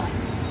it feeling?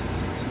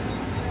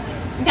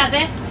 Does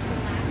it?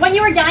 When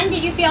you were done,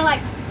 did you feel like,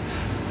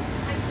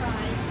 I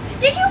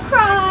cried. did you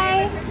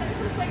cry? My research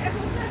was like, I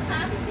hope that's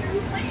happened to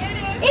you. Like, it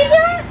is. Is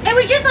it? It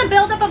was just a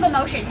buildup of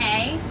emotion,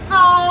 hey?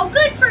 Oh,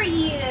 good for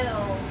you. We were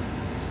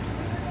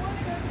going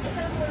to go to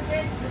Temple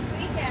Ridge this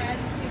weekend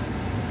to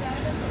down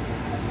the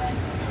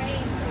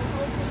rain, so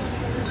hopefully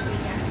we'll go this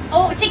weekend.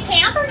 Oh, to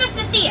camp or just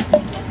to see it?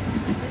 This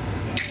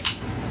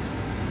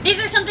weekend. Is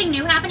there something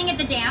new happening at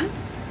the dam?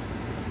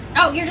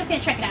 Oh, you're just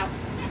gonna check it out.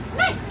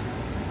 Nice.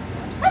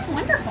 That's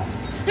wonderful.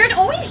 There's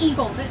always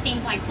eagles, it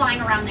seems like,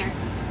 flying around there.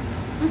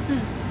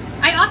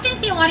 I often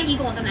see a lot of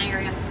eagles in that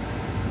area.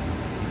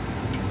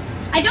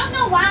 I don't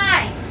know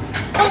why.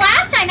 The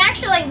last time,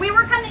 actually, we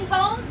were coming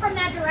home from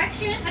that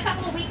direction a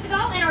couple of weeks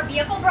ago, and our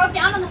vehicle broke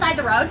down on the side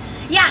of the road.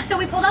 Yeah, so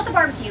we pulled out the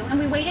barbecue, and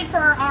we waited for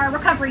our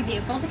recovery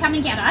vehicle to come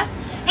and get us.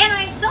 And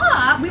I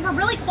saw, we were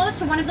really close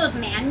to one of those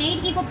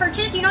man-made eagle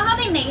perches. You know how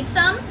they made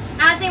some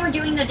as they were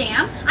doing the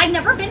dam? I've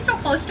never been so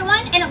close to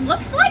one, and it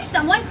looks like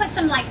someone put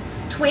some, like,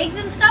 twigs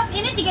and stuff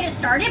in it to get it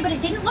started, but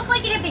it didn't look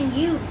like it had been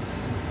used.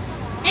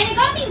 And it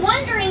got me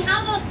wondering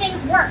how those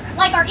things work.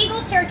 Like, are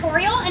eagles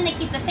territorial and they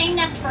keep the same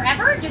nest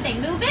forever? Do they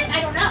move it? I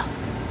don't know.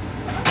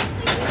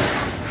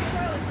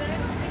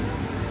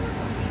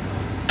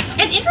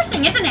 It's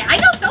interesting, isn't it? I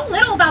know so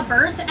little about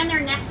birds and their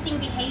nesting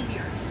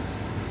behaviors.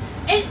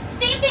 And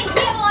same thing,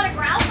 we have a lot of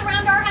grouse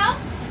around our house,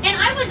 and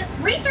I was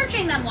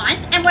researching them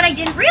once, and what I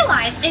didn't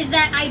realize is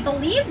that I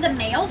believe the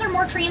males are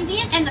more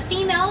transient and the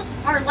females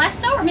are less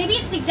so, or maybe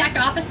it's the exact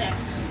opposite.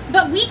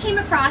 But we came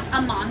across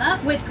a mama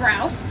with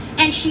grouse,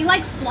 and she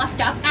like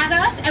fluffed up at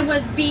us and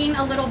was being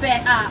a little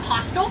bit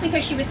hostile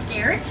because she was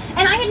scared.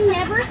 And I had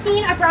never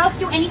seen a grouse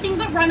do anything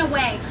but run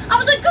away. I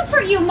was like, good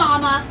for you,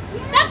 mama.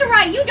 That's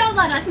right, you don't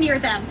let us near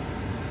them.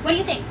 What do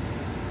you think?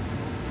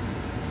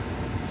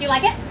 Do you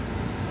like it?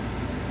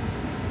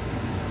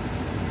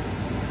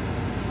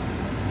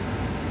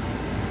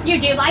 You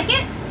do like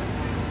it?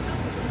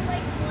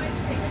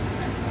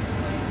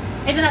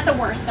 Isn't that the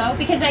worst though?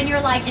 Because then you're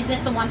like, is this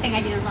the one thing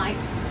I didn't like?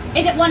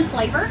 Is it one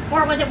flavor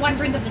or was it one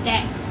drink of the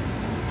day?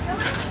 No, I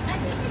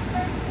think it's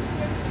very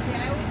good.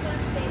 I always want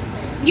the same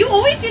thing. You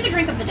always do the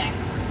drink of the day.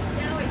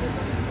 Now I do it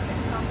for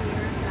a couple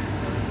years back.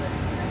 That was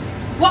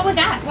it. What was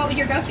that? What was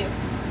your go-to? It was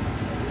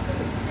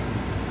just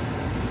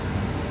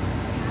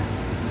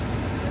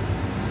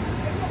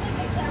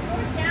I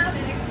wrote it down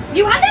and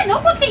You had that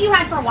notebook that you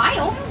had for a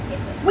while.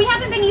 We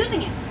haven't been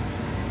using it.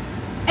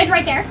 It's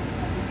right there.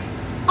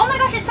 Oh my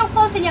gosh, it's so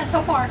close and yet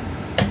so far.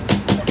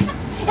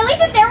 At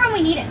least it's there when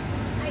we need it.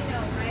 I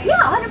know, right?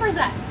 Yeah,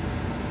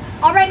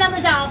 100%. All right,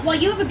 mademoiselle. Well,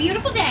 you have a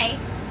beautiful day.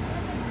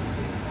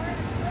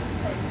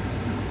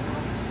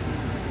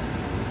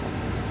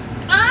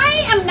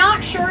 I am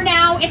not sure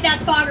now if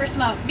that's fog or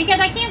smoke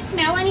because I can't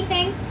smell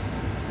anything.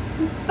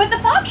 But the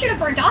fog should have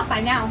burned off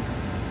by now.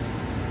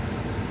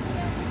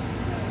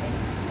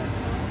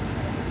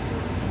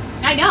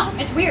 I know.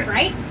 It's weird,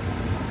 right?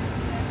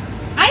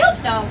 I hope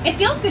so. It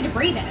feels good to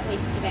breathe in at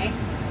least today.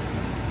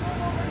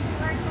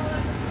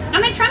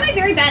 I'm going to try my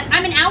very best.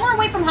 I'm an hour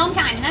away from home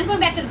time, and I'm going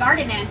back to the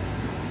garden then.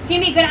 It's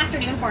going to be a good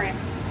afternoon for it.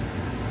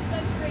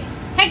 Sunscreen.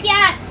 Heck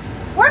yes!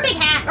 Or a big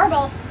hat, or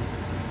both.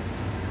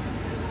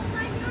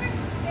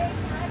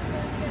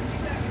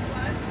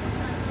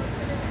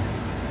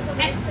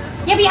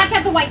 Yeah, but you have to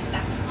have the white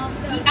stuff.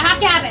 I have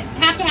to have it.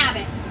 I have to have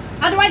it.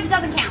 Otherwise, it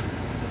doesn't count.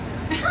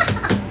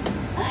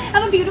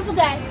 Have a beautiful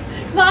day.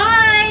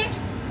 Bye!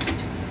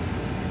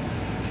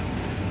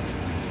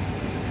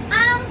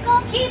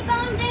 keep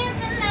on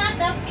dancing at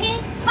the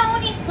Pink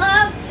Pony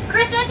Club.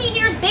 Chris says he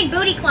hears Big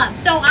Booty Club,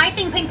 so I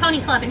sing Pink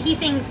Pony Club and he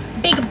sings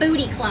Big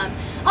Booty Club.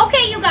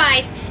 Okay, you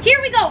guys, here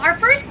we go. Our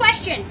first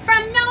question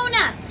from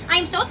Nona.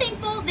 I'm so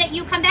thankful that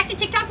you come back to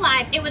TikTok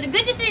Live. It was a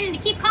good decision to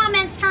keep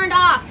comments turned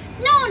off.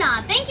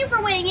 Nona, thank you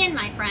for weighing in,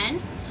 my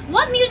friend.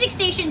 What music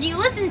station do you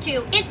listen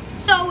to? It's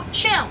so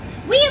chill.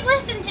 We have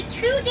listened to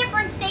 2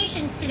 different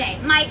stations today.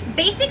 My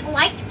basic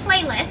liked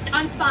playlist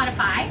on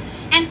Spotify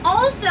and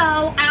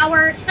also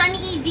our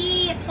Sunny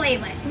D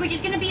playlist, which is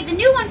going to be the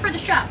new one for the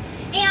show.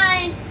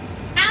 And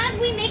as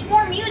we make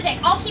more music,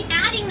 I'll keep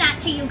adding that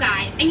to you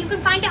guys. And you can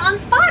find it on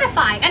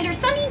Spotify under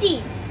Sunny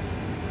D.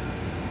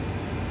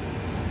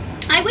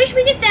 I wish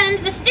we could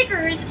send the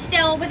stickers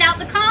still without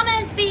the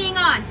comments being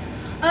on.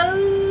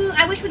 Oh,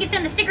 I wish we could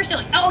send the stickers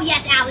still. Oh,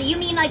 yes, Allie, you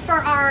mean like for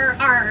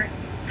our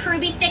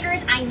Kruby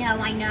stickers? I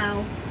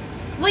know.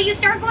 Will you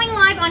start going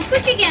live on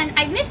Twitch again?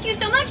 I've missed you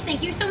so much.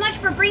 Thank you so much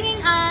for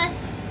bringing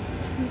us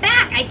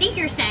back, I think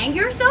you're saying.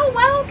 You're so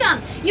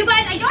welcome. You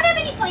guys, I don't have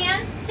any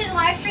plans to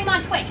live stream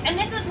on Twitch, and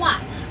this is why.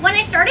 When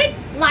I started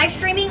live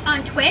streaming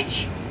on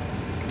Twitch,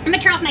 I'm going to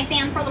turn off my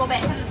fan for a little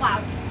bit because it's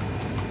loud.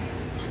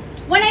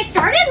 When I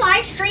started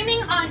live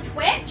streaming on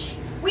Twitch,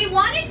 we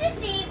wanted to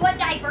see what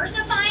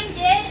Diversifying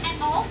did,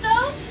 and also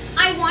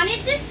I wanted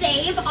to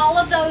save all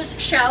of those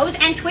shows,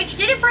 and Twitch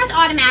did it for us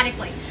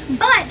automatically.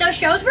 But those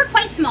shows were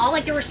quite small,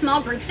 like there were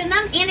small groups in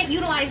them, and it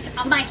utilized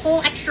my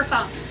whole extra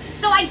phone.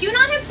 So I do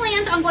not have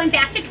plans on going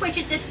back to Twitch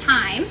at this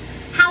time.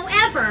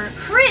 However,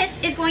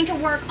 Chris is going to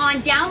work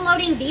on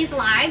downloading these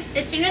lives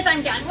as soon as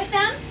I'm done with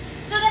them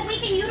so that we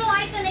can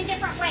utilize them in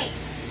different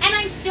ways. And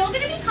I'm still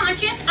going to be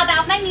conscious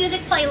about my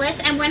music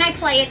playlist and when I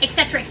play it,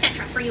 etc.,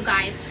 for you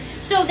guys,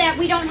 so that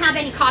we don't have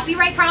any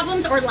copyright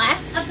problems or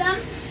less of them.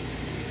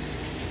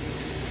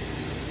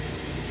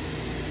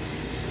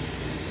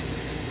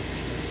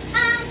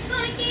 I'm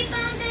gonna keep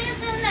on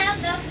dancing at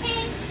the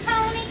Pink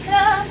Pony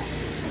Club.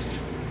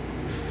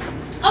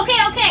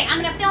 Okay,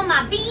 I'm gonna fill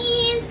my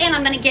beans and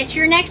I'm gonna get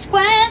your next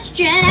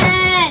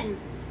question.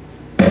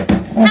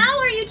 How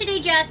are you today,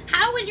 Jess?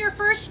 How was your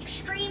first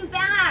stream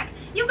back?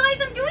 You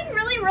guys, I'm doing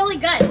really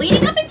good.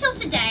 Leading up until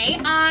today,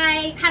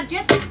 I've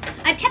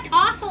kept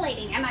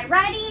oscillating. Am I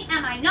ready?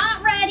 Am I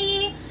not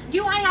ready?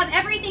 Do I have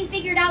everything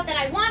figured out that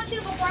I want to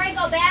before I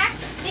go back?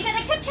 Because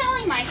I kept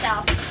telling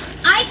myself,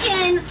 I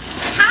can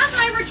have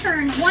my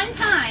return one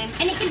time,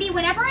 and it can be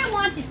whenever I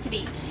want it to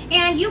be.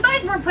 And you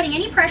guys weren't putting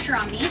any pressure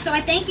on me, so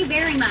I thank you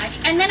very much.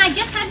 And then I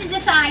just had to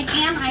decide,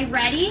 am I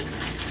ready?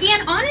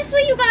 And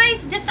honestly, you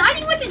guys,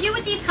 deciding what to do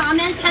with these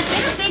comments has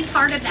been a big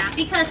part of that,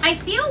 because I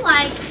feel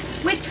like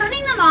with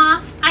turning them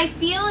off, I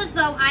feel as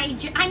though I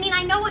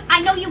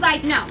know you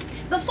guys know.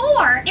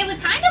 Before, it was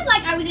kind of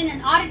like I was in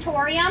an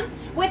auditorium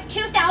with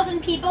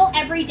 2,000 people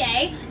every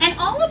day, and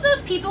all of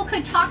those people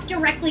could talk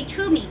directly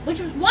to me, which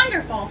was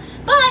wonderful.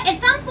 But at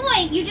some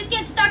point, you just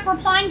get stuck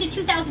replying to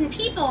 2,000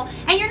 people,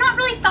 and you're not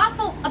really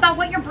thoughtful about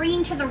what you're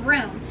bringing to the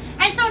room.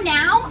 And so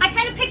now, I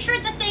kind of picture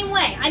it the same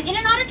way. I'm in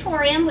an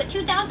auditorium with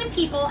 2,000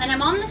 people, and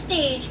I'm on the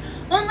stage,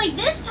 only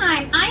this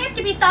time, I have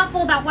to be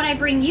thoughtful about what I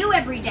bring you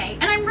every day,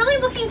 and I'm really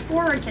looking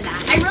forward to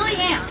that. I really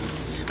am.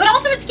 But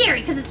also, it's scary,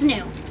 because it's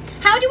new.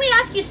 How do we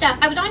ask you stuff?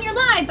 I was on your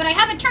live, but I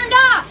have it turned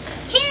off.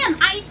 Kim,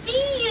 I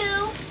see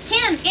you.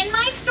 Kim, in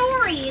my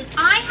stories,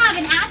 I have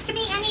an Ask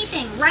Me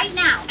Anything right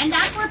now, and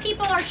that's where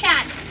people are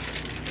chatting.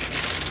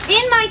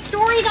 In my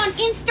stories on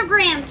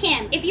Instagram,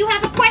 Kim, if you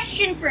have a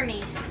question for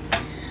me.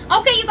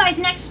 Okay, you guys,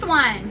 next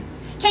one.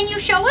 Can you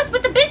show us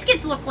what the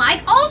biscuits look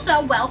like?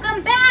 Also,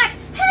 welcome back.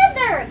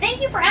 Heather,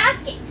 thank you for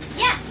asking.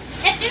 Yes,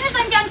 as soon as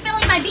I'm done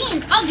filling my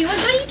beans, I'll do a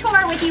goodie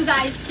tour with you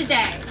guys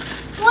today.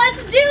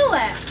 Let's do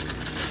it.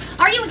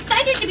 Are you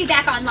excited to be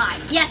back on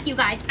live? Yes, you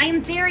guys, I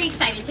am very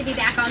excited to be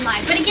back on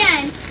live. But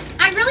again,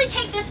 I really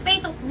take this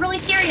space really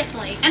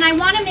seriously, and I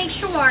want to make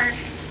sure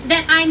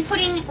that I'm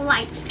putting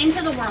light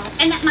into the world,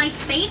 and that my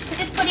space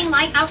is putting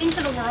light out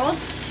into the world.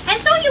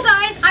 And so, you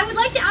guys, I would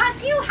like to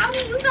ask you, how do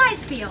you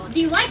guys feel? Do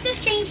you like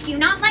this change? Do you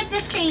not like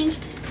this change?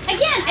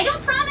 Again, I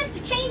don't promise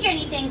to change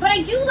anything, but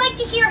I do like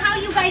to hear how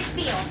you guys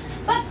feel.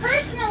 But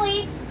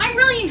personally, I'm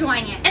really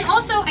enjoying it. And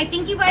also, I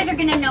think you guys are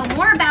going to know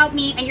more about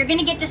me, and you're going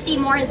to get to see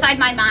more inside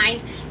my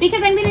mind,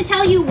 because I'm going to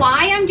tell you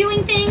why I'm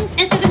doing things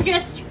instead of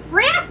just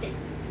reacting,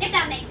 if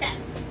that makes sense.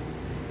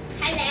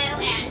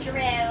 Hello,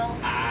 Andrew.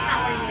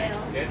 How are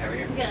you? Good, how are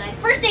you? Good.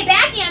 First day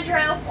back,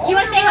 Andrew. You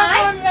want to say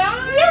hi?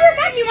 Yeah, we're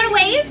back. Do you want to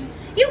wave?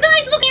 You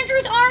guys, look,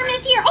 Andrew's arm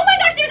is here. Oh my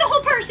gosh, there's a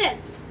whole person.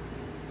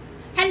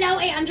 Hello,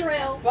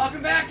 Andrew.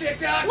 Welcome back,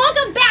 TikTok.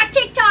 Welcome back,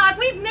 TikTok.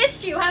 We've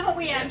missed you, haven't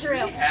we, Andrew?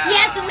 Yes, we have.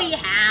 Yes, we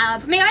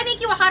have. May I make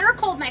you a hot or a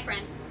cold, my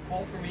friend? A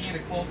cold for me and a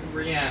cold for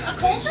Brianna. A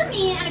cold for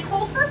me and a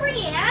cold for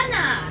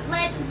Brianna.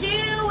 Let's do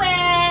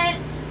it.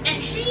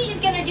 And she's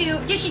gonna do.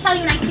 Did she tell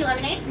you an iced tea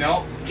lemonade?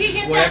 No. She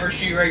just whatever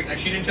she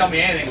didn't tell me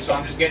anything, so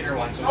I'm just getting her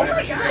one. So Oh whatever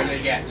my she God.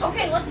 regularly gets.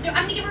 Okay, let's do.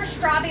 I'm gonna give her a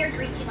strawberry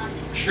green tea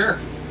lemonade. Sure.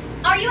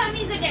 Are you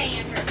having a good day,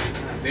 Andrew?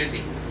 I'm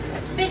busy.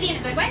 Busy in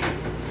a good way?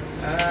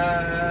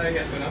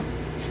 Yes, but no.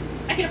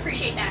 I can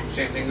appreciate that.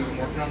 Same thing we've been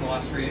working on the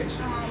last 3 days.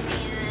 Oh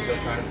man. still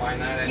trying to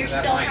find that end You're of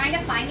that still line. trying to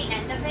find the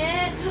end of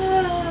it?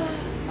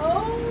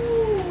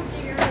 Oh,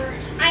 dear.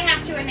 I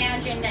have to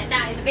imagine that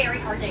that is a very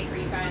hard day for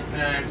you guys.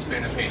 It's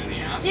been a pain in the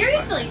ass.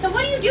 Seriously, so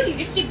what do? You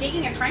just keep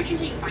digging a trench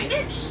until you find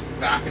it? but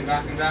Back and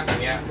back and back,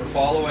 and yeah, we're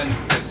following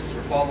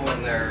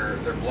their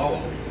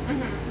blowout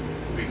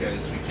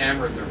because we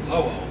cambered their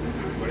blowout,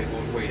 but it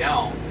goes way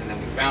down, and then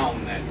we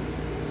found that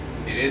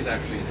it is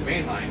actually the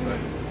main line, but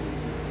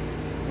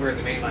where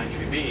the main line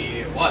should be,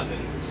 it wasn't.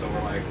 So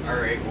we're like, all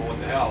right, well, what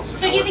the hell? So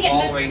So now do you we're think it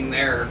moved? following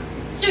their.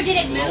 So did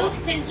it Blowout. move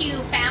since you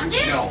found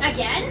it? No.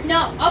 Again?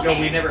 No. Okay. No,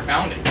 we never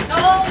found it.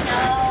 Oh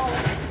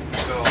no.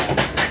 So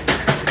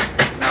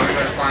now we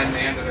gotta find the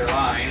end of their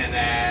line, and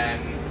then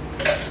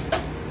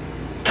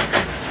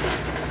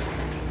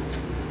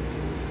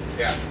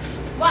yeah.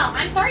 Well,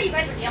 I'm sorry you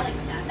guys are dealing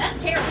with that.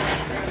 That's terrible.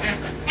 Yeah.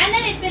 And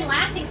then it's been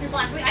lasting since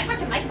last week. I talked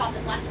to Mike about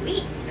this last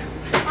week. Yeah.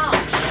 Oh,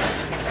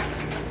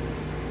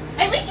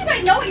 man. At least you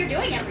guys know what you're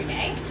doing every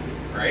day.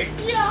 Right?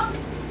 Yeah.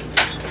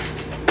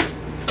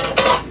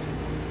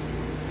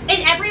 Is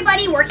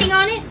everybody working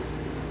on it?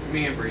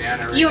 Me and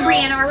Brianna. Right You and now,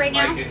 Brianna are right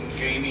now? Mike and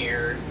Jamie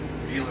are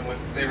dealing with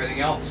everything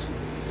else.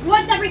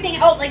 What's everything?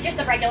 Oh, like just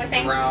the regular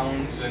things?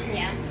 Rounds and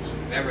Yes.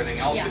 everything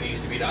else Yeah. that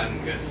needs to be done.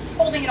 Because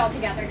Holding it all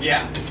together.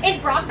 yeah, Is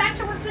Brock back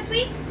to work this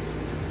week?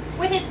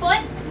 With his foot?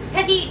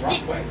 Has he? wrong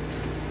Did, way.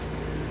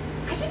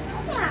 I didn't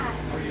know that.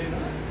 Oh, you didn't know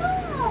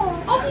that?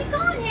 Oh. Oh, he's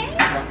gone, hey?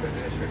 Rock with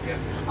the district, yeah.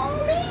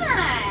 Oh,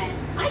 man.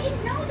 I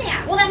didn't know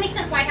that. Well, that makes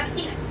sense why I haven't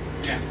seen it.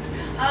 Yeah.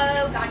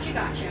 Oh,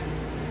 gotcha.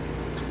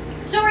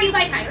 So are you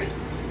guys hired?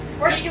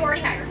 Or did you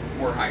already hire?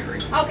 We're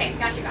hiring. Okay,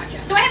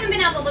 gotcha. So I haven't been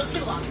out of the loop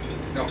too long.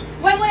 No.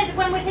 When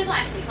was his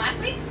last week? Last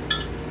week?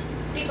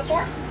 Week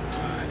before?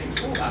 I think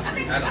so. Last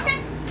Okay, week. I don't okay.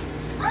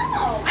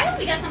 Oh, I hope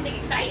he does something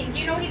exciting. Do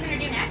you know what he's going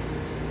to do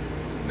next?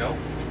 know. No.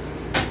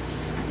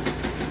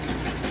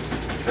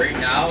 Right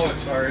now,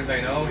 as far as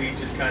I know, he's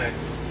just kind of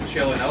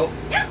chilling out.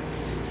 Yeah.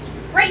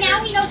 Right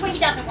now, he knows what he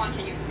doesn't want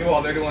to do.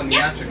 Well, they're doing the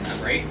Yeah.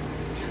 Amsterdam, right?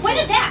 When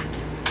So, is that?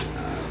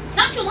 Uh,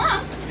 Not too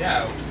long.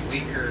 yeah, a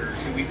week or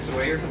 2 weeks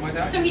away or something like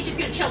that. So he's just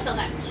going to chill till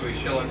then. So he's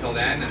chilling until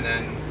then, and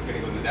then we're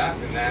gonna go do that,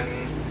 and then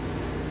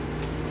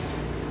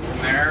from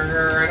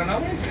there, I don't know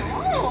what he's gonna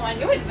do. Oh, a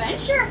new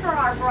adventure for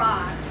our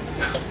Brock.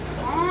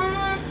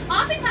 Yeah.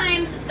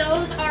 Oftentimes,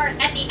 those are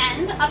at the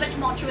end of a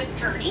tumultuous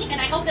journey, and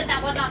I hope that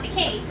that was not the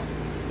case.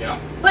 Yeah,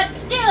 But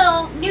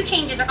still, new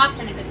changes are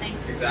often a good thing.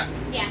 exactly.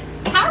 Yes.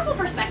 Powerful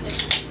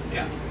perspective.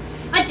 Yeah.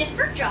 A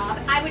district job,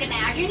 I would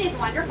imagine, is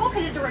wonderful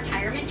because it's a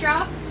retirement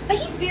job, but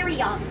he's very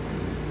young.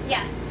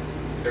 Yes.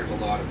 There's a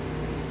lot of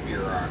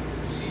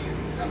bureaucracy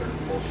and other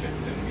bullshit,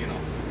 and you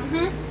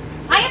know,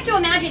 I have to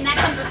imagine that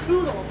comes with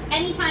hoodles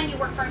anytime you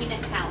work for a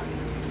municipality.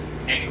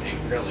 anything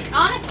really.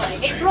 Honestly,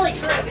 it's really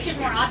true. It's just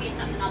more obvious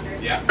than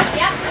others. Yeah.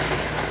 Yep.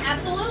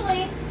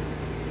 Absolutely.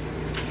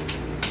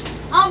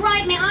 All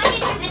right, may I get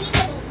you any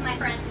nibbles, my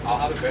friend? I'll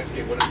have a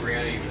biscuit. What does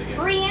Brianna usually get?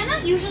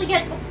 Brianna usually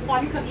gets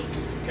one cookie.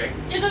 Okay,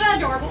 Isn't that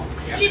adorable?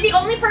 Yeah. She's the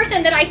only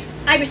person that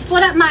I would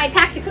split up my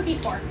packs of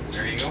cookies for.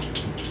 there you go. Not You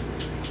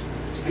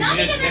just,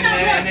 because they're and, not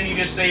then, good. and then you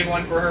just save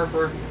one for her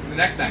for the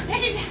next time,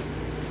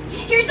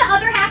 Here's the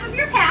other half of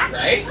your pack.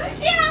 right?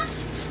 Yeah.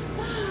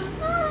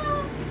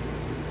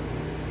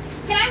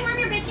 Can I warm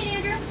your biscuit,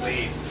 Andrew?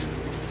 Please.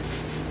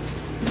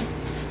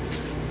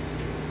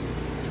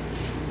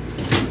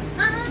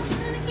 I'm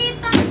gonna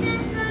keep on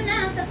dancing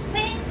at the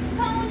Pink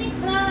Pony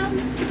Club.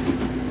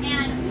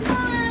 And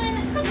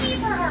one cookie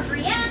for our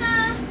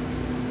Brianna.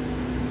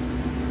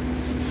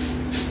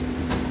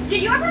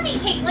 Did you ever meet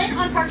Caitlin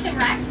on Parks and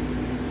Rec?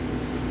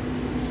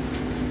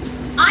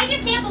 I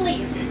just can't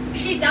believe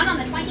she's done on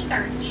the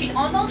 23rd. She's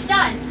almost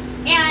done.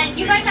 And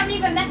you guys haven't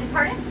even met.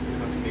 Pardon?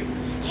 That's cute.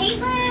 She's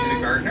a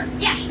Caitlin. gardener.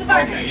 Yeah, she's a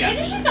gardener. Okay, yeah.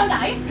 Isn't she so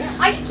nice?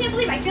 I just can't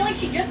believe. I feel like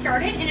she just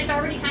started and it's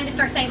already time to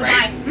start saying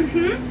Right. goodbye.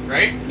 Mm-hmm.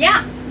 Right?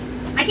 Yeah.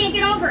 I can't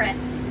get over it.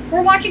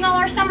 We're watching all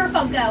our summer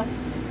folk go.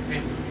 Hey,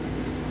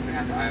 I'm gonna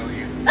have to IO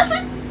you. That's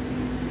fine.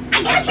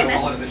 I got you, put a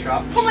man. wallet at the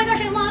shop. Oh my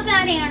gosh, I love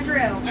that,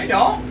 Andrew. I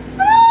don't.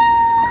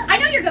 Ah, I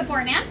know you're good for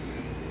it, man.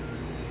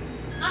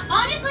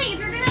 Honestly, if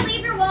you're gonna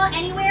leave your wallet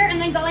anywhere and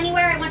then go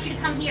anywhere, I want you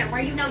to come here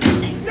where you know you're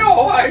safe.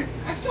 No, I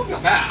still feel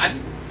bad.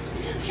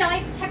 Shall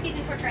I tuck these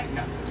into a tray?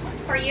 No, that's fine.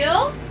 For you,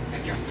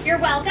 Thank you. you're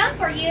welcome.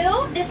 For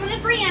you, this one is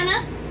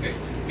Brianna's. Okay,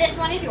 This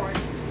one is yours.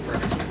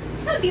 perfect.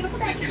 Have a beautiful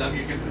day. Thank you, love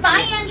you too.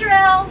 Bye,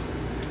 Andrew.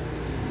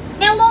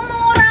 Hello,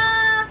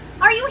 Nora.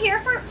 Are you here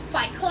for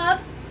Fight Club?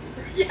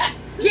 Yes.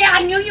 Yeah,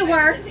 I knew you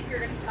were. I think you're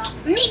gonna talk.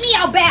 Meet me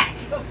out back.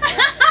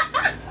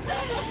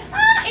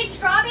 It's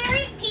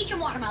strawberry, peach, and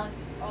watermelon.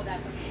 Oh,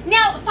 that's okay.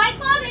 Now, Fight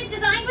Club is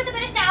designed with a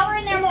bit of sour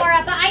in there,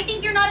 Maura, but I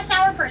think you're not a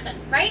sour person,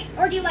 right?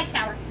 Or do you like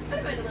sour? I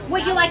don't mind a little Would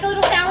you sour. like a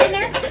little sour in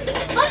there?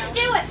 Let's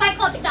do it, Fight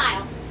Club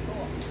style.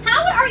 Cool.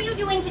 How are you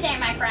doing today,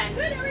 my friend?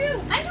 Good, how are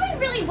you? I'm doing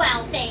really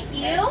well, thank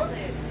you.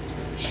 Excellent.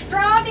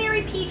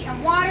 Strawberry, peach,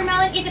 and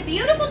watermelon. It's a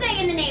beautiful day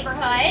in the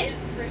neighborhood. It's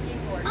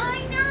freaking gorgeous. I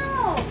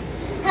know.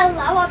 Hello,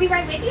 I'll be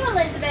right with you,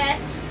 Elizabeth.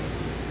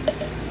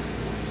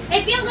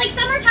 It feels like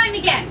summertime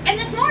again, and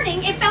this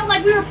morning it felt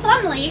like we were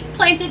plumly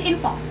planted in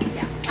fall.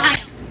 Yeah. I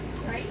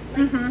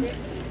Mm-hmm.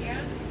 This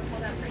weekend, before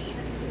that rain,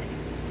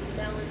 the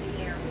smell in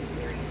the air was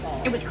very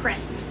fall. It was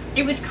crisp.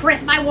 It was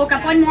crisp. I woke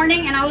up one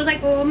morning and I was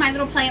like, oh, my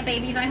little plant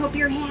babies, I hope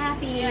you're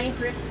happy. Yeah,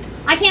 Christmas.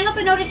 I can't help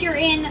but notice you're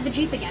in the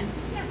Jeep again.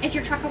 Yeah. Is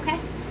your truck okay?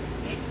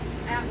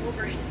 It's at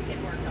Wolverine. It's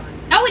getting worked on.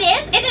 Oh, it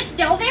is? Is it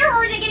still there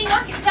or is it getting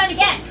done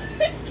again?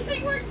 It's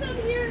getting worked on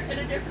here in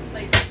a different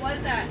place. It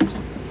was at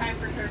time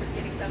for service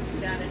getting something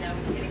done, and now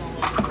it's getting all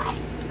over the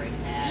brakes and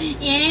brake pads. Oh,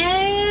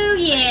 Ball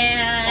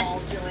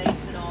yes.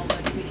 joints and all the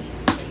goodies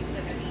we chased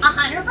it.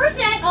 I mean,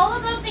 100%. All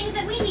of those things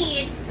that we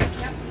need.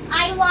 yep.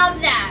 I love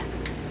that.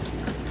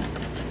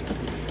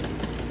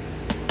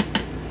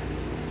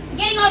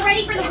 Getting all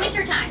ready for the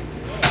winter time.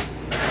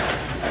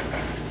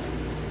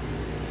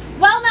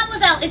 Well,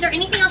 Mademoiselle, is there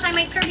anything else I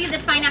might serve you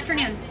this fine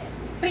afternoon?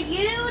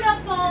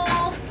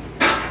 Beautiful.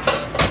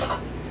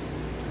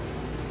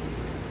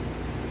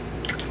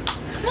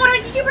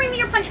 Laura, did you bring me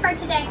your punch card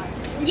today?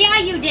 Yeah,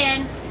 you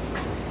did.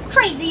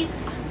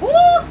 Tradesies.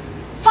 Ooh,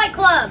 Fight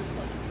Club.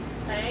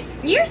 Thank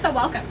you. You're so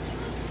welcome.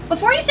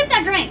 Before you sip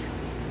that drink,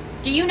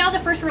 do you know the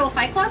first rule of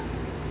Fight Club?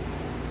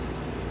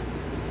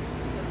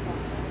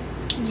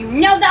 You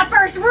know that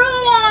first rule!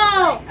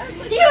 I was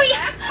like,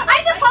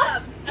 I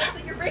suppose. I was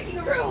like, you're breaking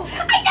a rule.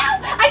 I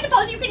know. I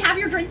suppose you can have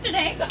your drink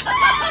today.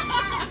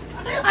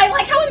 I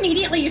like how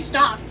immediately you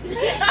stopped.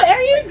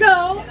 There you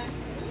go.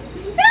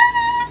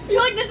 You're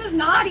like, this is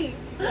naughty.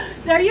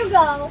 There you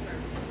go.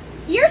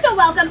 You're so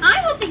welcome. I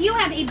hope that you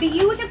have a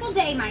beautiful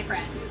day, my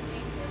friend.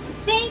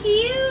 Thank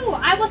you.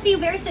 I will see you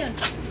very soon.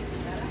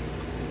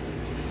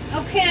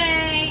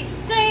 Okay,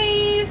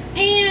 save,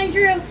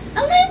 Andrew.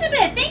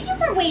 Elizabeth, thank you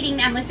for waiting,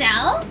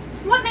 mademoiselle.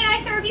 What may I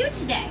serve you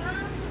today?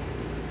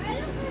 I don't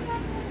know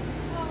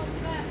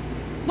that.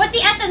 What's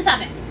the essence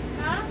of it?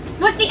 Huh?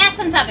 What's the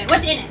essence of it?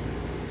 What's in it?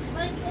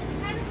 Like, it's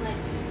kind of like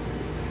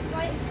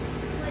white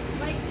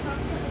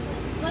chocolate.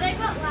 Like what I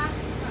got last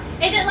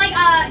time. Is it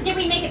like, did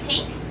we make it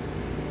pink?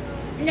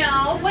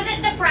 No. Was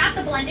it the frap,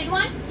 the blended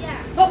one?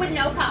 Yeah, But with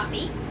no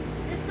coffee?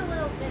 just a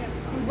little bit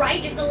of coffee.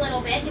 Right, just a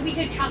little bit. Did we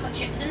do chocolate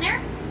chips in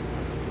there?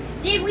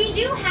 Did we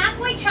do half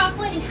white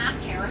chocolate and half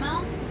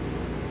caramel?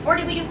 Or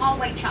did we do all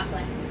white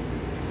chocolate?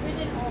 We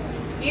did all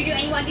of it. You do,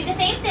 and you want to do the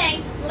same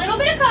thing. Little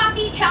bit of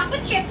coffee,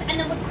 chocolate chips, and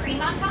then whipped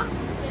cream on top?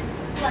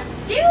 Yes. Let's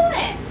do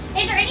it.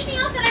 Is there anything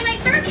else that I might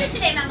serve you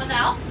today,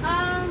 mademoiselle?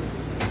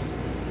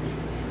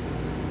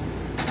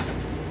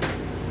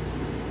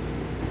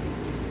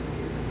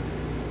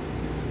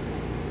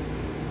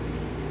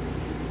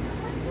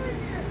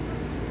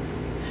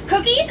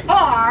 Cookies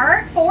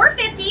are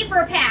 $4.50 for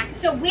a pack.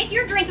 So with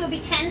your drink, it would be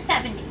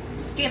 $10.70.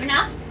 Do you have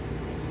enough?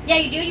 Yeah,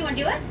 you do. Do you want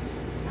to do it?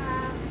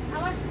 How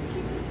much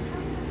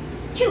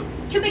pieces?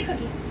 Two big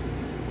cookies.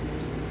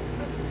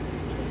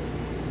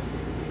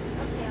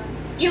 Okay.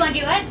 You want to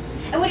do it?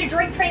 And would a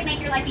drink tray make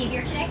your life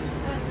easier today?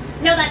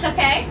 No, that's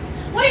okay.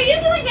 What are you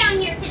doing down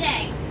here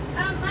today?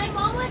 My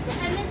mom went to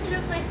Edmonton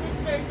with my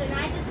sisters, and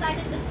I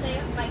decided to stay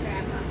with my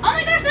grandma. Oh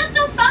my gosh, that's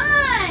so fun!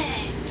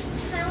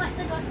 And I went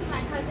to go see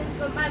my cousins,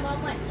 but my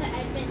mom went to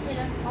Edmonton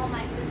with all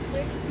my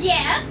sisters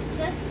Yes.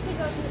 just to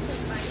go to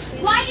some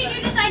fun. Why did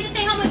you decide to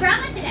stay home with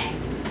grandma today?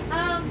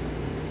 I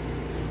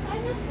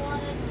just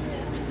wanted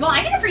to. Well,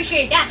 I can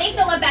appreciate that. They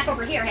still live back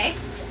over here, hey?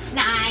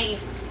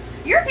 Nice.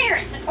 Your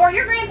parents or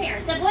your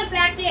grandparents have lived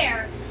back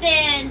there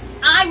since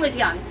I was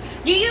young.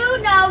 Do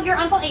you know your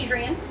Uncle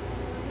Adrian?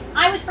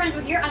 I was friends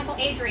with your Uncle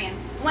Adrian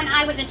when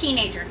I was a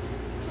teenager.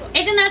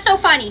 Isn't that so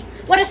funny?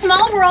 What a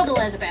small world,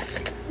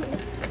 Elizabeth.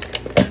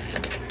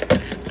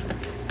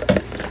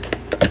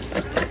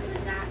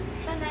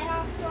 And I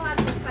also have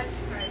the punch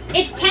card.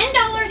 It's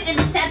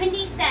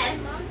 $10.70. My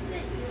mom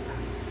said you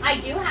have. I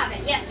do have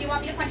it. Yes. Do you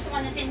want me to punch the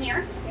one that's in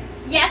here? Yes.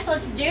 Yes,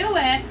 let's do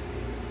it.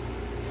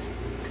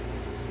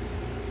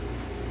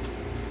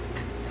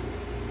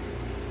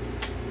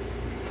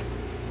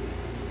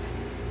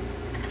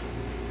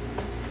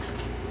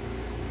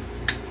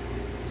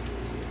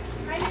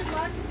 I did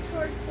lots of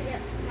chores to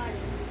get money.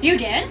 You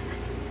did?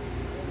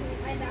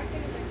 I knocked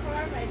into the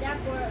car. My dad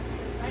borrowed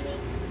some money.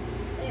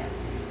 Yeah.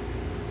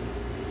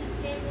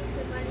 He gave me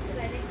some money because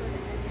I didn't go to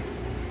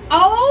Edmonton.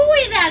 Oh,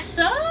 is that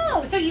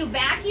so? So you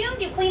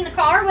vacuumed, you cleaned the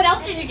car. What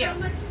else did you do? How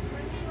much money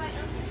do I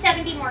owe?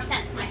 70 more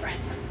cents, my friend.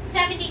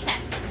 70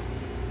 cents.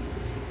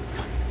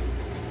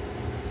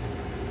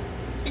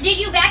 Did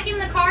you vacuum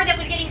the car that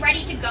was getting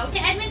ready to go to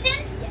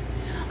Edmonton? Yes.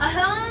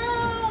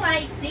 Oh,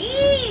 I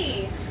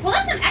see. Well,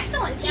 that's some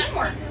excellent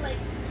teamwork. Maybe like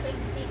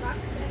 $50,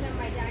 and then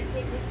my dad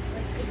gave me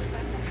like $50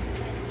 to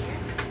spend here.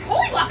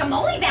 Holy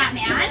guacamole, I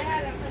Batman.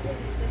 had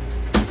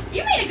 $150.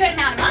 You made a good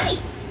amount of money.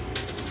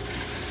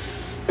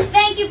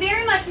 Thank you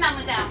very much,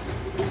 mademoiselle.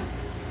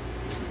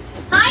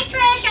 Hi,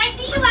 Trish. I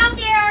see you out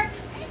there.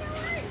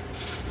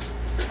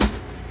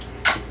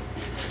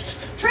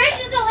 Trish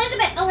is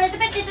Elizabeth.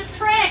 Elizabeth, this is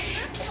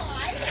Trish.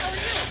 Hi, how are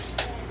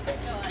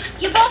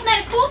you? You both met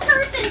a cool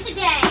person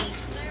today.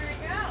 There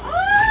we go.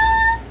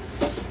 Ah.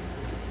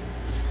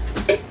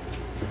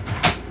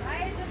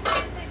 I just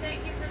want to say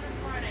thank you for this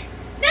morning.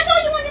 That's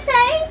all you want to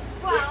say?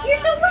 Well, You're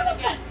so that's what I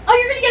welcome. get. Oh,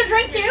 you're going to get a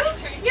drink too?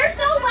 You're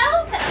so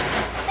welcome.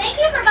 Thank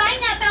you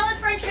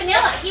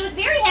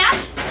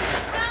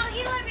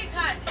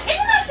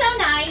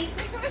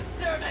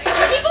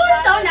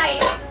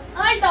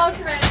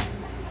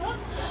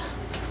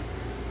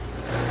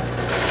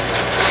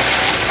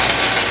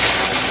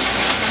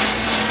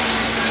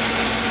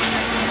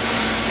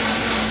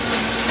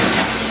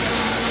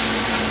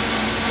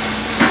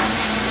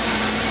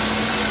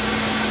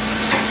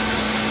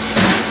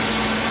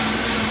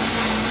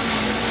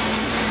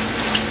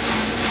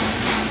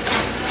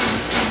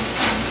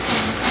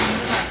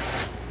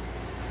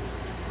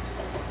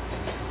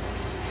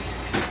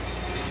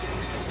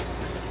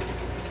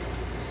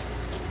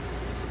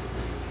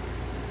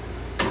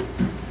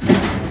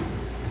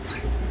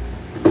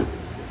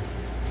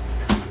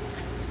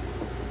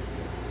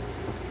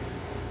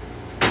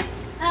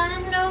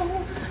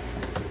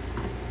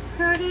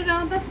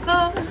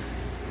before.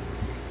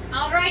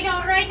 All right,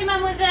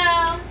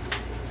 mademoiselle.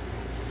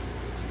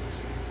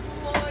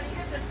 Lord, you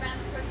have the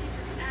best cookies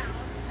in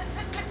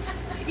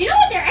town. You know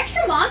what? They're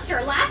extra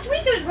monster. Last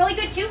week it was really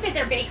good too because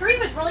their bakery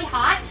was really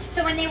hot.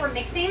 So when they were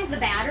mixing the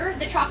batter,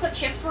 the chocolate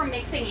chips were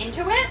mixing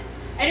into it,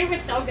 and it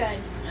was so good.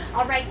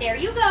 All right, there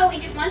you go.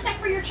 And just 1 sec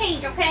for your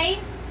change, okay?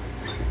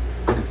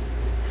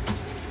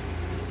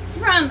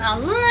 From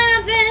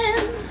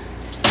 11.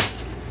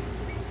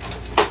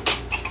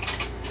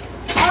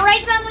 All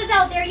right,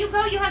 mademoiselle, there you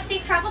go. You have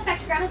safe travels back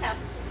to Grandma's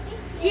house.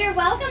 You're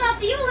welcome. I'll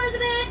see you,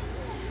 Elizabeth.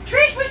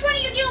 Trish, which one are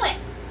you doing?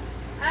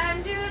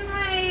 I'm doing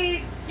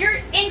my... Your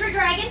Angry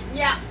Dragon?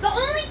 Yeah. The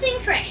only thing,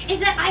 Trish, is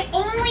that I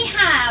only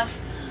have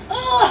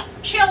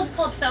chilled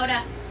club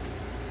soda.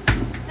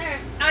 There.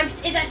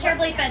 Is that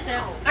terribly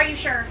offensive? Are you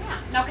sure?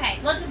 Yeah. Okay,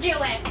 let's do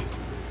it.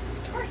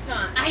 Of course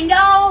not. I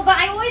know, but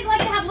I always like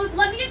to have luke.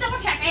 Let me just double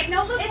check. I have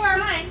no It's lukewarm.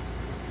 fine.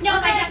 No, I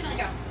Okay. definitely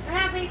don't. I'm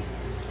happy.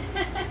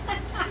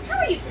 How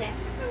are you today?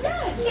 I'm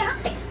good. Yeah.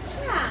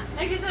 Yeah.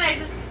 Like I said, I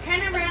just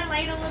kind of ran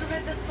late a little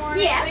bit this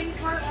morning. Yes. Things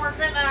weren't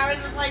working, and I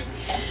was just like,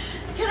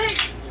 can I...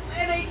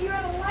 you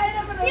had a light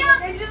up, and I was Yeah.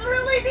 like, I just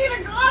really need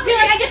a coffee. You're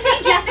like, I just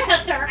need Jessica,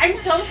 sir. I'm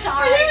so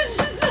sorry. I was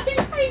just like,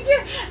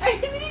 I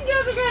need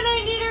Jessica, and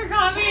I need her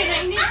coffee, and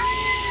I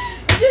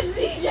need... just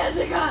see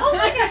Jessica. Oh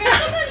my gosh, I'm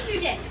so glad that you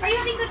did. Are you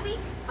having a good week?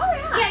 Oh,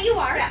 yeah. Yeah, you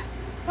are. Yeah.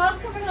 Paul's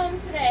coming home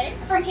today.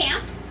 From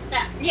camp?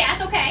 Yeah.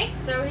 Yes, okay.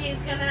 So he's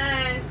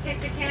gonna take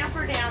the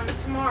camper down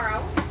tomorrow.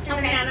 Him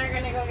and Okay. Anna are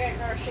gonna go get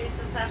groceries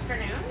this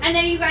afternoon. And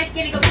then are you guys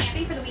gonna go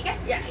camping for the weekend?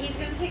 Yeah, he's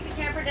gonna take the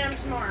camper down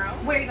tomorrow.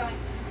 Where are you going?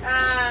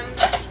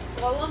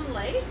 Willem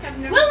Lake. I've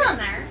never Willem.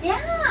 been there.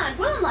 Yeah,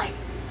 Willem Lake.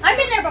 I've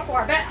been there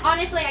before, but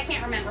honestly, I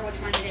can't remember which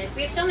one it is.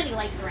 We have so many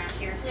lakes around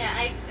here. Yeah,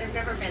 I've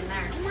never been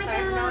there, Oh my so I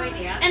have no gosh.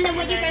 idea. And then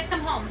when do you guys come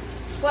home?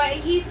 Well,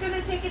 he's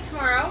gonna take it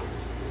tomorrow,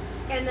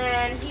 and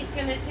then he's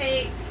gonna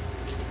take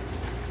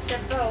the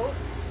boat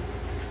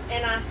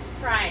and us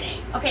Friday.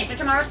 Okay, so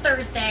tomorrow's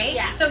Thursday.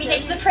 Yeah. So he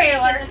takes the he's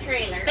trailer. taking the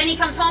trailer. Then he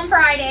comes home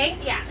Friday.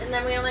 Yeah, and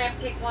then we only have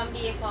to take one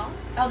vehicle,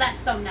 Oh, that's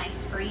so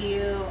nice for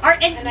you.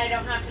 And and I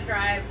don't have to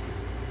drive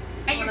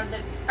And one you're- of the.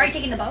 are you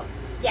taking the boat?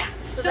 Yeah.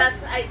 So, So-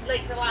 that's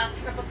like the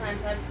last couple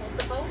times I've pulled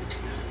the boat.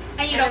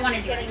 And you and don't I'm want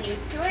to just do getting it?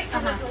 used to it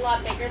because Uh-huh. it's a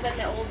lot bigger than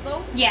the old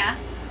boat, Yeah.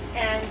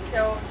 and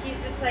so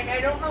he's just like, I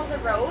don't know the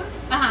road,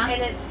 Uh-huh.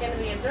 and it's gonna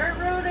be a dirt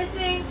road, I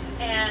think,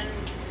 and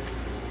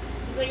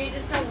he's like, I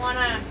just don't want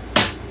to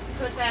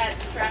put that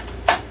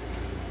stress.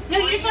 No,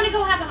 you just want to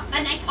go have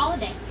a nice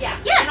holiday. Yeah.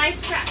 Yes. And I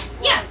stress.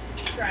 while Yes.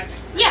 Driving.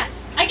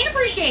 Yes, I can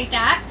appreciate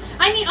that.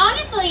 I mean,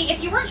 honestly,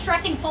 if you weren't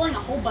stressing pulling a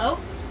whole boat,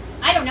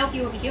 I don't know if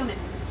you would be human.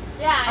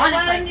 Yeah.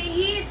 Honestly. And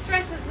he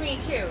stresses me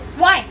too,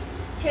 Why?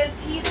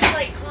 because he's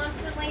like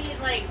constantly. He's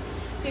like,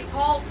 if you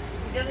call,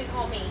 he doesn't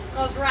call me. He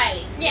calls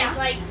Riley. Yeah. He's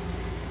like,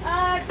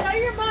 tell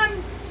your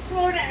mom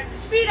slow down,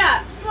 speed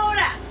up, slow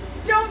down.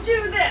 Don't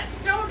do this.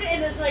 Don't.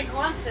 And it's like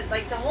constant,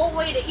 like the whole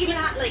way to even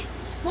like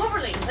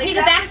Moberly. Like He's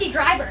a that backseat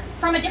driver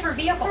from a different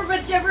vehicle. from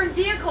a different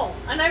vehicle,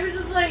 and I was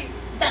just like,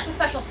 That's a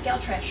special skill,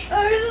 Trish.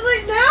 I was just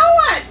like, now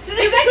what?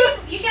 You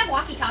guys, you should have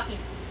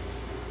walkie-talkies.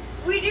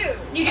 we do.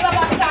 You do have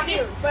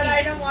walkie-talkies? But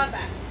I don't want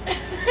that.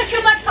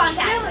 Too much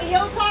contact.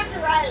 He'll talk to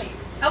Riley,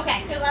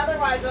 Okay. because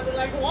otherwise I'll be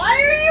like, why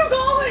are you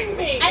calling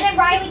me? And then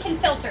Riley can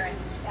filter it.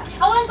 Yeah.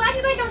 Oh, well, I'm glad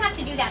you guys don't have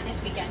to do that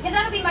this weekend, because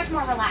that'll be much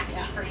more relaxed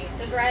for you.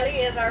 Because Riley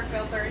is our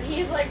filter, and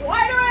he's like,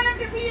 why do I have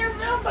to be your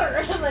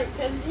filter? I'm like,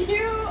 because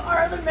you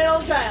are the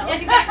middle child.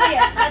 That's exactly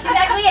it. That's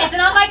exactly it. It's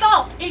not my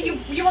fault.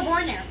 You were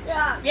born there.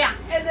 Yeah. Yeah.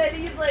 And then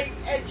he's like,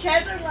 and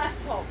Chandler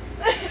left home.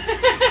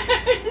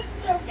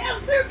 So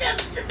guess who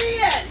gets to be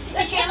it?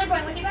 Is Chandler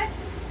going with you guys?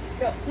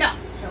 No. No.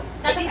 No.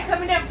 That's But he's okay.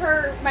 coming up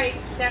for my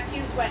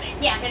nephew's wedding.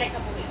 Yes. In a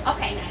couple weeks.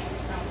 Okay,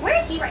 nice. Where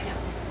is he right now?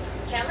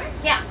 Chandler?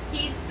 Yeah.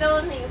 He's still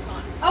in the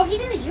Yukon. Oh,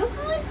 he's in the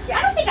Yukon? Yeah.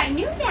 I don't think I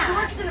knew He that.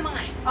 works in a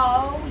mine.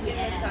 Oh, In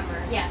yes.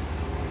 Midsummer.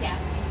 Yes.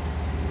 Yes.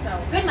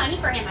 So. Good money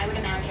for him, I would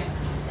imagine.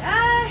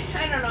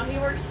 I don't know. He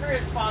works for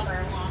his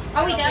father-in-law.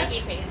 Oh, he I don't does?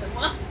 think he pays him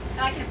well.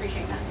 I can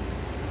appreciate that.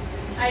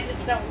 I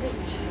just don't think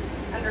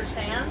he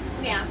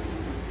understands. Yeah.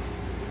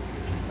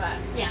 But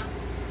Yeah.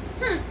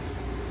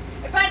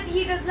 but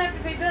he doesn't have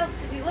to pay bills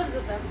because he lives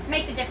with them.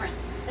 Makes a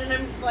difference. And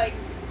I'm just like,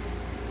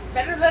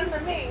 better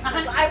than me,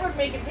 because Uh-huh. I would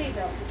make him pay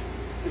bills.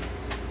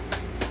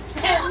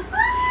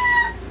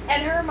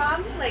 And her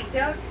mom, like,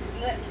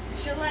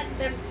 she'll let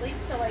them sleep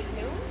till like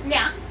noon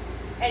Yeah.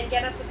 and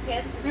get up with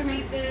kids and Mhm.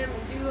 feed them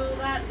and do all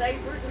that,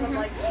 diapers, and Mhm. I'm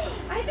like,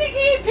 I think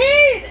he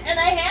peed! And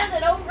I hand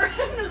it over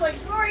and was like,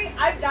 sorry,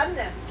 I've done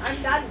this.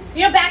 I'm done.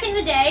 You know, back in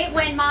the day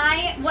when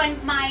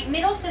my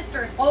middle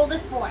sister's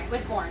oldest boy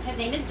was born, his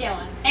name is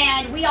Dylan,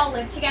 and we all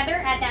lived together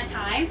at that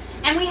time,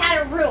 and we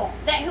had a rule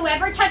that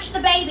whoever touched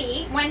the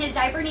baby when his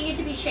diaper needed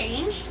to be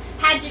changed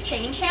had to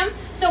change him.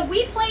 So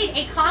we played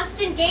a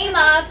constant game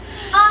of,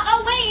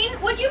 Wayne,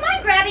 would you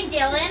mind grabbing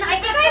Dylan? I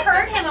think I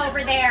heard him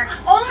over there.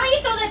 Only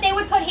so that they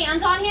would put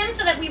hands on him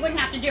so that we wouldn't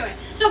have to do it.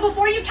 So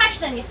before you touch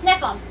them, you sniff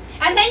them.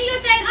 And then you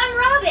say, I'm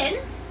Robin.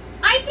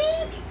 I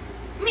think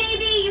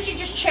maybe you should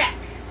just check.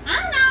 I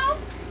don't know.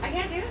 I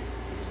can't do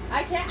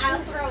I can't. I'll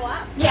throw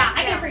up. Yeah,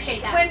 I can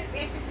appreciate that. When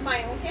if it's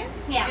my own kids.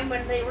 Yeah. And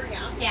when they were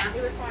young. Yeah.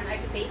 It was fun. I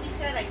could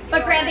babysit. I could. But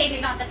do all that grandbaby's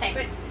shit. not the same.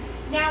 But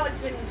now it's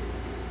been,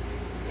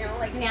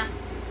 like Yeah.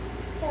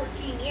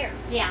 14 years.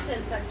 Yeah.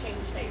 Since I've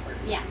changed diapers.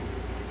 Yeah.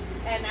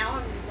 And now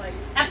I'm just like,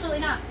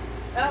 Absolutely not.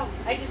 oh,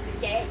 I just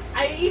gag.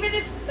 Even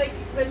if like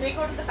when they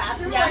go to the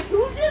bathroom, Yeah. I'm like,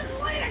 who didn't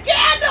light a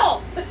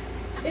candle?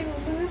 I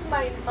lose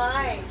my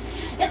mind.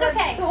 It's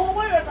okay. The whole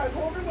way I'm like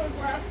holding my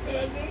breath,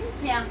 gagging,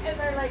 Yeah. and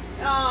they're like,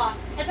 ah.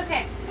 It's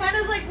okay.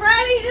 Hannah's like,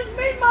 Riley, you just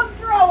made mom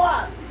throw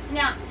up.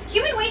 Yeah.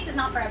 Human waste is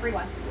not for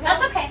everyone. No.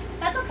 That's okay.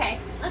 That's okay.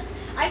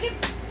 I can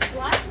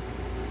what?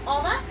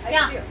 All that? I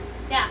Yeah. can do.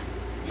 Yeah.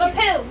 But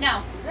poo,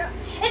 no. Yeah.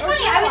 It's Or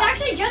funny, I was throw up.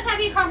 actually just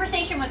having a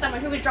conversation with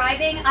someone who was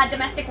driving a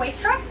domestic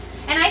waste truck,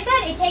 and I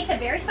said it takes a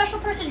very special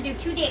person to do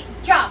two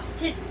jobs,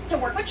 to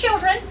work with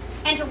children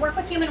and to work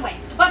with human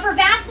waste, but for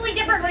vastly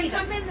different They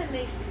reasons. come in and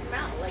they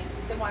smell. Like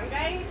the one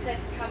guy that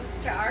comes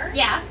to ours,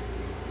 Yeah.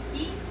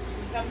 he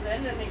comes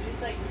in and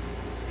he's like,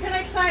 can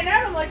I sign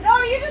out? I'm like,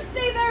 no, you just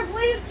stay there,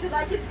 please, because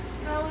I can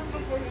smell him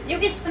before he You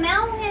can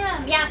smell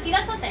him. Yeah, see,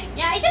 that's the thing.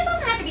 Yeah, it just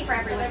doesn't have to be for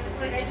And everyone. I'm just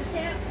like, I just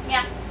can't.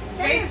 Yeah.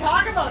 Can't even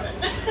talk about it.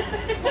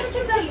 Look at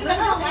you go, you really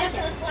don't like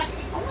it. It's like-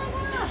 Oh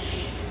my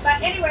gosh.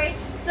 But anyway,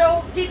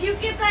 so did you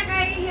give that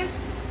guy his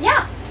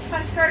Yeah.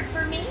 punch card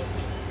for me,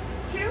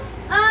 too?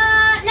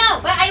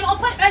 No, but I'll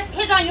put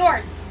his on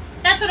yours.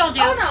 That's what I'll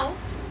do. Oh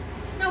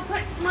no,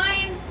 put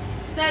mine,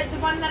 the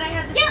one that I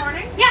had this Yeah.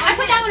 morning. Yeah, I on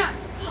put that one his.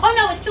 on. Oh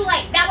no, it's too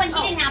late. That one, he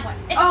Oh. didn't have one.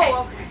 It's Oh, okay.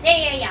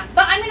 okay. Yeah.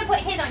 But I'm gonna put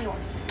his on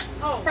yours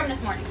Oh, from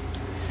this morning.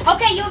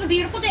 Okay, you have a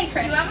beautiful day,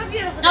 Trish. you have a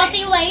beautiful day. I'll see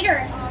you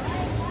later.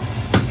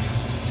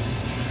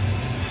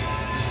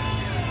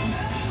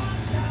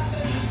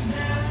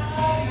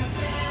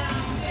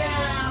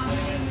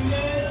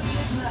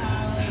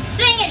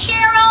 Sing it,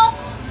 Cheryl.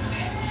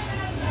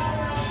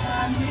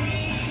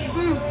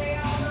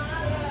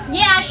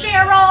 Yeah,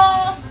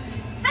 Cheryl.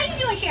 How you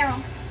doing,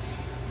 Cheryl?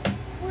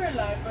 We're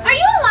alive, right? Are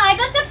you alive?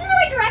 That step's in the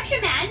right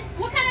direction, man.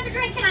 What kind of a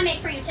drink can I make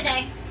for you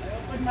today? I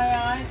opened my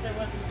eyes, there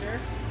wasn't dirt.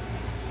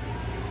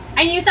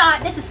 And you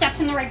thought, this is steps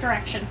in the right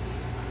direction.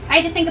 I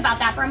had to think about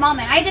that for a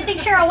moment. I had to think,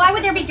 Cheryl, why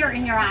would there be dirt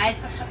in your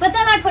eyes? But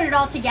then I put it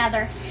all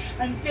together.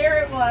 And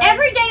there it was.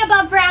 Every day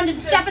above ground is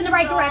a step in the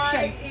right Dry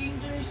direction.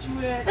 English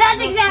with That's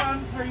no exact-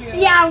 fun for you.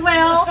 Yeah,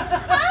 well.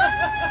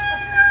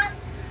 Ah.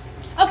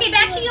 Okay,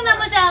 back to you,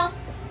 mademoiselle.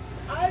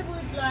 I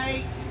would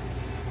like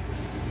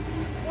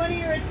one of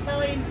your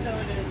Italian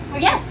sodas. Oh,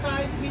 yes.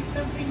 Besides me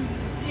something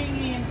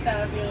zingy and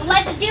fabulous.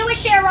 Let's do it,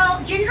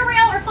 Cheryl. Ginger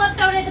ale or club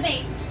soda as a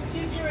base.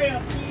 Ginger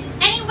ale, please.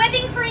 Any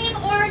whipping cream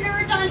or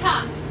nerds on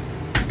top?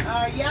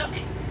 Yep.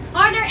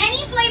 Are there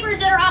any flavors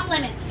that are off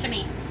limits to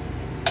me?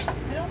 I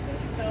don't think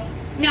so.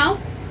 No?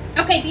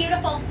 Okay,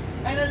 beautiful.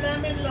 And a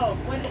lemon loaf.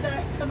 What does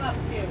that come up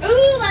to?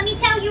 Ooh, let me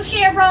tell you,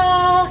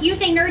 Cheryl. You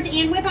say nerds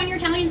and whip on your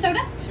Italian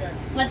soda? Sure.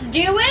 Let's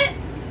do it.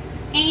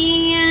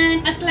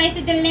 And a slice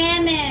of the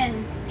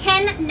lemon.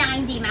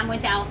 $10.90,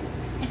 mademoiselle.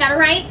 Is that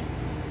alright?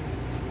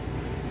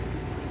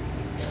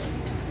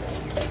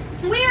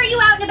 Where are you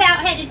out and about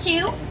headed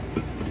to?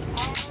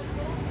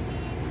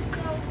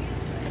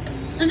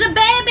 The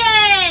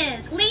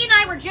babies! Lee and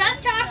I were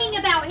just talking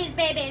about his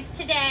babies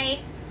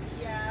today.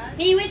 Yeah.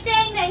 He was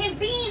saying that his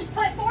beans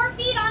put 4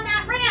 feet on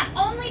that ramp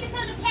only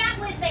because a cat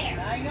was there.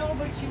 I know,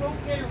 but you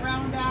won't get a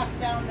round ass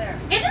down there.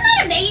 Isn't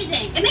that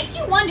amazing? It makes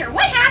you wonder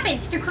what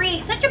happens to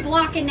create such a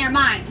block in their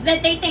mind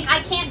that they think I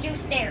can't do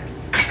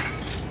stairs.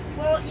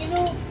 Well, you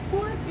know,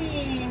 poor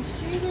Bean,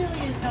 she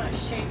really is not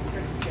shaped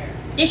for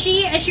stairs. Is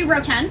she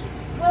rotund?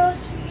 Well,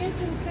 she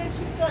isn't, but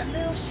she's got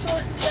little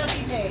short,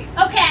 stubby legs.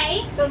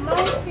 Okay. So my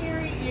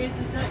theory is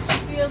that she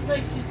feels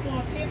like she's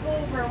going to tip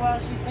over while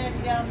she's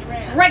heading down the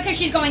ramp. Right, because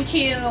she's going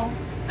to. Oh.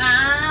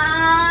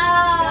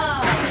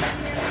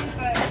 That's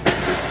my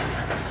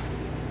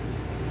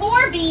theory,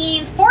 Poor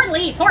Beans. Poor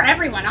Lee. Poor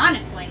everyone,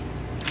 honestly.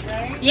 but,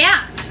 right?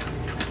 Yeah.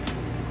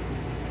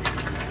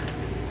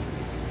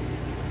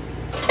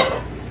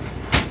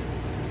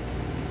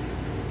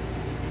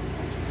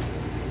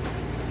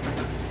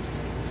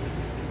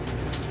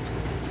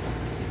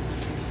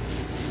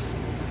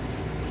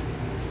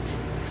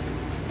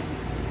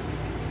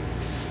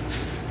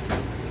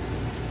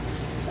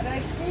 But I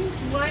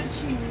think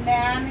once she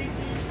manages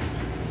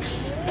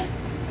to do it,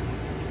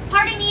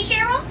 Pardon me,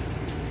 Cheryl?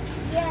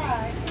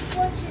 yeah, I think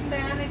once she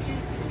manages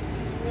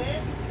to do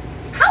it,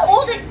 How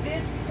old is... at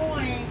this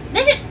point,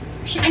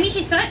 I mean,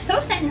 she's so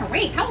set in her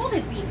ways. How old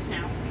is Beans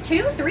now?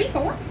 2, 3,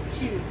 4?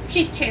 2.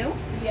 She's 2.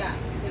 Yeah,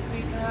 because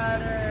we've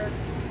had her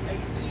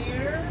a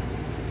year,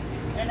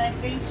 and I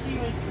think she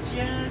was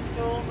just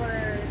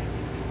over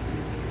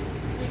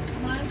 6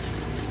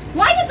 months.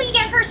 Why did Lee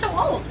get her so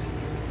old?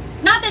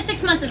 Not that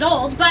 6 months is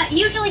old, but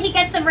usually he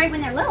gets them right when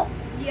they're little.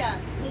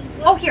 Yes. Well,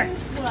 Oh, what here.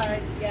 this was,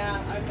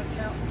 yeah, I'm a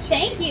counting.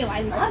 Thank you. I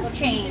I love believe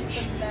change.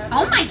 it's 11.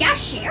 Oh my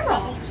gosh,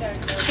 Cheryl. Double check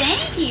this.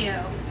 Thank you.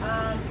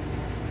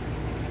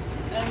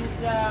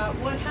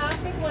 What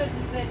happened was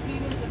is that he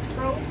was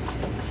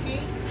approached to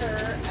take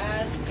her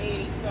as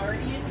a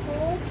guardian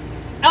home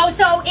Oh,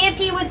 so if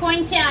he was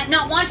going to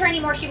not want her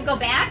anymore, she would go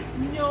back?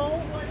 No,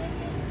 what it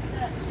is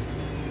that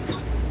the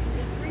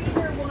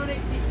breeder wanted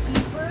to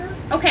keep her,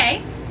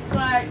 Okay.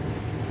 but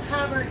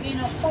have her in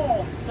a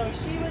home. So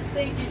she was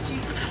thinking she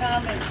could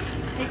come and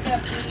pick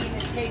up Bean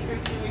and take her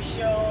to a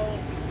show,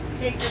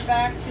 take her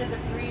back to the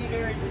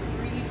breeder, the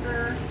breed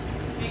her,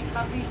 make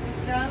puppies and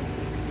stuff.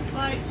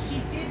 But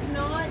she did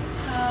not,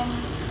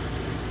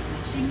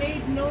 she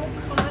made no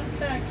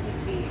contact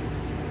with Bean.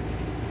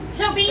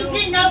 So Beans So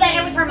didn't know that it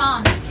Bean- was her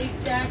mom.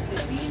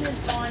 Exactly. Bean is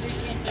bonded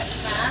into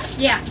Pat,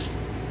 Yeah.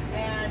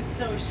 and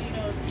so she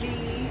knows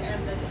me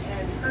and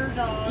her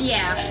dog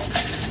Yeah.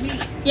 and me.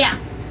 Yeah.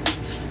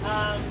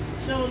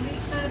 So Lee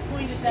kind of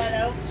pointed that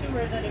out to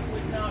her that it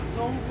would not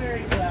go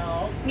very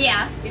well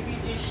Yeah. if you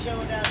just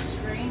showed up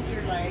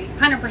stranger like.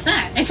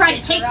 100%. And try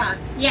to take her.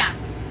 Yeah.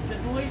 The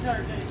boys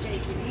aren't going to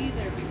take it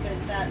either because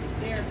that's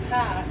their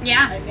path.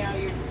 Yeah. And now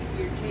you're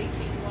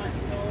taking one.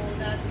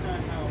 No, that's not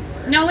how it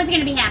works. No one's going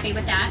to be happy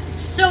with that.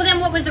 So then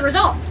what was the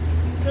result?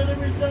 So the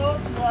result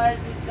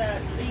is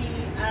that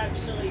Lee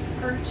actually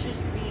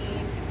purchased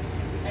Bean,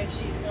 and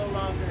she's no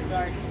longer a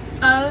guardian.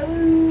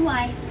 Oh,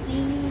 I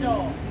see.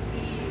 So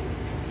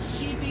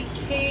she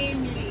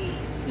became Lee's.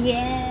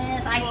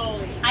 Yes,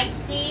 Slowly. I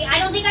see. I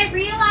don't think I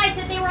realized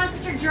that they were on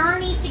such a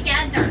journey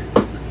together.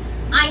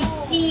 I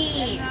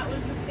see. And that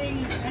was the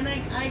thing, and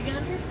I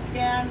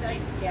understand, I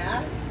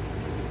guess.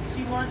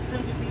 She wants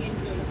them to be in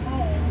good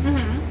home,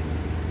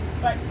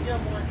 Mm-hmm. but still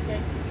wants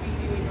them to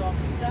be doing all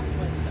the stuff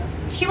with them.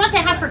 She wants to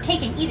have her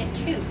cake and eat it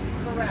too.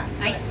 Correct.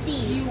 I But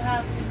see. You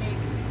have to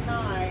make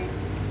time,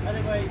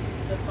 otherwise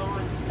the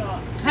bond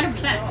stops.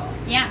 100%.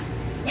 Yeah.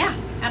 Yeah,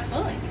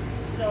 absolutely.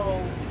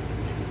 So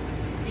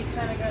you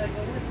kind of got to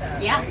go with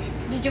that, Yeah. right?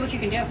 Just do what you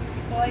can do.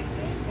 So I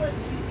think what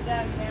she's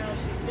done now,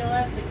 she still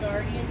has the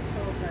Guardian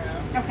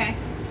program. Okay.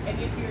 And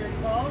if you're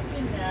involved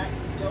in that,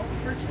 you don't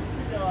purchase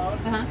the dog.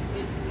 Uh-huh.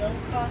 It's no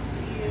cost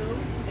to you.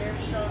 Their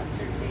shots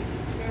are taken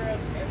care of.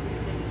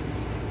 Everything is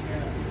taken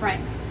care of. Right.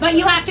 But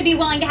you have to be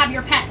willing to have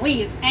your pet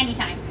leave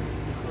anytime.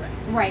 Correct.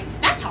 Right.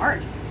 That's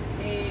hard.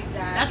 Exactly.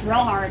 That's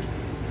real hard.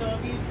 So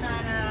if you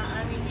kind of,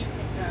 I mean, you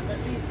can come, but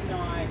Lee's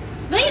not.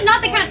 Lee's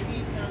not the kind.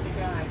 He's not the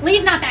guy.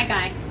 Lee's not that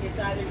guy. It's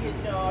either his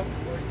dog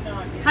or it's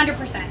not his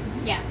 100%.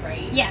 Yes.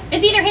 Right? Yes.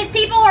 It's either his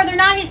people or they're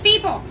not his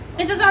people.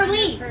 This is our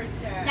Lee.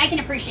 100%. I can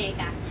appreciate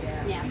that.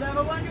 Yeah. Yes. You have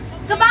a wonderful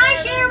day. Goodbye,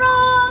 Heather.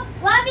 Cheryl.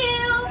 Love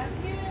you. Love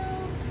you.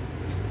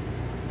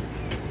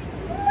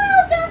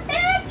 Welcome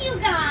back, you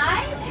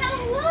guys.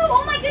 Hello.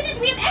 Oh my goodness,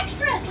 we have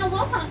extras.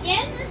 Hello,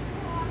 pumpkins.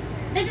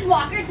 This is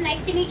Walker. It's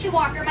nice to meet you,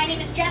 Walker. My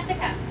name is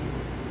Jessica.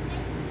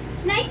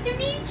 Nice to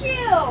meet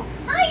you.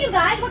 Hi, you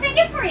guys. What can I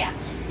get for you?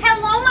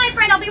 Hello, my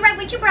friend. I'll be right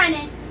with you,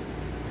 Brennan.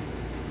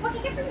 What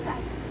can I get for you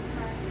guys?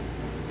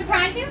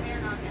 Surprise you?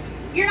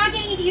 You're not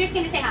getting anything. You just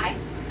came to say hi.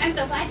 I'm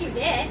so glad you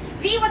did.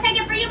 V, what can I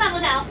get for you,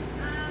 mademoiselle?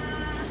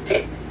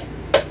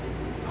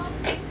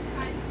 Also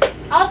surprise me.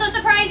 Also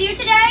surprise you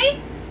today?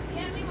 Do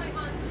you have any white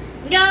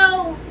monsters?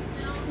 No.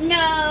 No.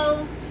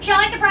 No. Shall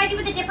I surprise you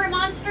with a different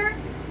monster?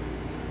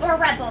 Or a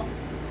Red Bull?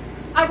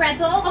 A Red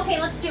Bull? Okay,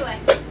 let's do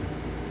it.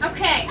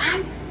 Okay,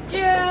 I'm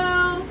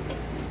due.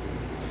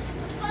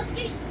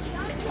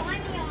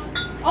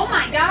 Oh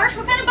my gosh,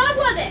 what kind of bug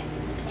was it?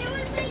 It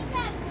was like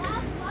that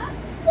black bug.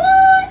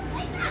 What?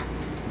 Like that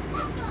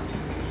black bug.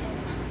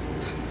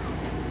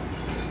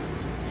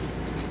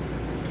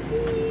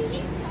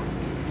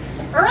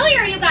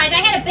 Earlier, you guys, I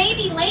had a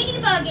baby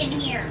ladybug in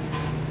here.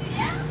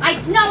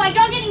 Yeah? No, I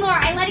don't anymore.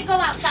 I let it go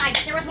outside.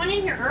 There was one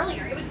in here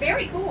earlier. It was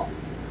very cool.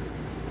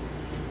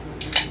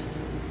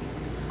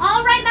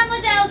 All right,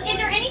 mademoiselles, is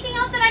there anything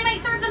else that I might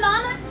serve the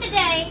mamas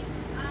today?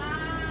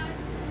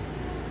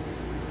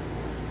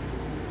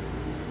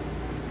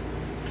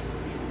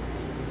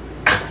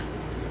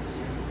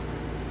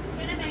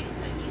 Get a bag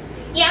of cookies,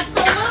 please. Yeah,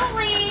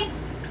 absolutely.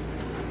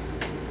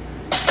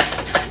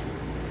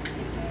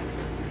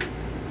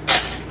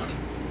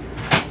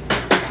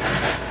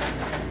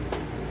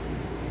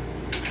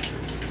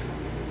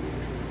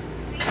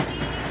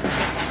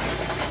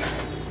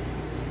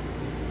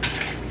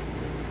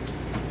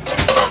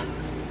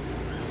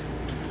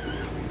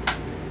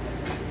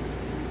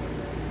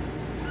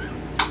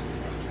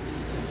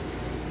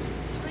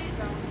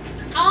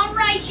 All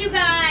right, you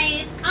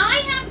guys, I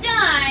have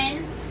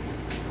done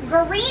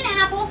green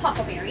apple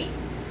huckleberry,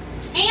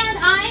 and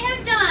I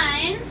have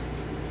done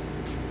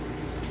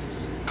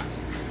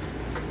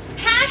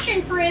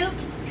passion fruit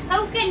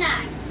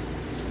coconuts.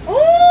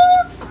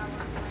 Ooh!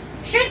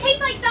 Should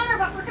taste like summer,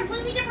 but for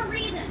completely different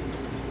reasons.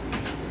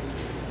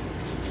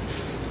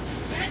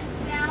 Get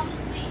down,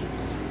 please.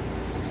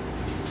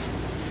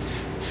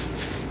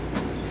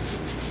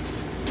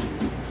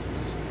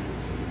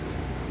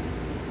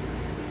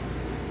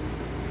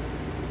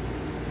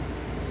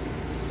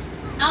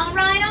 All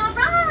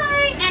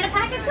right, and a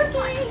pack of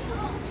cookies.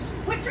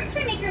 What drink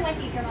should make your life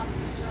easier, Mom?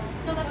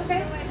 No, that's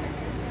okay.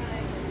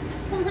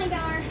 Oh my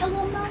gosh, a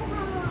little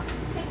mohawk.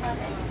 I love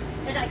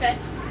it. Is that good?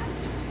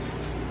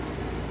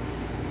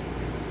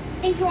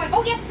 Enjoy.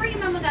 Oh yes, for you,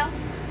 mademoiselle.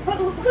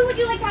 Who would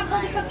you like to have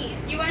hold the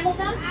cookies? You want to hold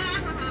them?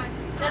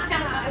 That's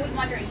kind of what I was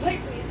wondering.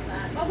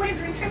 Would a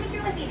drink tray make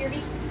your life easier?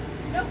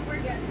 Nope,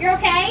 we're good. You're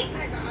okay?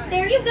 I got it.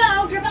 There you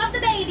go. Drip off the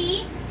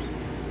baby.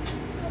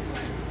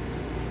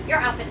 Your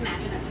outfit's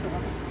matching. That's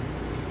adorable.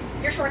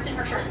 Your shorts and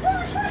her shirt.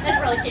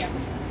 That's really cute.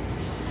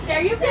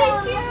 There you go.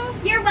 Thank you.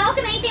 You're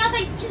welcome. Anything else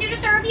I can do to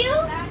serve you?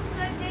 That's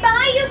good. Thank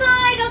Bye, you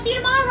guys. I'll see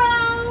you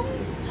tomorrow.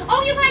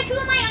 Oh, you guys, who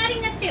am I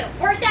adding this to?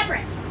 Or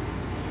separate?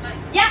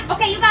 Yeah,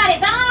 okay, you got it.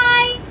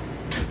 Bye.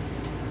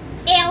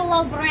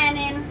 Hello,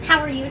 Brandon. How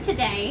are you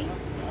today?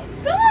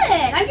 Good.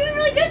 I'm doing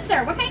really good,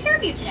 sir. What can I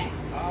serve you today?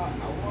 I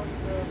want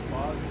the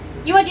fog.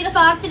 You want to do the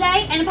fog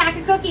today? And a pack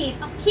of cookies.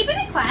 Oh, keeping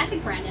it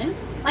classic, Brandon.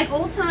 Like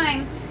old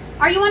times.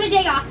 Are you on a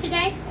day off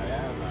today? I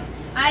am.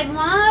 I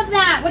love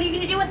that. What are you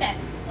going to do with it?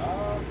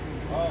 Well,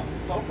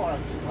 so far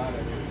I'm just glad I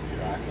did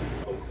your accent.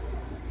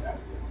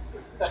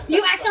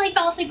 You accidentally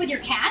fell asleep with your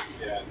cat?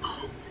 Yeah.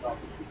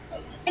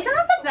 Isn't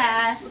that the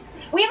best?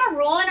 We have a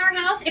rule in our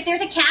house. If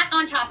there's a cat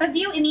on top of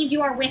you, it means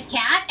you are with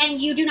cat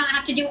and you do not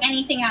have to do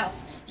anything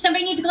else.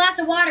 Somebody needs a glass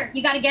of water.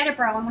 You got to get it,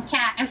 bro. I'm with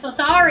cat. I'm so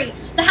sorry.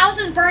 The house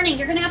is burning.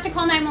 You're going to have to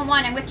call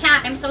 911. I'm with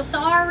cat. I'm so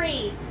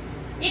sorry.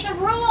 It's a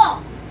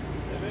rule.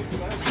 It makes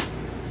sense.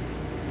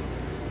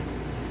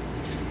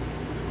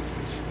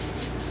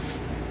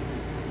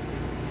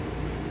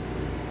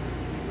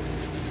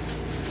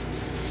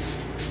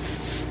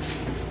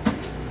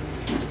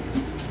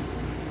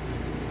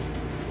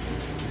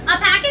 A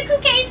pack of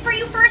cookies for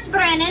you first,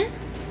 Brennan.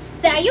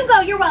 There you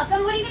go. You're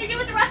welcome. What are you going to do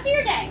with the rest of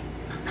your day?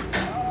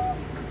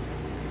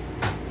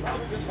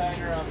 Probably just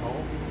hang around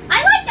home.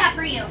 I like that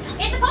for you.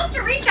 It's supposed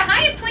to reach a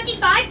high of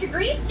 25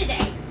 degrees today.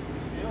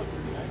 Feeling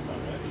pretty nice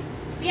already.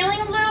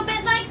 Feeling a little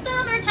bit like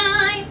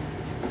summertime.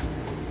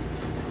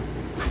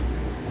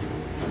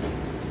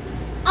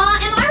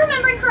 Am I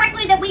remembering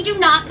correctly that we do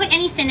not put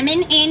any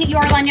cinnamon in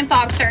your London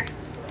fog, sir?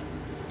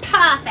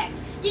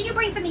 Perfect. Did you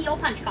bring for me your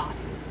punch card?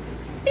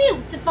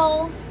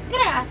 Beautiful.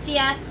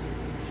 Gracias.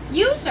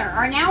 You, sir,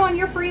 are now on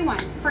your free one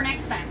for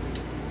next time.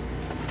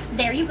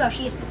 There you go.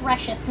 She is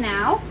precious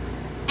now.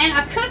 And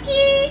a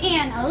cookie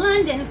and a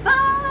London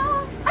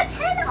fog. A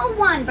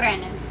 1001,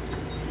 Brandon.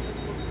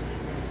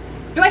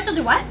 Do I still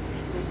do what?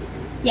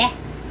 Yeah.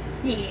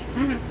 Yeah.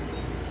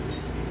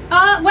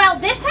 Well,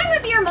 this time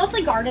of year,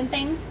 mostly garden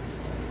things.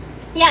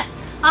 Yes.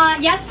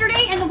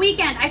 Yesterday and the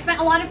weekend, I spent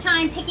a lot of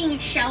time picking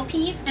shell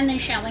peas and then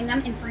shelling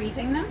them and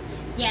freezing them.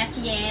 Yes,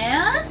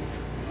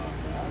 yes.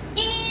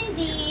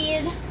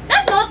 Indeed.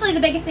 That's mostly the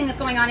biggest thing that's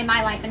going on in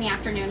my life in the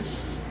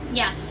afternoons.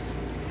 Yes.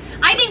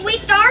 I think we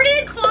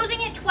started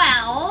closing at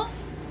 12.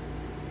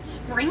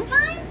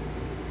 Springtime?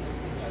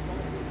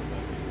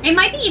 It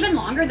might be even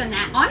longer than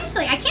that.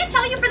 Honestly, I can't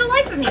tell you for the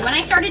life of me when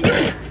I started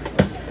doing it.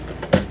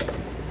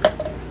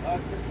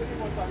 Considering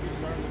what time you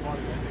start in the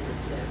morning, I think it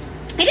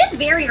starts. It is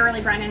very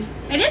early, Brennan.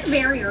 It is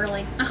very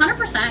early.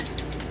 100%.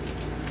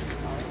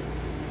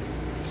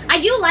 I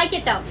do like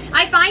it though.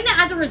 I find that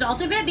as a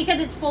result of it, because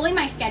it's fully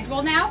my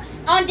schedule now,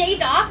 on days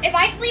off, if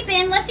I sleep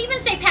in, let's even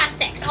say past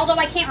 6, although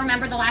I can't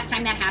remember the last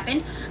time that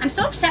happened, I'm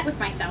so upset with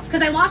myself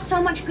because I lost so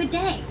much good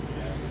day.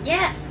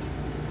 Yes.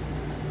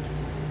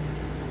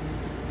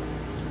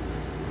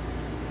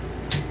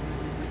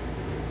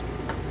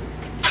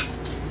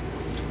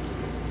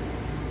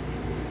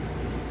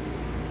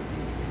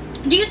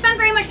 Do you spend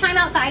very much time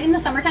outside in the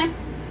summertime?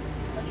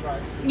 I try.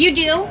 You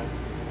do?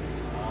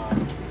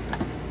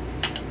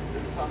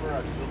 This summer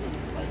I've still been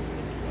fighting with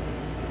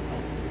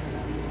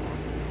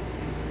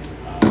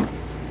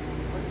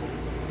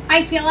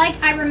I feel like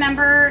I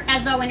remember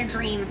as though in a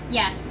dream,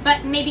 yes.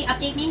 But maybe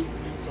update me? it's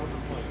sort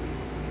of like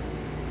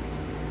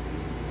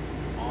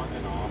on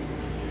and off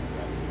really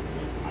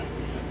aggressive, like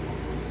IBS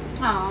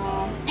almost.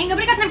 Oh, ain't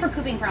nobody got time for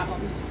pooping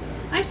problems.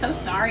 I'm so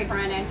sorry,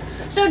 Brandon.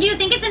 So do you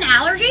think it's an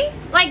allergy?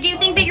 Like, do you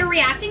think that you're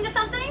reacting to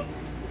something?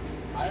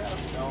 I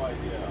have no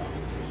idea,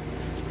 honestly.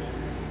 It's been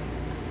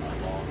a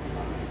long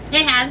time.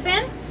 It has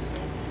been?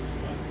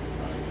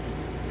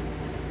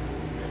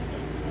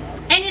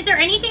 And is there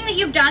anything that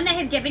you've done that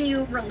has given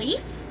you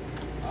relief?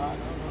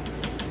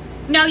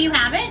 No, you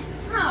haven't?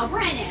 Oh,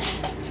 Brandon.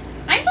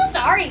 I'm so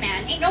sorry,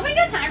 man. Ain't nobody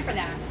got time for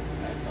that.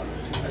 That's all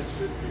right. I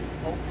should be,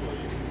 hopefully,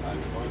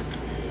 I'm going to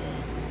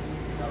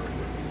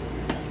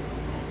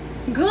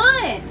be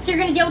Good. So you're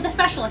going to deal with a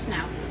specialist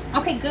now.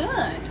 Okay,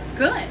 good.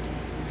 Good.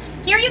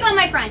 Here you go,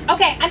 my friend.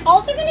 Okay, I'm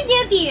also going to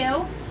give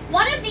you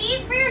one of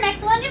these for your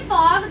next London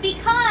fog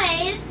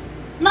because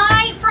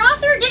my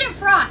frother didn't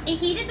froth. It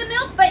heated the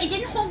milk, but it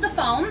didn't hold the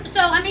foam.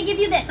 So I'm going to give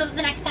you this so that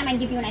the next time I can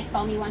give you a nice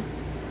foamy one.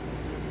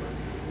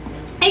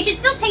 It should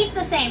still taste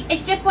the same.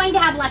 It's just going to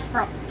have less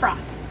froth.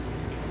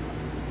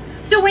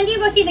 So when do you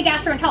go see the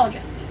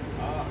gastroenterologist?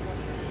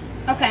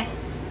 Okay.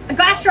 A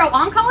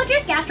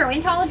gastro-oncologist?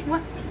 Gastroenterologist?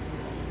 What?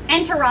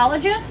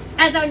 Enterologist?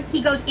 As though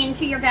he goes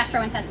into your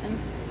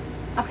gastrointestines.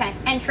 Okay.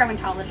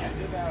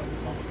 Enteroentologist.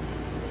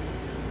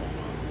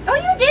 Oh,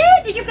 you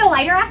did? Did you feel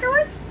lighter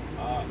afterwards?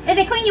 Did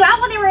they clean you out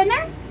while they were in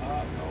there?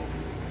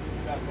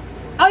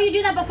 Oh, you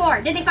do that before.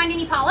 Did they find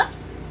any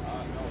polyps?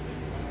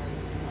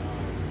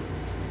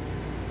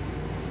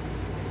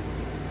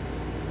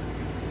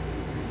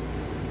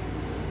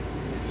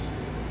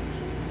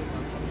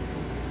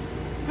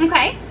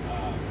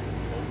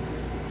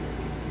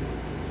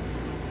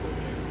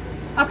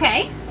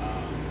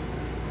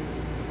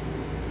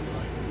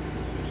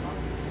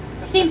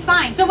 Seems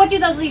fine. So what do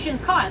those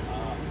lesions cause? It's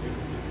not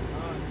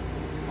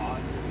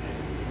causing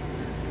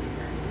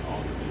anything.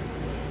 All the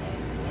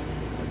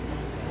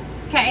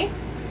Okay.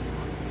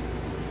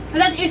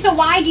 So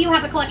why do you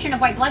have a collection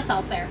of white blood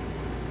cells there?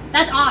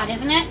 That's odd,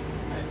 isn't it?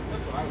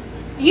 That's what I was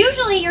thinking.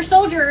 Usually your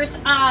soldiers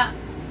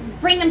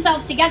bring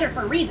themselves together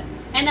for a reason.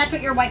 And that's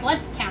what your white blood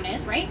count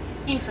is, right?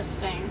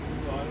 Interesting.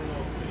 So I don't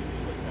know if maybe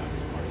like that's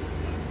part of the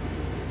plan.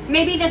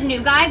 Maybe this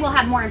new guy will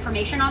have more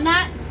information on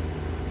that.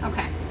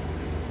 Okay. I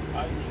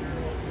sure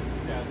hope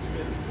yeah, it's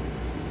good.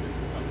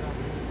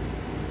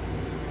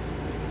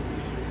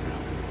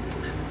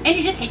 And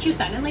it just hit you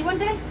suddenly one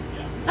day?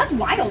 Yeah. That's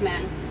wild,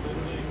 man.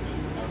 Literally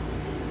just out of the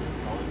blue,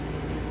 college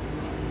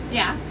movie.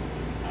 Yeah.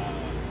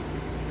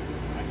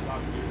 I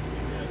stopped here to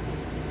get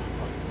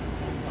fucking time.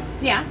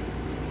 Yeah.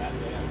 That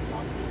day I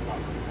stopped here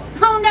talking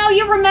Oh no,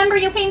 you remember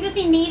you came to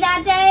see me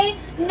that day?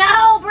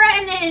 No,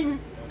 Brennan!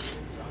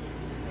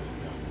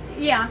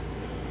 Yeah.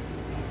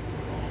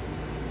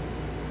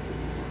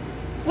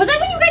 Was that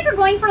when you guys were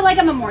going for like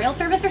a memorial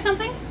service or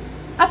something?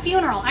 A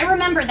funeral. I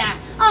remember that.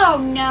 Oh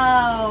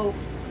no.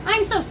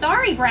 I'm so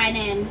sorry,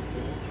 Brennan.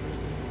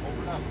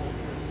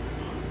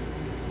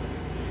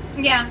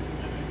 Yeah.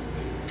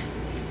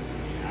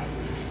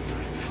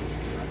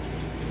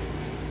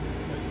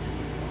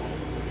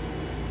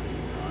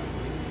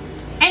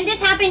 And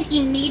this happened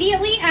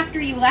immediately after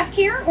you left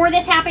here, or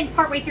this happened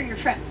partway through your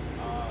trip?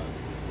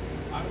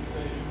 I would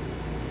say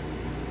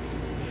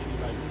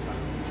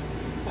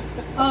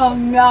 85%. Oh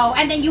no.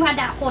 And then you had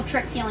that whole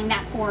trip feeling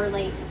that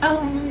poorly.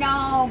 Oh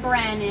no,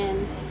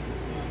 Brennan.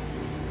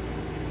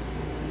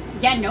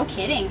 Yeah, no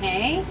kidding,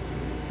 hey?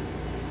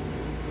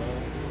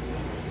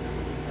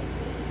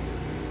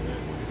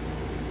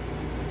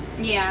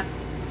 Yeah.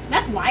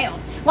 That's wild.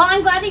 Well,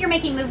 I'm glad that you're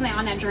making movement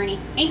on that journey.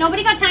 Ain't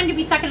nobody got time to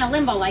be stuck in a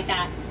limbo like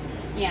that.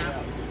 Yeah.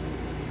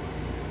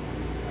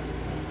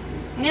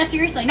 No,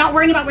 seriously. Not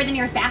worrying about where the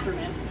nearest bathroom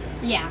is.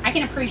 Yeah, I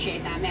can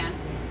appreciate that, man.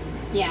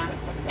 Yeah,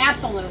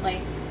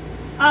 absolutely.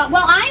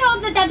 Well, I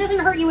hope that that doesn't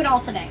hurt you at all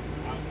today.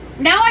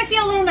 Now I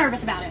feel a little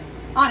nervous about it,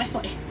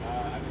 honestly.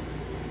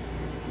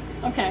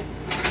 Okay.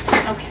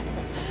 Okay.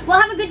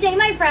 Well, have a good day,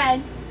 my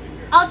friend.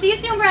 I'll see you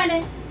soon,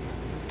 Brendan.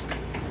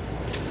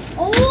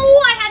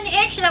 Oh, I had an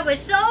itch that was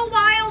so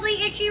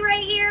wildly itchy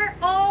right here.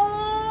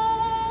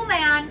 Oh,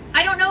 man.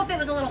 I don't know if it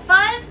was a little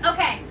fuzz.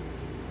 Okay.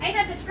 I just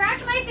have to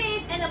scratch my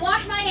face and then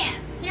wash my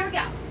hands. Here we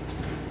go.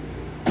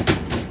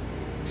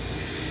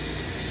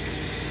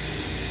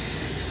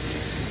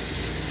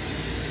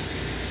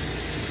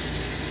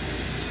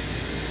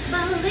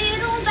 But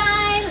little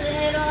by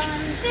little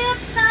and bit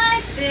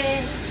by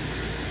bit,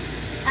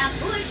 I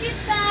push it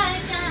back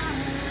down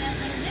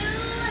with a new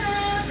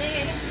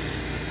habit.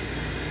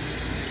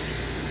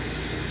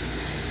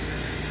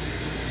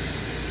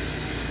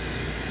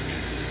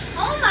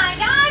 Oh my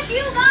gosh,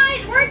 you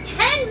guys, we're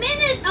 10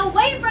 minutes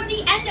away from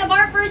the end of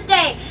our first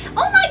day.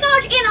 Oh my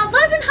gosh, and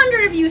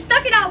 1,100 of you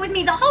stuck it out with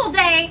me the whole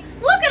day.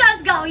 Look at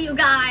us go, you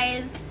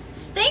guys.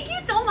 Thank you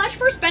so much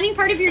for spending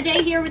part of your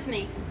day here with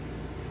me.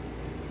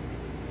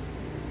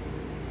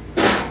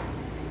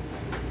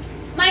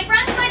 My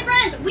friends,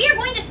 we are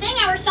going to sing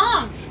our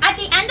song at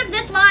the end of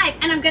this live,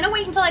 and I'm going to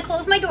wait until I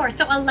close my door.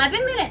 So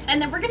 11 minutes,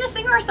 and then we're going to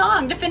sing our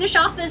song to finish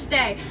off this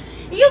day.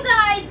 You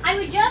guys, I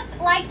would just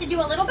like to do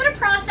a little bit of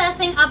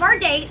processing of our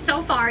day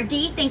so far.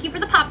 Dee, thank you for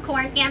the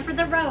popcorn and for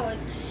the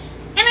rose.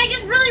 And I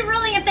just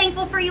really am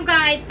thankful for you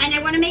guys, and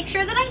I want to make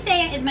sure that I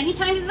say it as many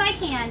times as I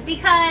can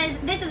because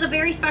this is a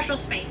very special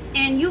space,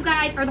 and you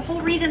guys are the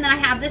whole reason that I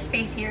have this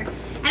space here.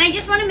 And I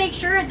just want to make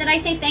sure that I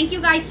say thank you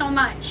guys so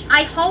much.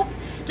 I hope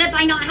that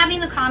by not having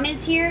the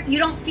comments here, you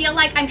don't feel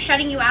like I'm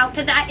shutting you out,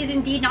 because that is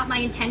indeed not my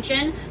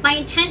intention. My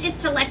intent is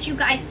to let you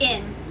guys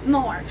in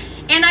more.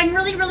 And I'm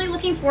really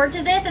looking forward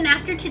to this, and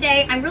after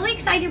today, I'm really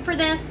excited for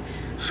this,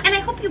 and I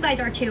hope you guys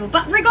are too.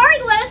 But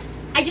regardless,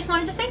 I just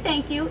wanted to say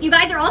thank you. You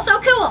guys are all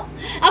so cool.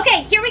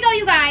 Okay, here we go,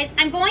 you guys.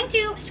 I'm going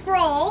to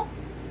scroll,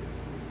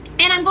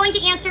 and I'm going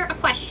to answer a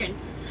question.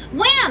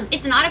 Wham!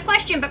 It's not a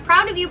question, but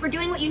proud of you for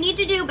doing what you need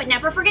to do, but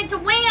never forget to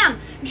wham!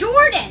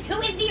 Jordan,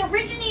 who is the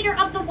originator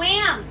of the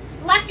wham,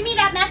 left me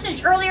that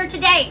message earlier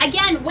today.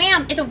 Again,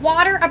 wham is a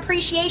water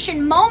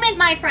appreciation moment,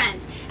 my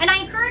friends. And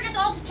I encourage us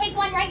all to take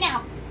one right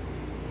now.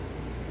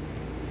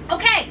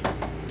 Okay,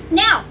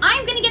 now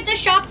I'm going to get this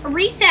shop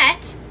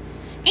reset,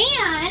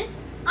 and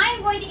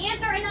I'm going to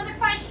answer another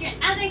question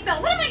as I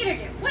fill. What am I going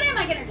to do? What am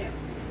I going to do?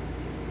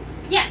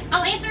 Yes,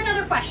 I'll answer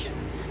another question.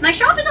 My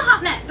shop is a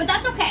hot mess, but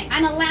that's okay.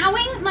 I'm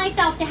allowing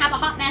myself to have a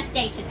hot mess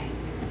day today.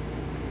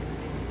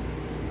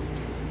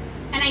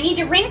 And I need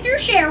to ring through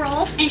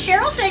Cheryl's, and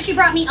Cheryl says she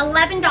brought me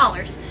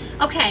 $11.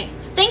 Okay,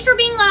 thanks for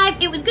being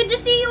live. It was good to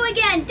see you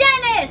again.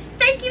 Dennis,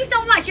 thank you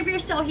so much if you're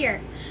still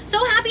here.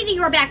 So happy that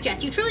you are back,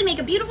 Jess. You truly make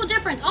a beautiful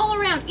difference all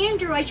around.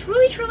 Andrew, I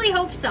truly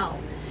hope so.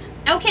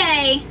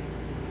 Okay.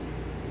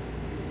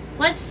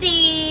 Let's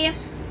see.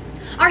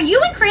 Are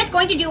you and Chris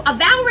going to do a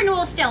vow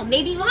renewal still?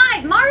 Maybe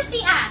live?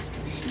 Marcy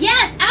asks.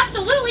 Yes,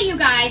 absolutely, you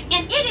guys.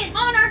 And it is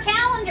on our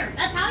calendar.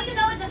 That's how you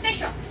know it's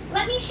official.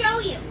 Let me show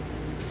you.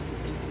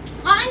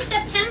 On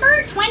September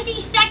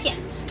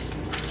 22nd.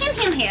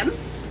 Him.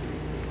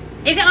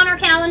 Is it on our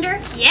calendar?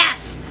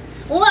 Yes.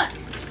 Look.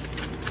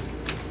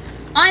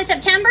 On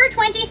September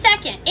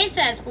 22nd, it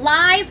says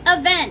live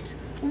event,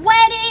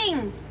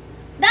 wedding.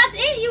 That's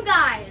it, you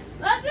guys.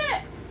 That's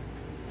it.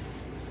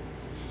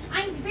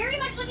 I'm very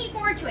much looking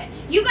forward to it.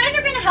 You guys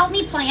are going to help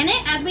me plan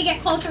it as we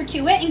get closer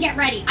to it and get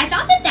ready. I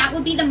thought that that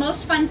would be the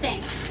most fun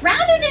thing.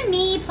 Rather than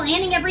me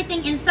planning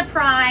everything in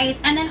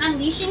surprise and then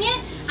unleashing it,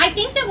 I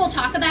think that we'll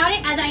talk about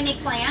it as I make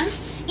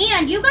plans.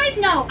 And you guys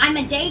know I'm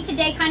a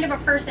day-to-day kind of a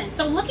person.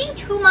 So looking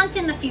 2 months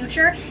in the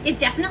future is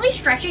definitely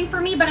stretching for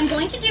me, but I'm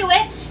going to do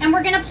it and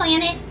we're going to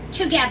plan it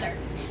together.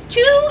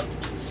 To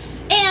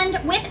end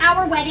with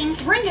our wedding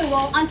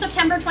renewal on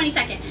September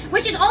 22nd,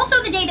 which is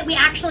also the day that we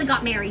actually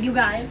got married, you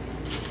guys.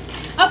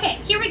 Okay,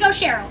 here we go,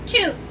 Cheryl.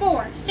 2,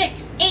 4,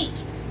 6,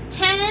 8,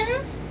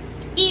 10,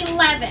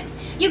 11.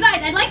 You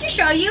guys, I'd like to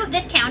show you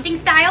this counting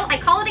style. I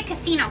call it a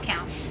casino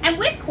count. And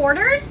with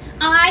quarters,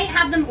 I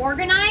have them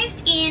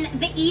organized in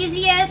the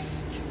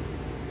easiest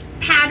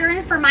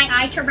pattern for my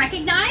eye to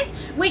recognize,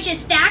 which is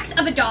stacks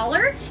of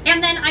 $1,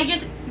 and then I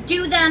just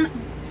do them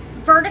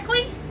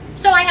vertically.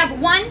 So I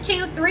have 1,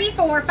 2, 3,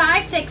 4,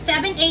 5, 6,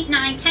 7, 8,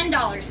 9,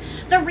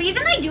 $10. The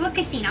reason I do a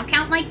casino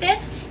count like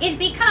this is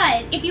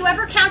because if you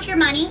ever count your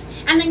money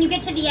and then you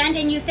get to the end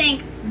and you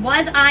think,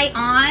 was I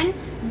on?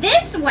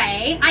 This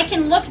way, I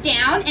can look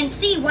down and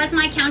see, was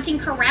my counting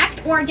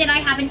correct or did I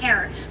have an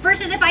error?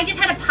 Versus if I just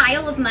had a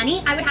pile of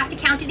money, I would have to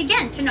count it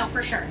again to know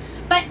for sure.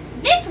 But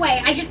this way,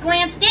 I just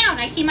glance down.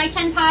 I see my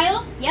 10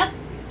 piles. Yep,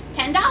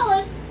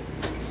 $10.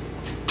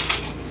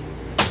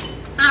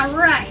 All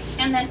right,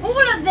 and then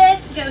all of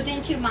this goes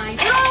into my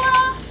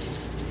drawer.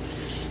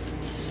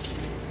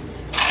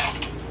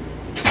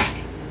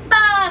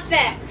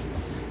 Perfect.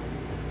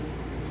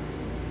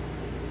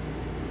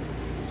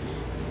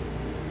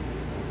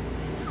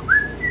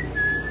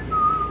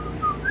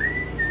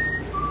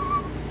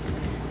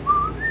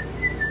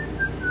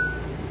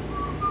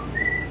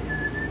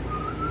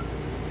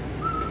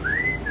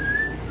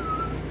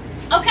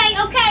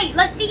 Okay,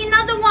 let's see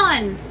another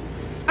one.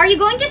 Are you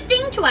going to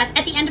sing to us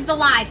at the end of the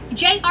live?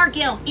 J.R.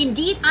 Gill,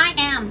 indeed I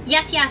am.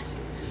 Yes,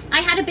 yes.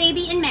 I had a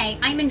baby in May.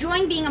 I'm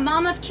enjoying being a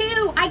mom of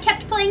 2. I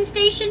kept playing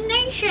Station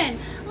Nation.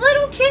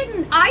 Little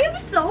kitten, I am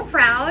so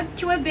proud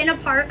to have been a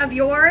part of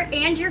your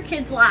and your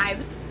kids'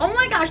 lives. Oh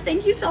my gosh,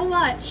 thank you so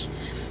much.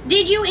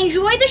 Did you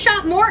enjoy the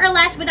shop more or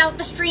less without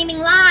the streaming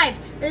live?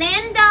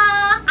 Linda,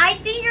 I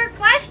see your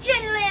question,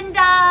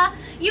 Linda.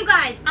 You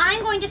guys,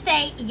 I'm going to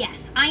say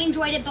yes. I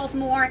enjoyed it both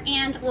more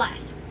and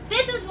less.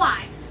 This is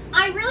why.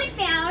 I really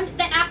found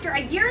that after a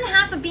year and a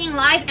half of being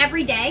live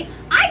every day,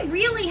 I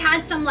really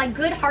had some like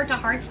good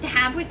heart-to-hearts to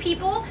have with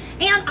people,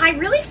 and I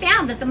really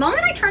found that the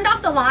moment I turned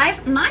off the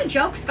live, my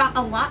jokes got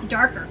a lot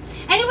darker.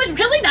 And it was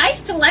really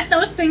nice to let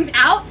those things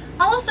out.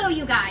 Also,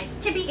 you guys,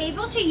 to be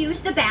able to use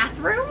the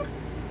bathroom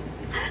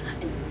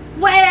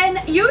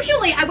when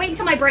usually I wait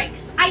until my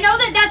breaks. I know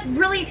that that's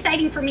really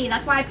exciting for me,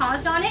 that's why I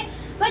paused on it,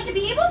 but to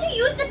be able to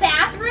use the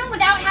bathroom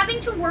without having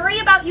to worry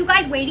about you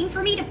guys waiting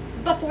for me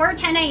before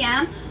 10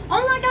 a.m.,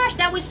 oh my gosh,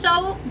 that was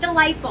so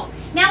delightful.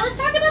 Now let's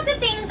talk about the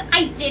things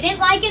I didn't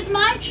like as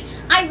much.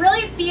 I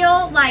really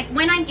feel like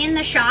when I'm in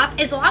the shop,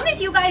 as long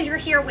as you guys are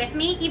here with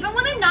me, even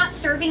when I'm not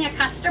serving a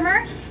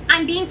customer,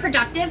 I'm being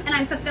productive and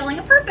I'm fulfilling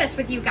a purpose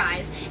with you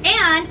guys.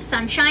 And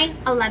Sunshine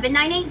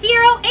 11980,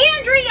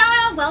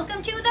 Andrea,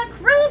 welcome to the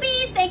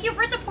Crewbies. Thank you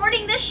for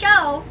supporting this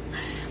show.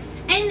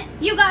 And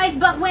you guys,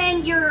 but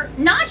when you're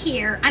not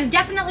here, I'm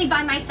definitely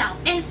by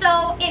myself. And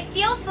so it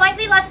feels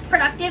slightly less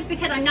productive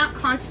because I'm not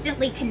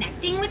constantly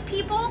connecting with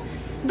people,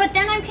 but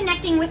then I'm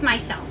connecting with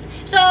myself.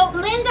 So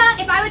Linda,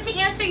 if I were to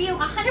answer you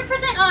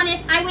 100%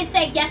 honest, I would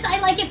say yes, I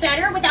like it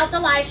better without the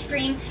live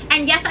stream,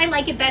 and yes, I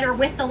like it better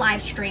with the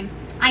live stream.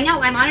 I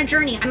know, I'm on a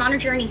journey. I'm on a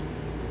journey.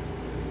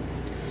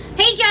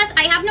 Hey Jess,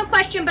 I have no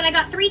question, but I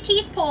got 3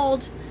 teeth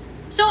pulled.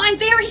 So I'm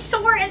very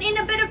sore and in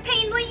a bit of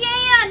pain.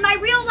 Leanne, my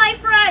real life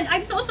friend.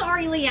 I'm so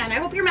sorry, Leanne. I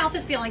hope your mouth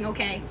is feeling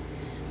okay.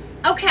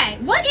 Okay,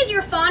 what is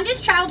your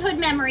fondest childhood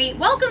memory?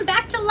 Welcome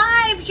back to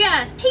live,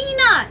 Jess.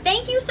 Tina,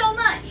 thank you so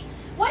much.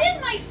 What is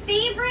my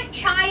favorite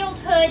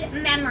childhood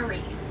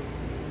memory?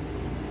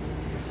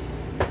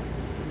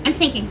 I'm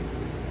thinking.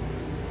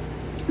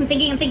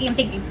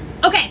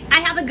 Okay, I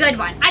have a good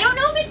one. I don't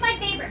know if it's my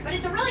favorite, but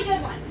it's a really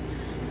good one.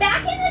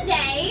 Back in the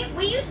day,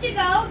 we used to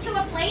go to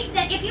a place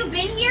that if you've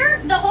been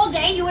here the whole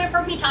day, you would have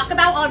heard me talk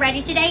about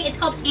already today. It's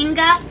called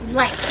Inga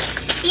Lake.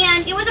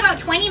 And it was about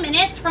 20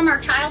 minutes from our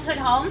childhood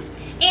home.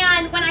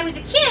 And when I was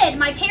a kid,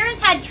 my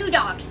parents had 2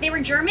 dogs. They were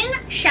German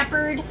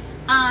Shepherd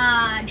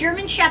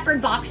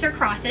boxer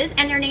crosses,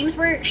 and their names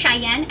were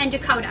Cheyenne and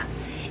Dakota.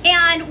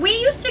 And we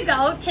used to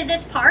go to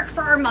this park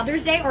for our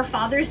Mother's Day or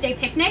Father's Day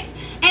picnics.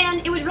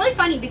 And it was really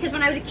funny because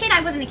when I was a kid,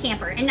 I wasn't a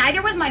camper, and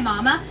neither was my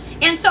mama.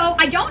 And so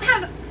I don't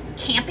have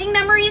camping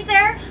memories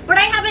there, but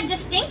I have a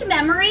distinct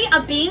memory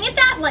of being at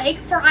that lake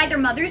for either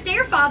Mother's Day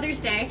or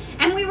Father's Day,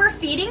 and we were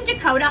feeding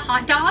Dakota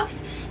hot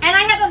dogs, and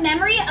I have a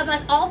memory of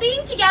us all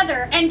being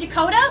together and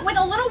Dakota with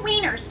a little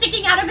wiener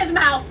sticking out of his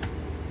mouth.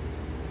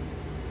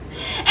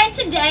 And And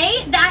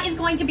today, that is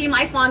going to be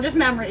my fondest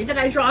memory that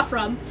I draw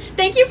from.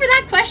 Thank you for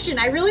that question.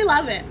 I really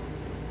love it.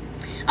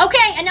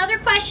 Okay, another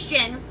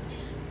question.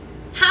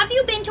 Have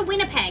you been to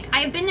Winnipeg? I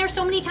have been there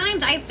so many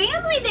times. I have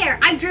family there.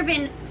 I've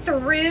driven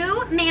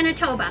through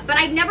Manitoba, but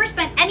I've never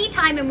spent any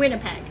time in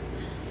Winnipeg.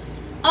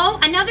 Oh,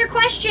 another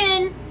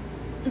question.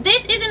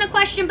 This isn't a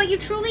question, but you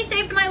truly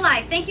saved my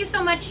life. Thank you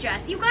so much,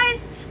 Jess. You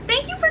guys,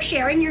 thank you for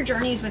sharing your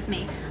journeys with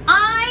me.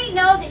 I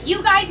know that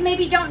you guys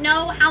maybe don't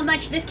know how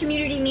much this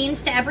community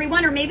means to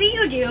everyone, or maybe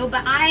you do,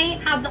 but I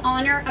have the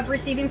honor of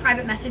receiving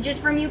private messages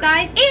from you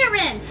guys.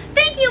 Aaron,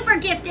 thank you for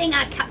gifting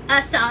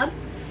a sub.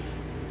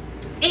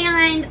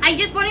 And I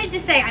just wanted to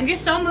say, I'm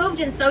just so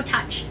moved and so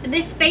touched.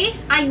 This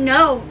space, I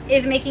know,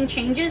 is making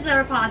changes that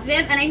are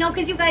positive, and I know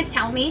because you guys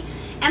tell me.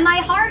 And my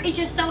heart is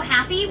just so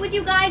happy with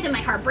you guys, and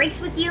my heart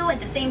breaks with you at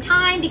the same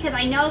time, because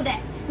I know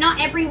that not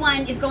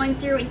everyone is going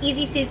through an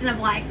easy season of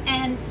life.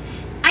 And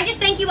I just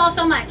thank you all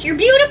so much. You're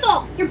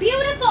beautiful. You're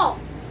beautiful.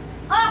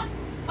 Oh,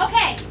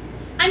 okay.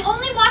 I'm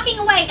only walking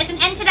away as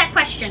an end to that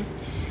question.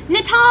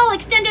 Natal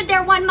extended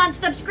their 1 month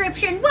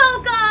subscription.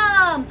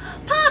 Welcome.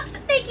 Pops,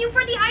 thank you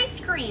for the ice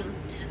cream.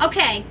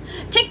 Okay,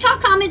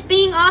 TikTok comments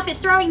being off is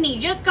throwing me.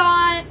 Just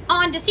gone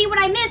on to see what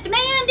I missed.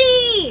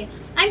 Mandy!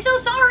 I'm so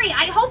sorry.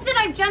 I hope that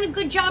I've done a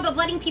good job of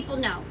letting people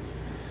know.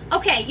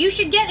 Okay, you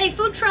should get a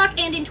food truck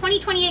and in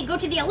 2028 go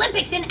to the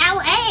Olympics in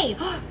LA.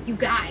 You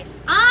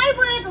guys, I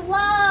would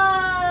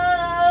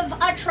love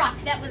a truck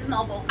that was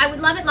mobile. I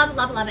would love it, love it,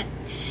 love it, love it.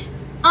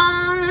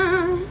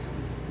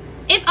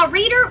 If a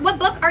reader, what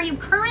book are you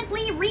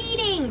currently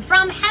reading?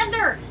 From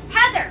Heather.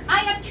 Heather, I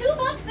have 2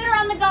 books that are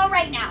on the go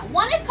right now.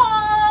 One is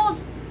called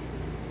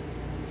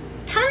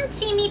Come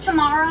See Me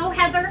Tomorrow,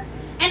 Heather.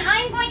 And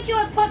I'm going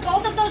to put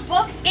both of those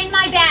books in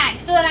my bag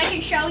so that I can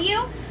show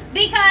you,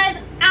 because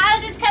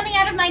as it's coming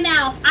out of my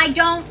mouth,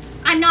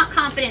 I'm not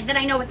confident that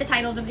I know what the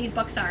titles of these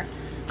books are.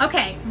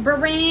 Okay,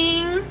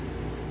 bring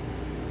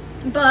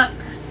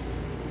books,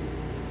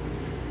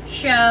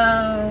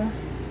 show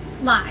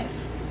live.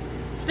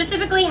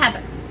 Specifically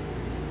Heather.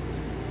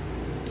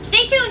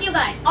 Stay tuned, you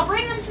guys. I'll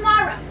bring them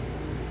tomorrow.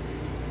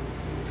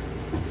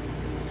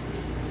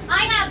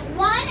 I have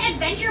one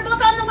adventure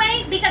book on the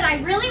way because I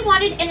really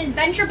wanted an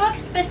adventure book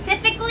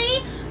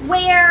specifically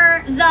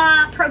where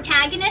the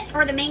protagonist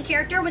or the main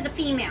character was a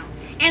female.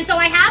 And so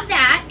I have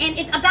that, and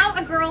it's about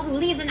a girl who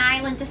leaves an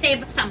island to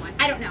save someone.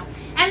 I don't know.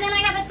 And then I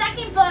have a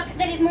second book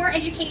that is more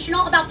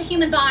educational about the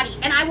human body,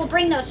 and I will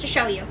bring those to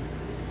show you.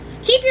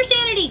 Keep your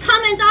sanity.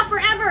 Comments off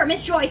forever,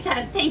 Miss Joy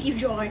says. Thank you,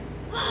 Joy.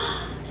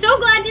 So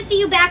glad to see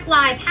you back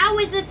live. How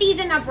was the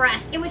season of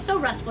rest? It was so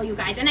restful, you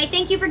guys, and I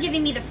thank you for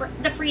giving me the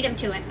freedom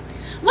to it.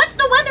 What's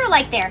the weather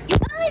like there? You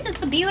guys,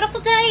 it's a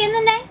beautiful day in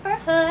the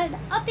neighborhood.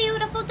 A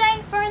beautiful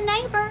day for a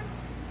neighbor.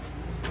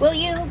 Will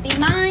you be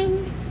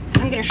mine?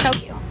 I'm going to show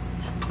you.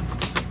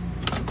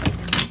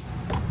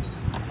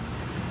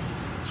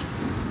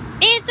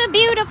 It's a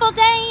beautiful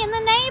day in the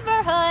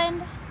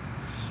neighborhood.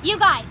 You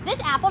guys, this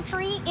apple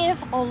tree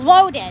is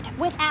loaded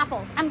with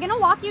apples. I'm going to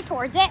walk you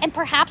towards it, and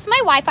perhaps my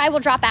Wi-Fi will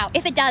drop out.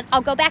 If it does,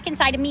 I'll go back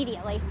inside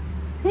immediately.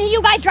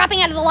 You guys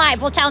dropping out of the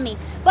live will tell me.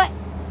 But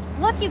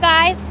look, you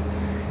guys,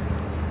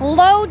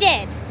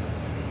 loaded.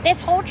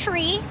 This whole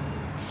tree.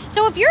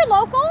 So if you're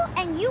local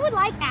and you would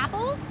like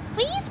apples,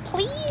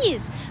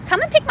 please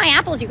come and pick my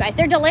apples, you guys.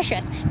 They're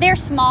delicious. They're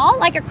small,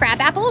 like a crab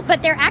apple,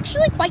 but they're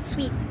actually quite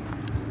sweet.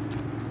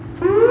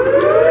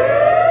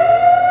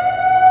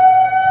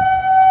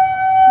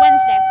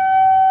 Wednesday.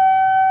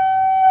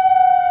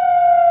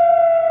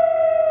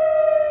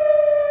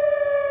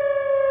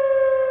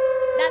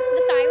 That's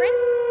the siren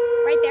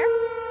right there.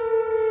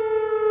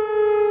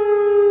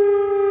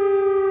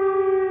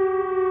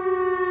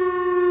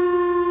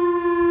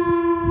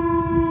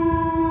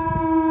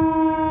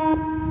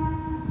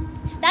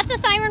 That's the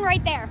siren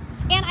right there.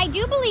 And I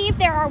do believe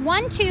there are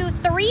 1, 2,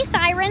 3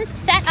 sirens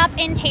set up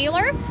in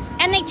Taylor,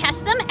 and they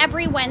test them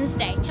every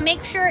Wednesday to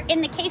make sure in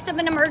the case of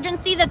an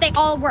emergency that they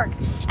all work.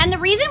 And the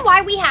reason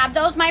why we have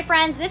those, my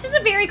friends, this is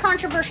a very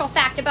controversial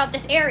fact about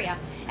this area.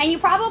 And you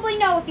probably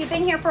know if you've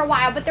been here for a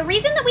while, but the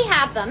reason that we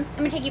have them, I'm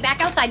gonna take you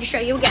back outside to show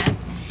you again,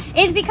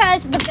 is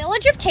because the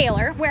village of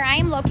Taylor, where I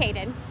am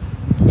located,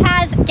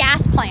 has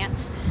gas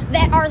plants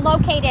that are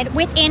located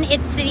within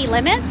its city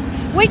limits,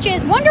 which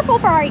is wonderful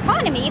for our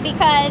economy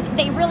because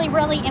they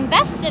really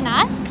invest in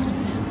us.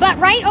 But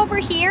right over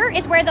here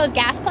is where those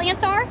gas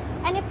plants are.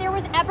 And if there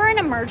was ever an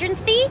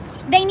emergency,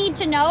 they need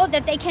to know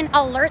that they can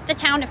alert the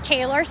town of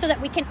Taylor so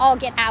that we can all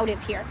get out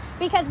of here.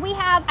 Because we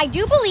have, I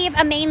do believe,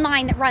 a main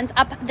line that runs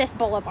up this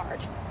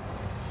boulevard.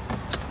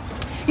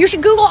 You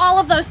should Google all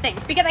of those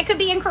things because I could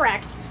be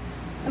incorrect.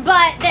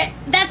 But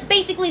that's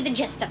basically the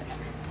gist of it.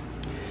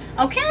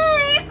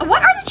 Okay,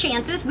 what are the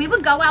chances we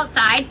would go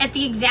outside at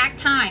the exact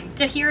time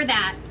to hear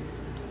that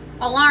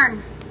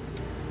alarm?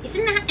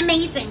 Isn't that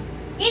amazing?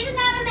 Isn't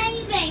that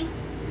amazing?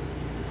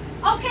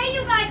 Okay,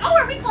 you guys. Oh,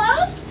 are we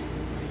closed?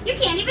 You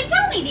can't even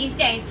tell me these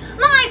days.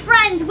 My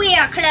friends, we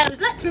are closed.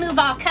 Let's move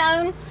our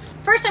cone.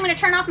 First, I'm going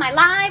to turn off my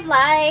live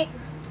light.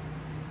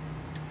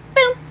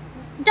 Boom.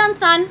 Done,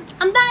 son.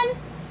 I'm done.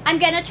 I'm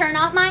gonna turn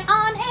off my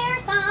on-air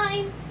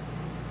sign.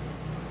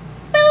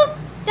 Boop,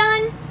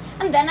 done.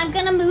 And then I'm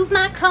gonna move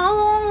my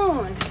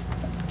cone.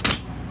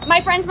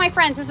 My friends,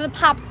 this is a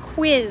pop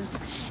quiz.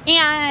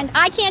 And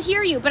I can't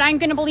hear you, but I'm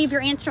gonna believe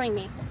you're answering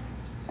me.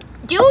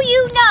 Do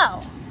you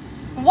know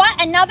what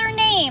another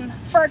name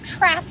for a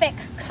traffic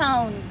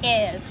cone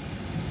is?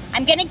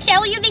 I'm gonna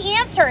tell you the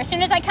answer as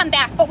soon as I come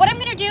back. But what I'm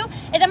gonna do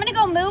is I'm gonna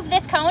go move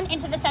this cone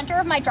into the center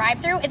of my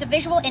drive-thru as a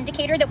visual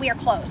indicator that we are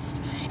closed.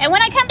 And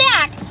when I come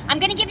back, I'm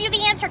gonna give you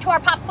the answer to our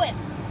pop quiz.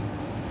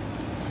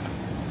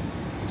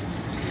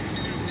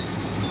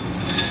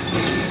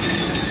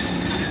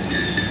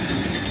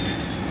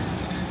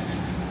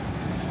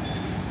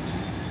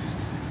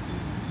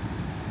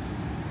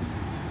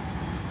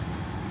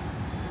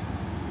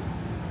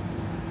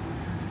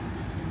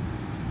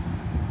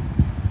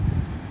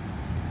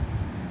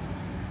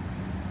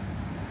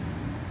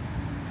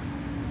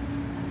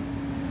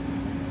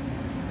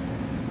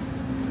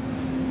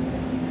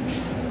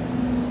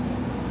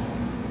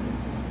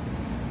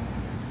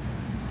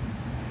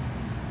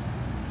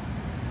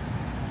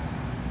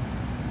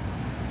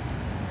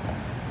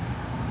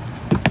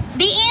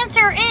 The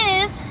answer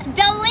is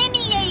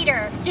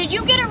delineator. Did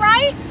you get it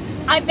right?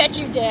 I bet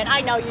you did.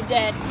 I know you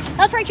did.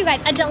 That's right, you guys.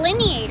 A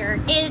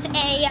delineator is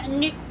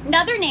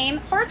another name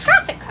for a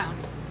traffic cone.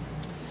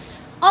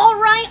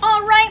 All right,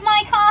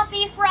 my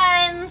coffee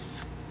friends.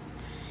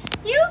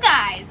 You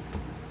guys,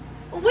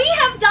 we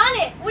have done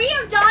it. We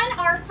have done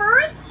our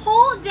first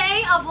whole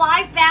day of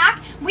live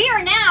back. We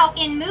are now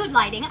in mood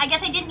lighting. I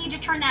guess I didn't need to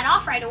turn that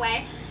off right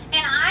away.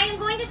 And I am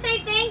going to say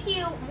thank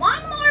you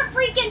one more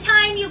freaking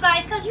time, you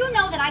guys, because you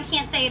know that I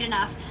can't say it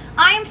enough.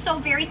 I am so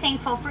very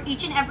thankful for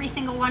each and every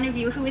single one of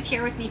you who is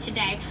here with me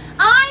today.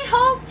 I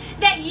hope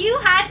that you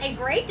had a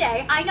great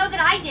day. I know that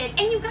I did.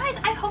 And you guys,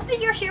 I hope that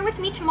you're here with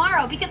me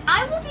tomorrow because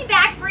I will be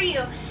back for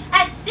you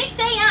at 6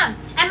 a.m.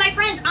 And my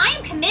friends, I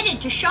am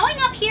committed to showing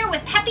up here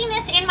with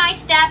peppiness in my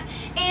step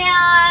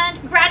and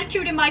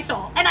gratitude in my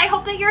soul. And I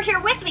hope that you're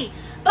here with me.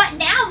 But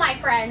now, my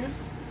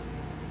friends,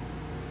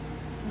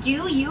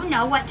 do you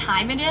know what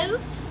time it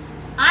is?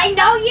 I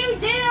know you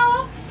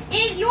do.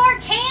 Is your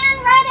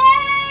can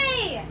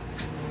ready?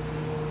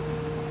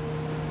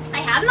 I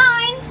have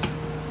mine.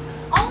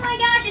 Oh my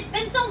gosh, it's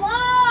been so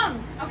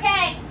long.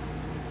 Okay.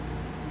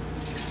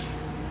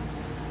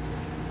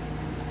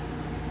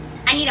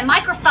 I need a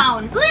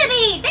microphone.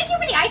 Libby, thank you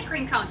for the ice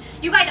cream cone.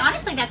 You guys,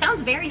 honestly, that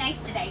sounds very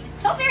nice today.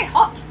 So very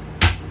hot.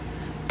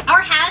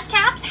 Our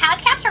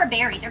Hazcaps are a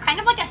berry. They're kind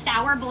of like a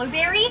sour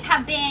blueberry,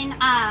 have been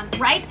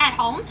ripe at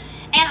home.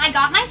 And I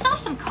got myself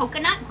some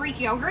coconut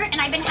Greek yogurt,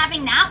 and I've been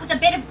having that with a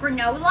bit of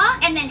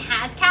granola and then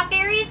Hazcap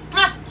berries.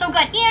 Ah, so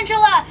good.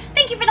 Angela,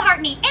 thank you for the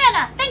heart meat.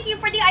 Anna, thank you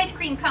for the ice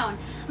cream cone.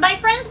 My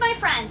friends,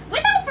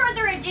 without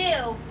further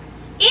ado,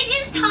 it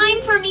is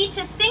time for me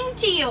to sing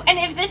to you. And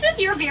if this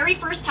is your very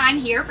first time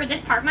here for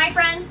this part, my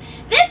friends,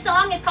 this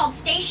song is called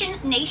Station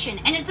Nation,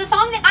 and it's a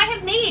song that I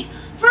have made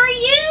for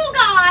you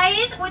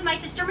guys with my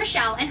sister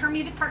Michelle and her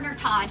music partner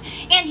Todd.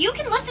 And you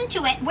can listen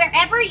to it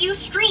wherever you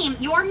stream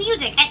your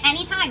music at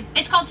any time.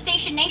 It's called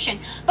Station Nation.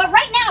 But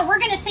right now, we're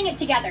going to sing it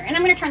together. And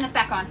I'm going to turn this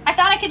back on. I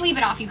thought I could leave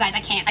it off, you guys. I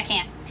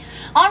can't.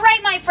 All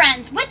right, my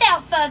friends,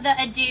 without further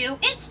ado,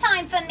 it's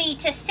time for me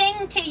to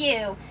sing to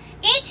you.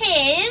 It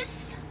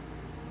is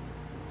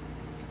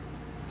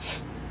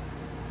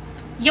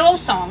your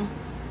song.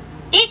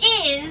 It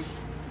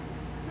is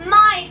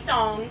my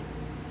song.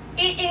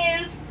 It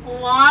is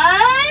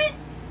what?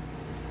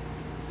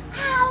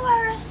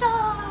 Our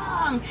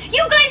song.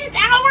 You guys, it's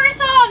our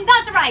song.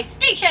 That's right.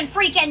 Station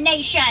Freakin'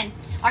 Nation.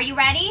 Are you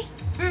ready?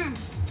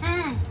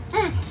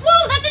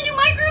 Whoa, that's a new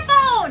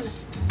microphone.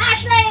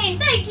 Ashley,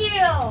 thank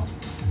you.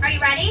 Are you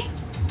ready?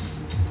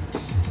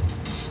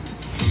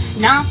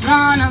 Not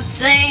gonna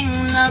sing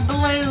the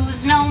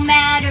blues no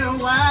matter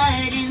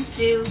what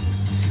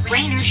ensues.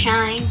 Rain or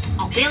shine,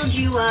 I'll build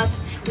you up.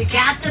 We've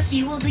got the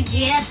fuel to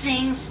get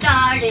things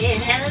started.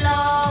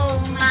 Hello,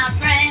 my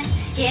friend.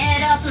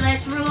 Get up,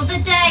 let's rule the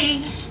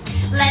day.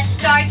 Let's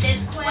start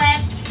this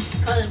quest,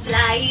 'cause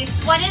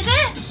life's, what is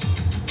it?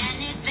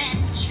 An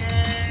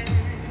adventure.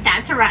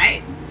 That's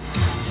right.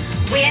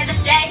 We're the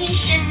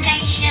Station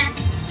Nation.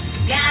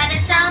 Got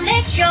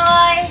atomic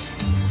joy.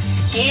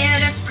 Here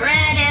to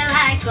spread it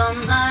like a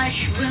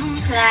mushroom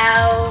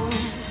cloud.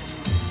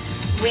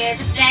 We're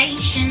the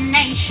Station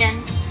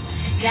Nation.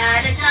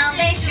 Got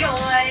atomic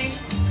joy.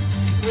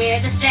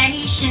 We're the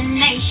Station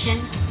Nation.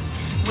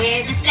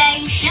 We're the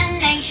Station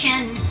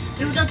Nation.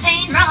 Through the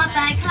pain brought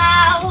by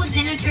clouds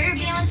in a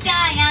turbulent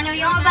sky, I know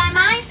you're by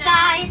my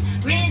side.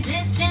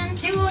 Resistant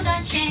to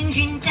the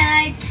changing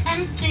tides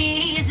and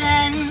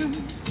seasons.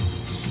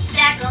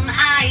 Stack 'em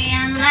high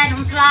and let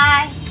 'em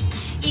fly.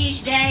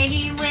 Each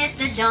day with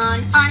the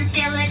dawn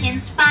until it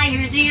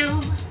inspires you.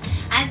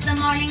 As the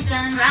morning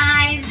sun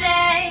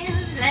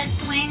rises,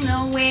 let's swing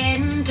the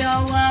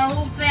window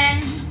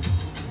open.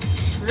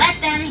 Let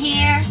them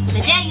hear,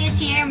 the day is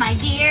here, my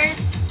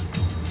dears.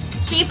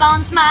 Keep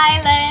on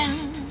smiling.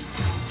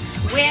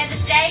 We're the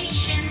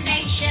Station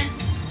Nation.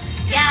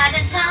 Got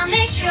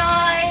atomic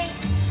joy.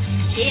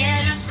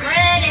 Here to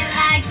spread it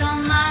like a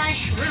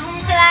mushroom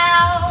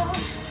cloud.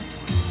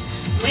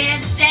 We're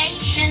the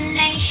Station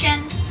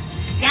Nation,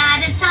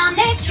 got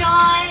atomic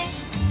joy.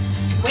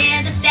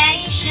 We're the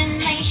Station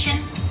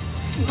Nation,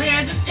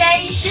 we're the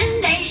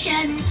Station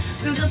Nation.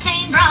 Through the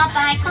pain brought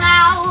by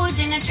clouds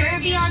in a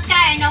turbulent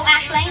sky, no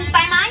ash lanes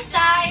by my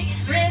side.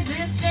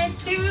 Resistant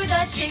to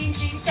the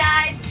changing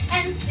tides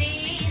and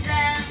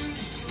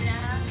seasons.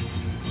 Love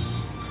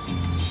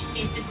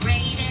is the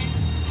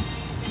greatest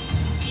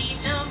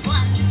piece of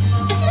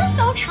wonderful. Isn't it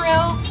so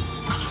true?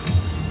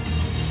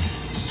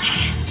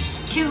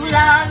 To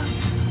love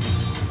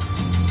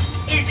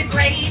is the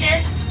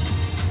greatest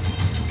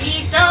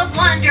piece of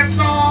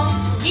wonderful.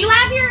 Do you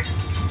have your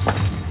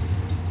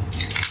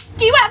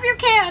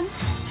can?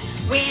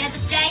 We're the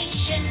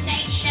Station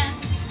Nation,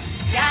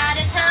 got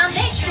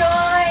atomic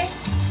joy.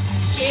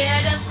 Here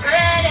to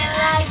spread it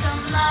like a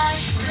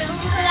mushroom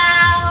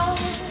cloud.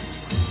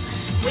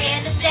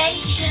 We're the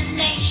Station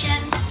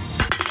Nation,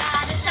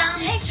 got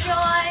atomic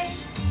joy.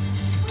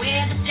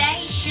 We're the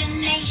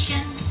Station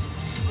Nation,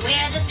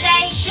 we're the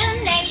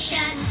Station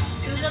Nation.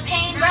 Through the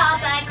pain brought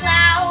by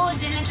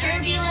clouds in a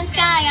turbulent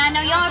sky, I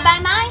know you're by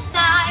my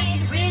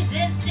side.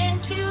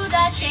 Resistant to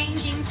the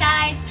changing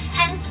tides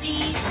and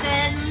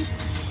seasons.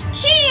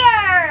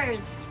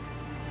 Cheers!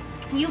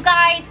 You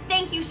guys,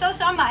 thank you so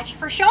much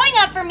for showing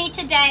up for me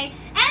today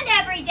and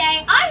every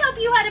day. I hope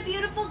you had a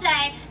beautiful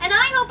day, and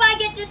I hope I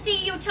get to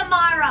see you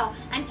tomorrow.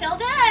 Until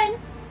then,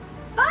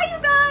 bye you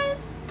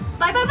guys.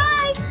 Bye bye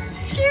bye.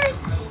 Cheers.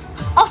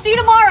 I'll see you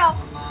tomorrow.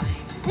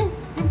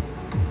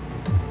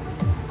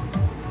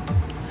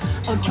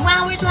 Oh, 2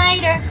 hours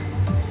later,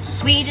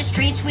 sweetest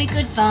treats we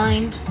could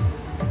find.